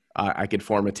I could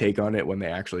form a take on it when they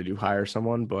actually do hire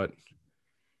someone, but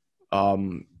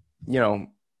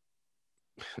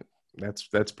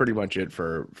that's pretty much it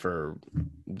for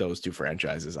those two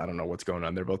franchises. I don't know what's going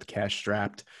on. They're both cash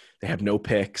strapped. They have no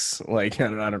picks. Like, I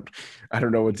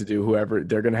don't know what to do. Whoever,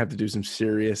 they're going to have to do some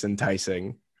serious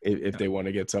enticing if they want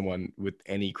to get someone with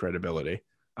any credibility.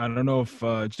 I don't know if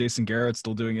Jason Garrett's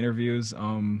still doing interviews.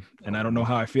 And I don't know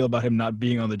how I feel about him not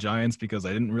being on the Giants, because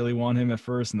I didn't really want him at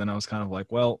first. And then I was kind of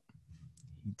like, well,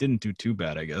 he didn't do too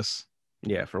bad, I guess.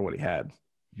 Yeah, for what he had.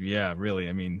 Yeah, really.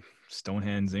 I mean,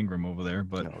 Stonehands Ingram over there,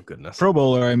 but oh goodness, Pro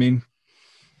Bowler. I mean,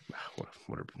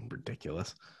 what a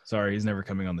ridiculous. Sorry, he's never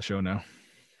coming on the show now.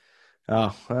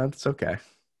 Oh, that's okay.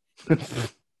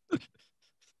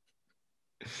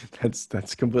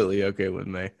 that's completely okay with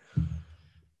me.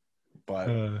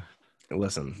 But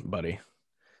listen, buddy,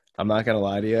 I'm not gonna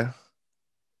lie to you.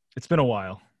 It's been a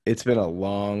while. It's been a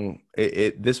long.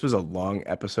 This was a long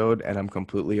episode, and I'm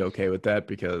completely okay with that,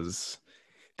 because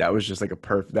that was just like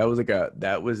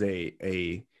that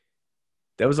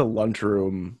was a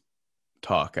lunchroom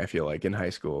talk. I feel like in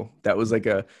high school, that was like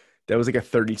a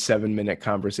 37-minute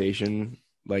conversation,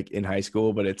 like in high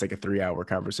school, but it's like a 3-hour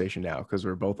conversation now, because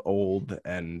we're both old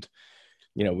and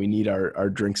we need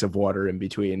our drinks of water in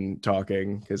between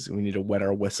talking, because we need to wet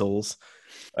our whistles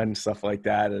and stuff like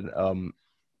that. And I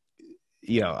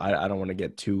don't want to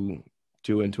get too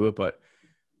into it, but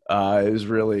it was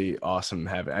really awesome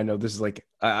having. I know this is like,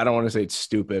 I don't want to say it's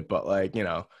stupid, but like,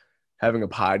 having a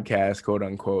podcast, quote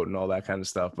unquote, and all that kind of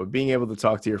stuff, but being able to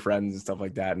talk to your friends and stuff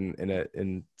like that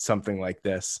in something like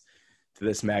this to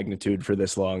this magnitude for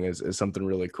this long is something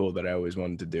really cool that I always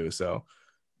wanted to do. So,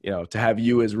 to have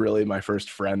you as really my first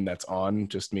friend that's on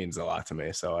just means a lot to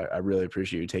me. So I really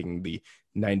appreciate you taking the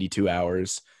 92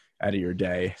 hours out of your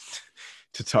day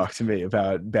to talk to me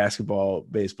about basketball,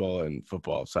 baseball, and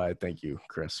football. So I thank you,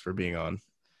 Chris, for being on.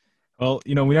 Well,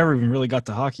 we never even really got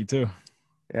to hockey too.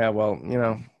 Yeah, well,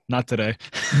 Not today.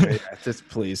 yeah, just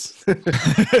please.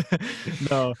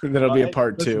 No, That'll be a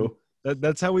part listen, two.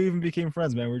 That's how we even became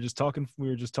friends, man. We were just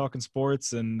talking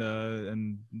sports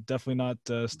and definitely not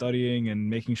studying and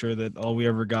making sure that all we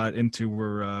ever got into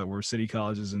were city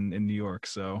colleges in New York.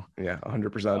 So Yeah,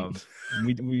 100%.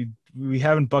 We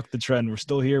haven't bucked the trend. We're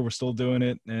still here. We're still doing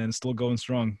it and still going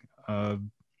strong.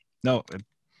 No,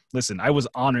 listen, I was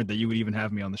honored that you would even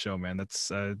have me on the show, man.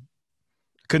 That's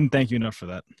couldn't thank you enough for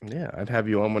that. Yeah, I'd have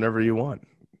you on whenever you want.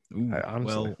 Ooh,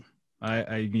 honestly. well,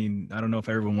 I mean, I don't know if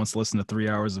everyone wants to listen to 3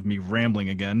 hours of me rambling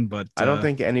again, but I don't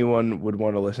think anyone would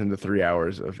want to listen to 3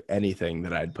 hours of anything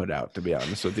that I'd put out, to be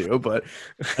honest with you, but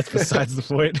that's besides the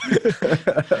point.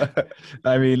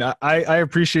 I mean, I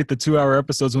appreciate the 2-hour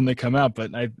episodes when they come out,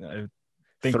 but I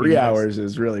think 3 hours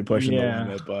is really pushing the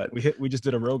limit, but we just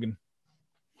did a Rogan.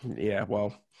 Yeah,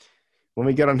 well, when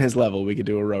we get on his level, we could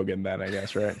do a Rogan then, I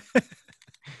guess, right?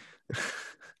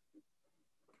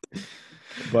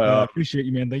 But I appreciate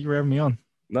you, man. Thank you for having me on.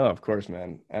 No, of course,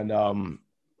 man. And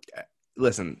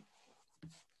listen,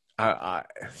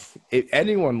 if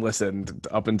anyone listened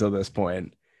up until this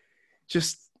point,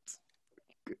 just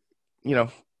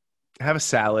have a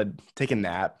salad, take a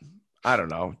nap. I don't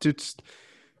know, just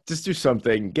do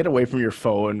something. Get away from your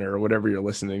phone or whatever you're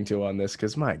listening to on this,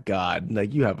 because my God,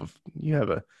 like you have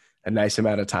a nice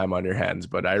amount of time on your hands.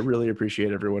 But I really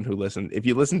appreciate everyone who listened. If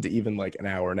you listen to even like an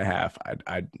hour and a half,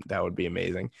 I that would be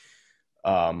amazing.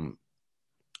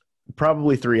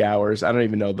 Probably 3 hours. I don't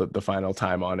even know the final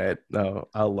time on it. No,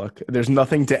 I'll look. There's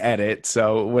nothing to edit,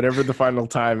 so whatever the final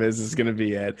time is going to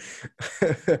be it.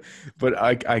 But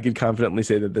I could confidently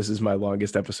say that this is my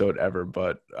longest episode ever,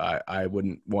 but I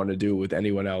wouldn't want to do it with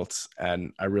anyone else.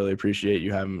 And I really appreciate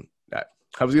you having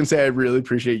I was going to say I really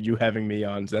appreciate you having me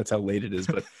on. So that's how late it is,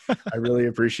 but I really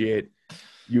appreciate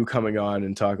you coming on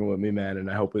and talking with me, man. And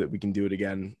I hope that we can do it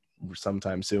again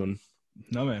sometime soon.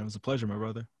 No, man, it was a pleasure, my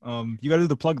brother. You got to do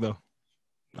the plug though.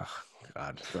 Oh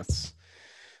God,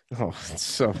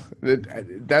 so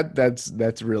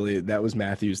that's really, that was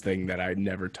Matthew's thing that I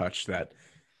never touched. That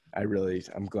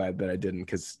I'm glad that I didn't,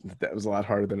 because that was a lot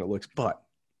harder than it looks. But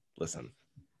listen,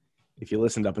 if you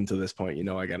listened up until this point,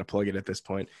 I got to plug it at this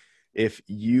point. If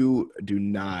you do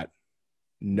not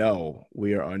know,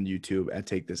 we are on YouTube at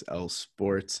Take This L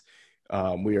Sports.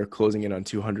 We are closing in on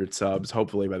 200 subs.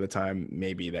 Hopefully by the time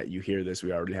maybe that you hear this,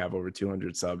 we already have over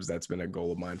 200 subs. That's been a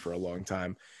goal of mine for a long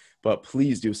time. But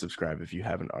please do subscribe if you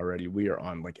haven't already. We are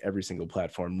on like every single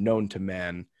platform known to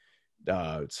man.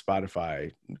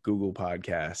 Spotify, Google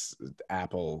Podcasts,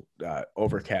 Apple,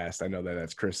 Overcast. I know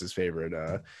that's Chris's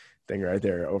favorite thing right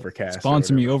there. Overcast.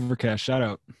 Sponsor me, Overcast. Shout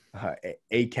out.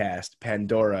 Acast,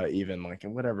 Pandora, even like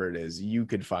whatever it is, you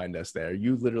could find us there.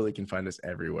 You literally can find us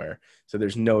everywhere. So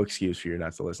there's no excuse for you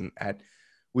not to listen.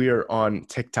 We are on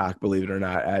TikTok, believe it or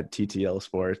not, at TTL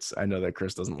Sports. I know that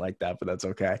Chris doesn't like that, but that's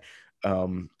okay.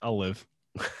 I'll live.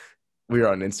 We are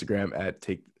on Instagram at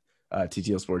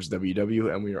TTL Sports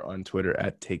WW, and we are on Twitter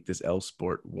at Take This L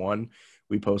Sport 1.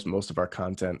 We post most of our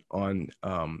content on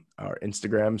our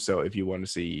Instagram. So if you want to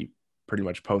see pretty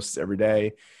much posts every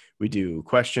day, we do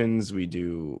questions. We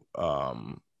do,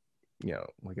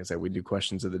 like I said, we do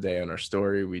questions of the day on our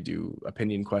story. We do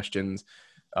opinion questions.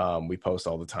 We post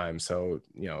all the time. So,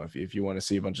 if you want to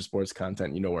see a bunch of sports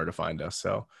content, you know where to find us.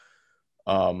 So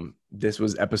this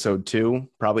was episode 2,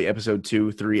 probably episode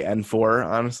 2, 3, and 4,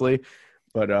 honestly.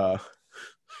 But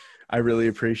I really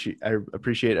appreciate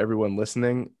everyone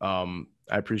listening. I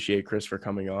appreciate Chris for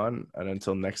coming on. And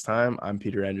until next time, I'm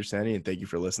Peter Andersani, and thank you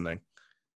for listening.